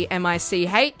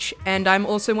 ALIGMICH. And I'm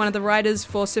also one of the writers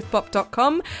for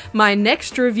SifPop.com. My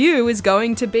next review is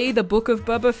going to be the Book of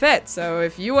Boba Fett. So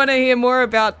if you want to hear more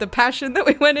about the passion that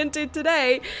we went into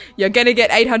today, you're going to get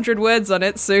 800 words on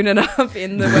it soon enough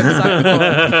in the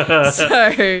website.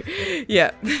 So,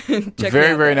 yeah. Check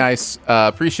very, very nice.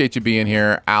 Appreciate you being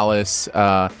here, Alice.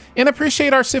 And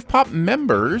appreciate our Sif Pop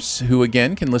members who,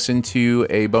 again, can listen to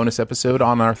a bonus episode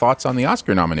on our thoughts on the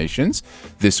Oscar nominations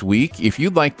this week. If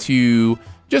you'd like to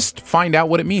just find out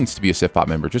what it means to be a Sif Pop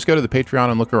member, just go to the Patreon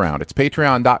and look around. It's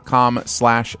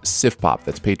patreon.com/SifPop.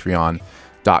 That's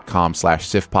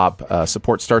patreon.com/SifPop.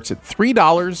 Support starts at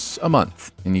 $3 a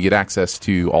month, and you get access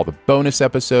to all the bonus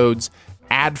episodes,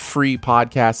 ad-free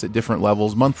podcasts at different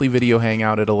levels, monthly video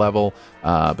hangout at a level,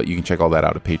 but you can check all that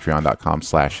out at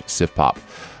patreon.com/SifPop.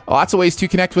 Lots of ways to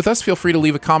connect with us. Feel free to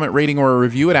leave a comment, rating, or a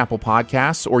review at Apple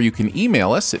Podcasts, or you can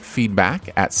email us at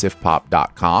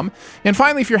feedback@sifpop.com. And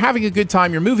finally, if you're having a good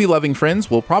time, your movie-loving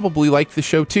friends will probably like the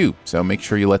show too. So make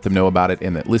sure you let them know about it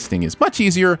and that listening is much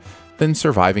easier than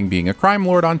surviving being a crime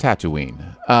lord on Tatooine.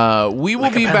 We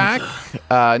will be back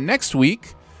next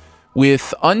week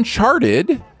with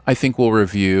Uncharted. I think we'll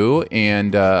review,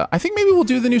 and I think maybe we'll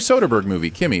do the new Soderbergh movie,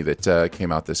 Kimmy, that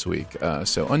came out this week.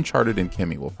 So Uncharted and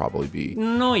Kimmy will probably be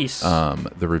nice.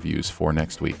 The reviews for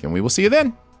next week, and we will see you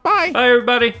then. Bye. Bye,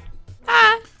 everybody.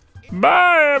 Bye.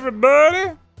 Bye,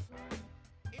 everybody.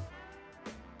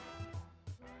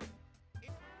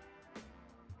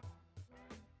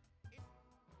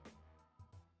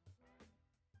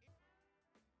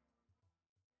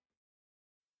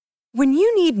 When you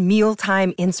need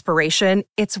mealtime inspiration,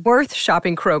 it's worth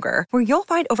shopping Kroger, where you'll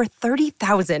find over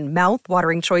 30,000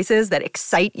 mouth-watering choices that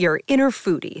excite your inner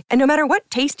foodie. And no matter what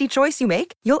tasty choice you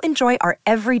make, you'll enjoy our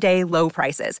everyday low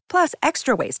prices, plus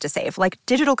extra ways to save, like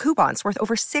digital coupons worth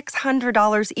over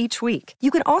 $600 each week. You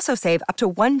can also save up to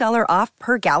 $1 off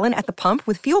per gallon at the pump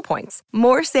with fuel points.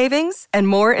 More savings and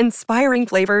more inspiring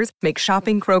flavors make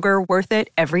shopping Kroger worth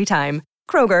it every time.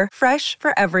 Kroger, fresh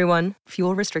for everyone.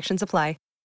 Fuel restrictions apply.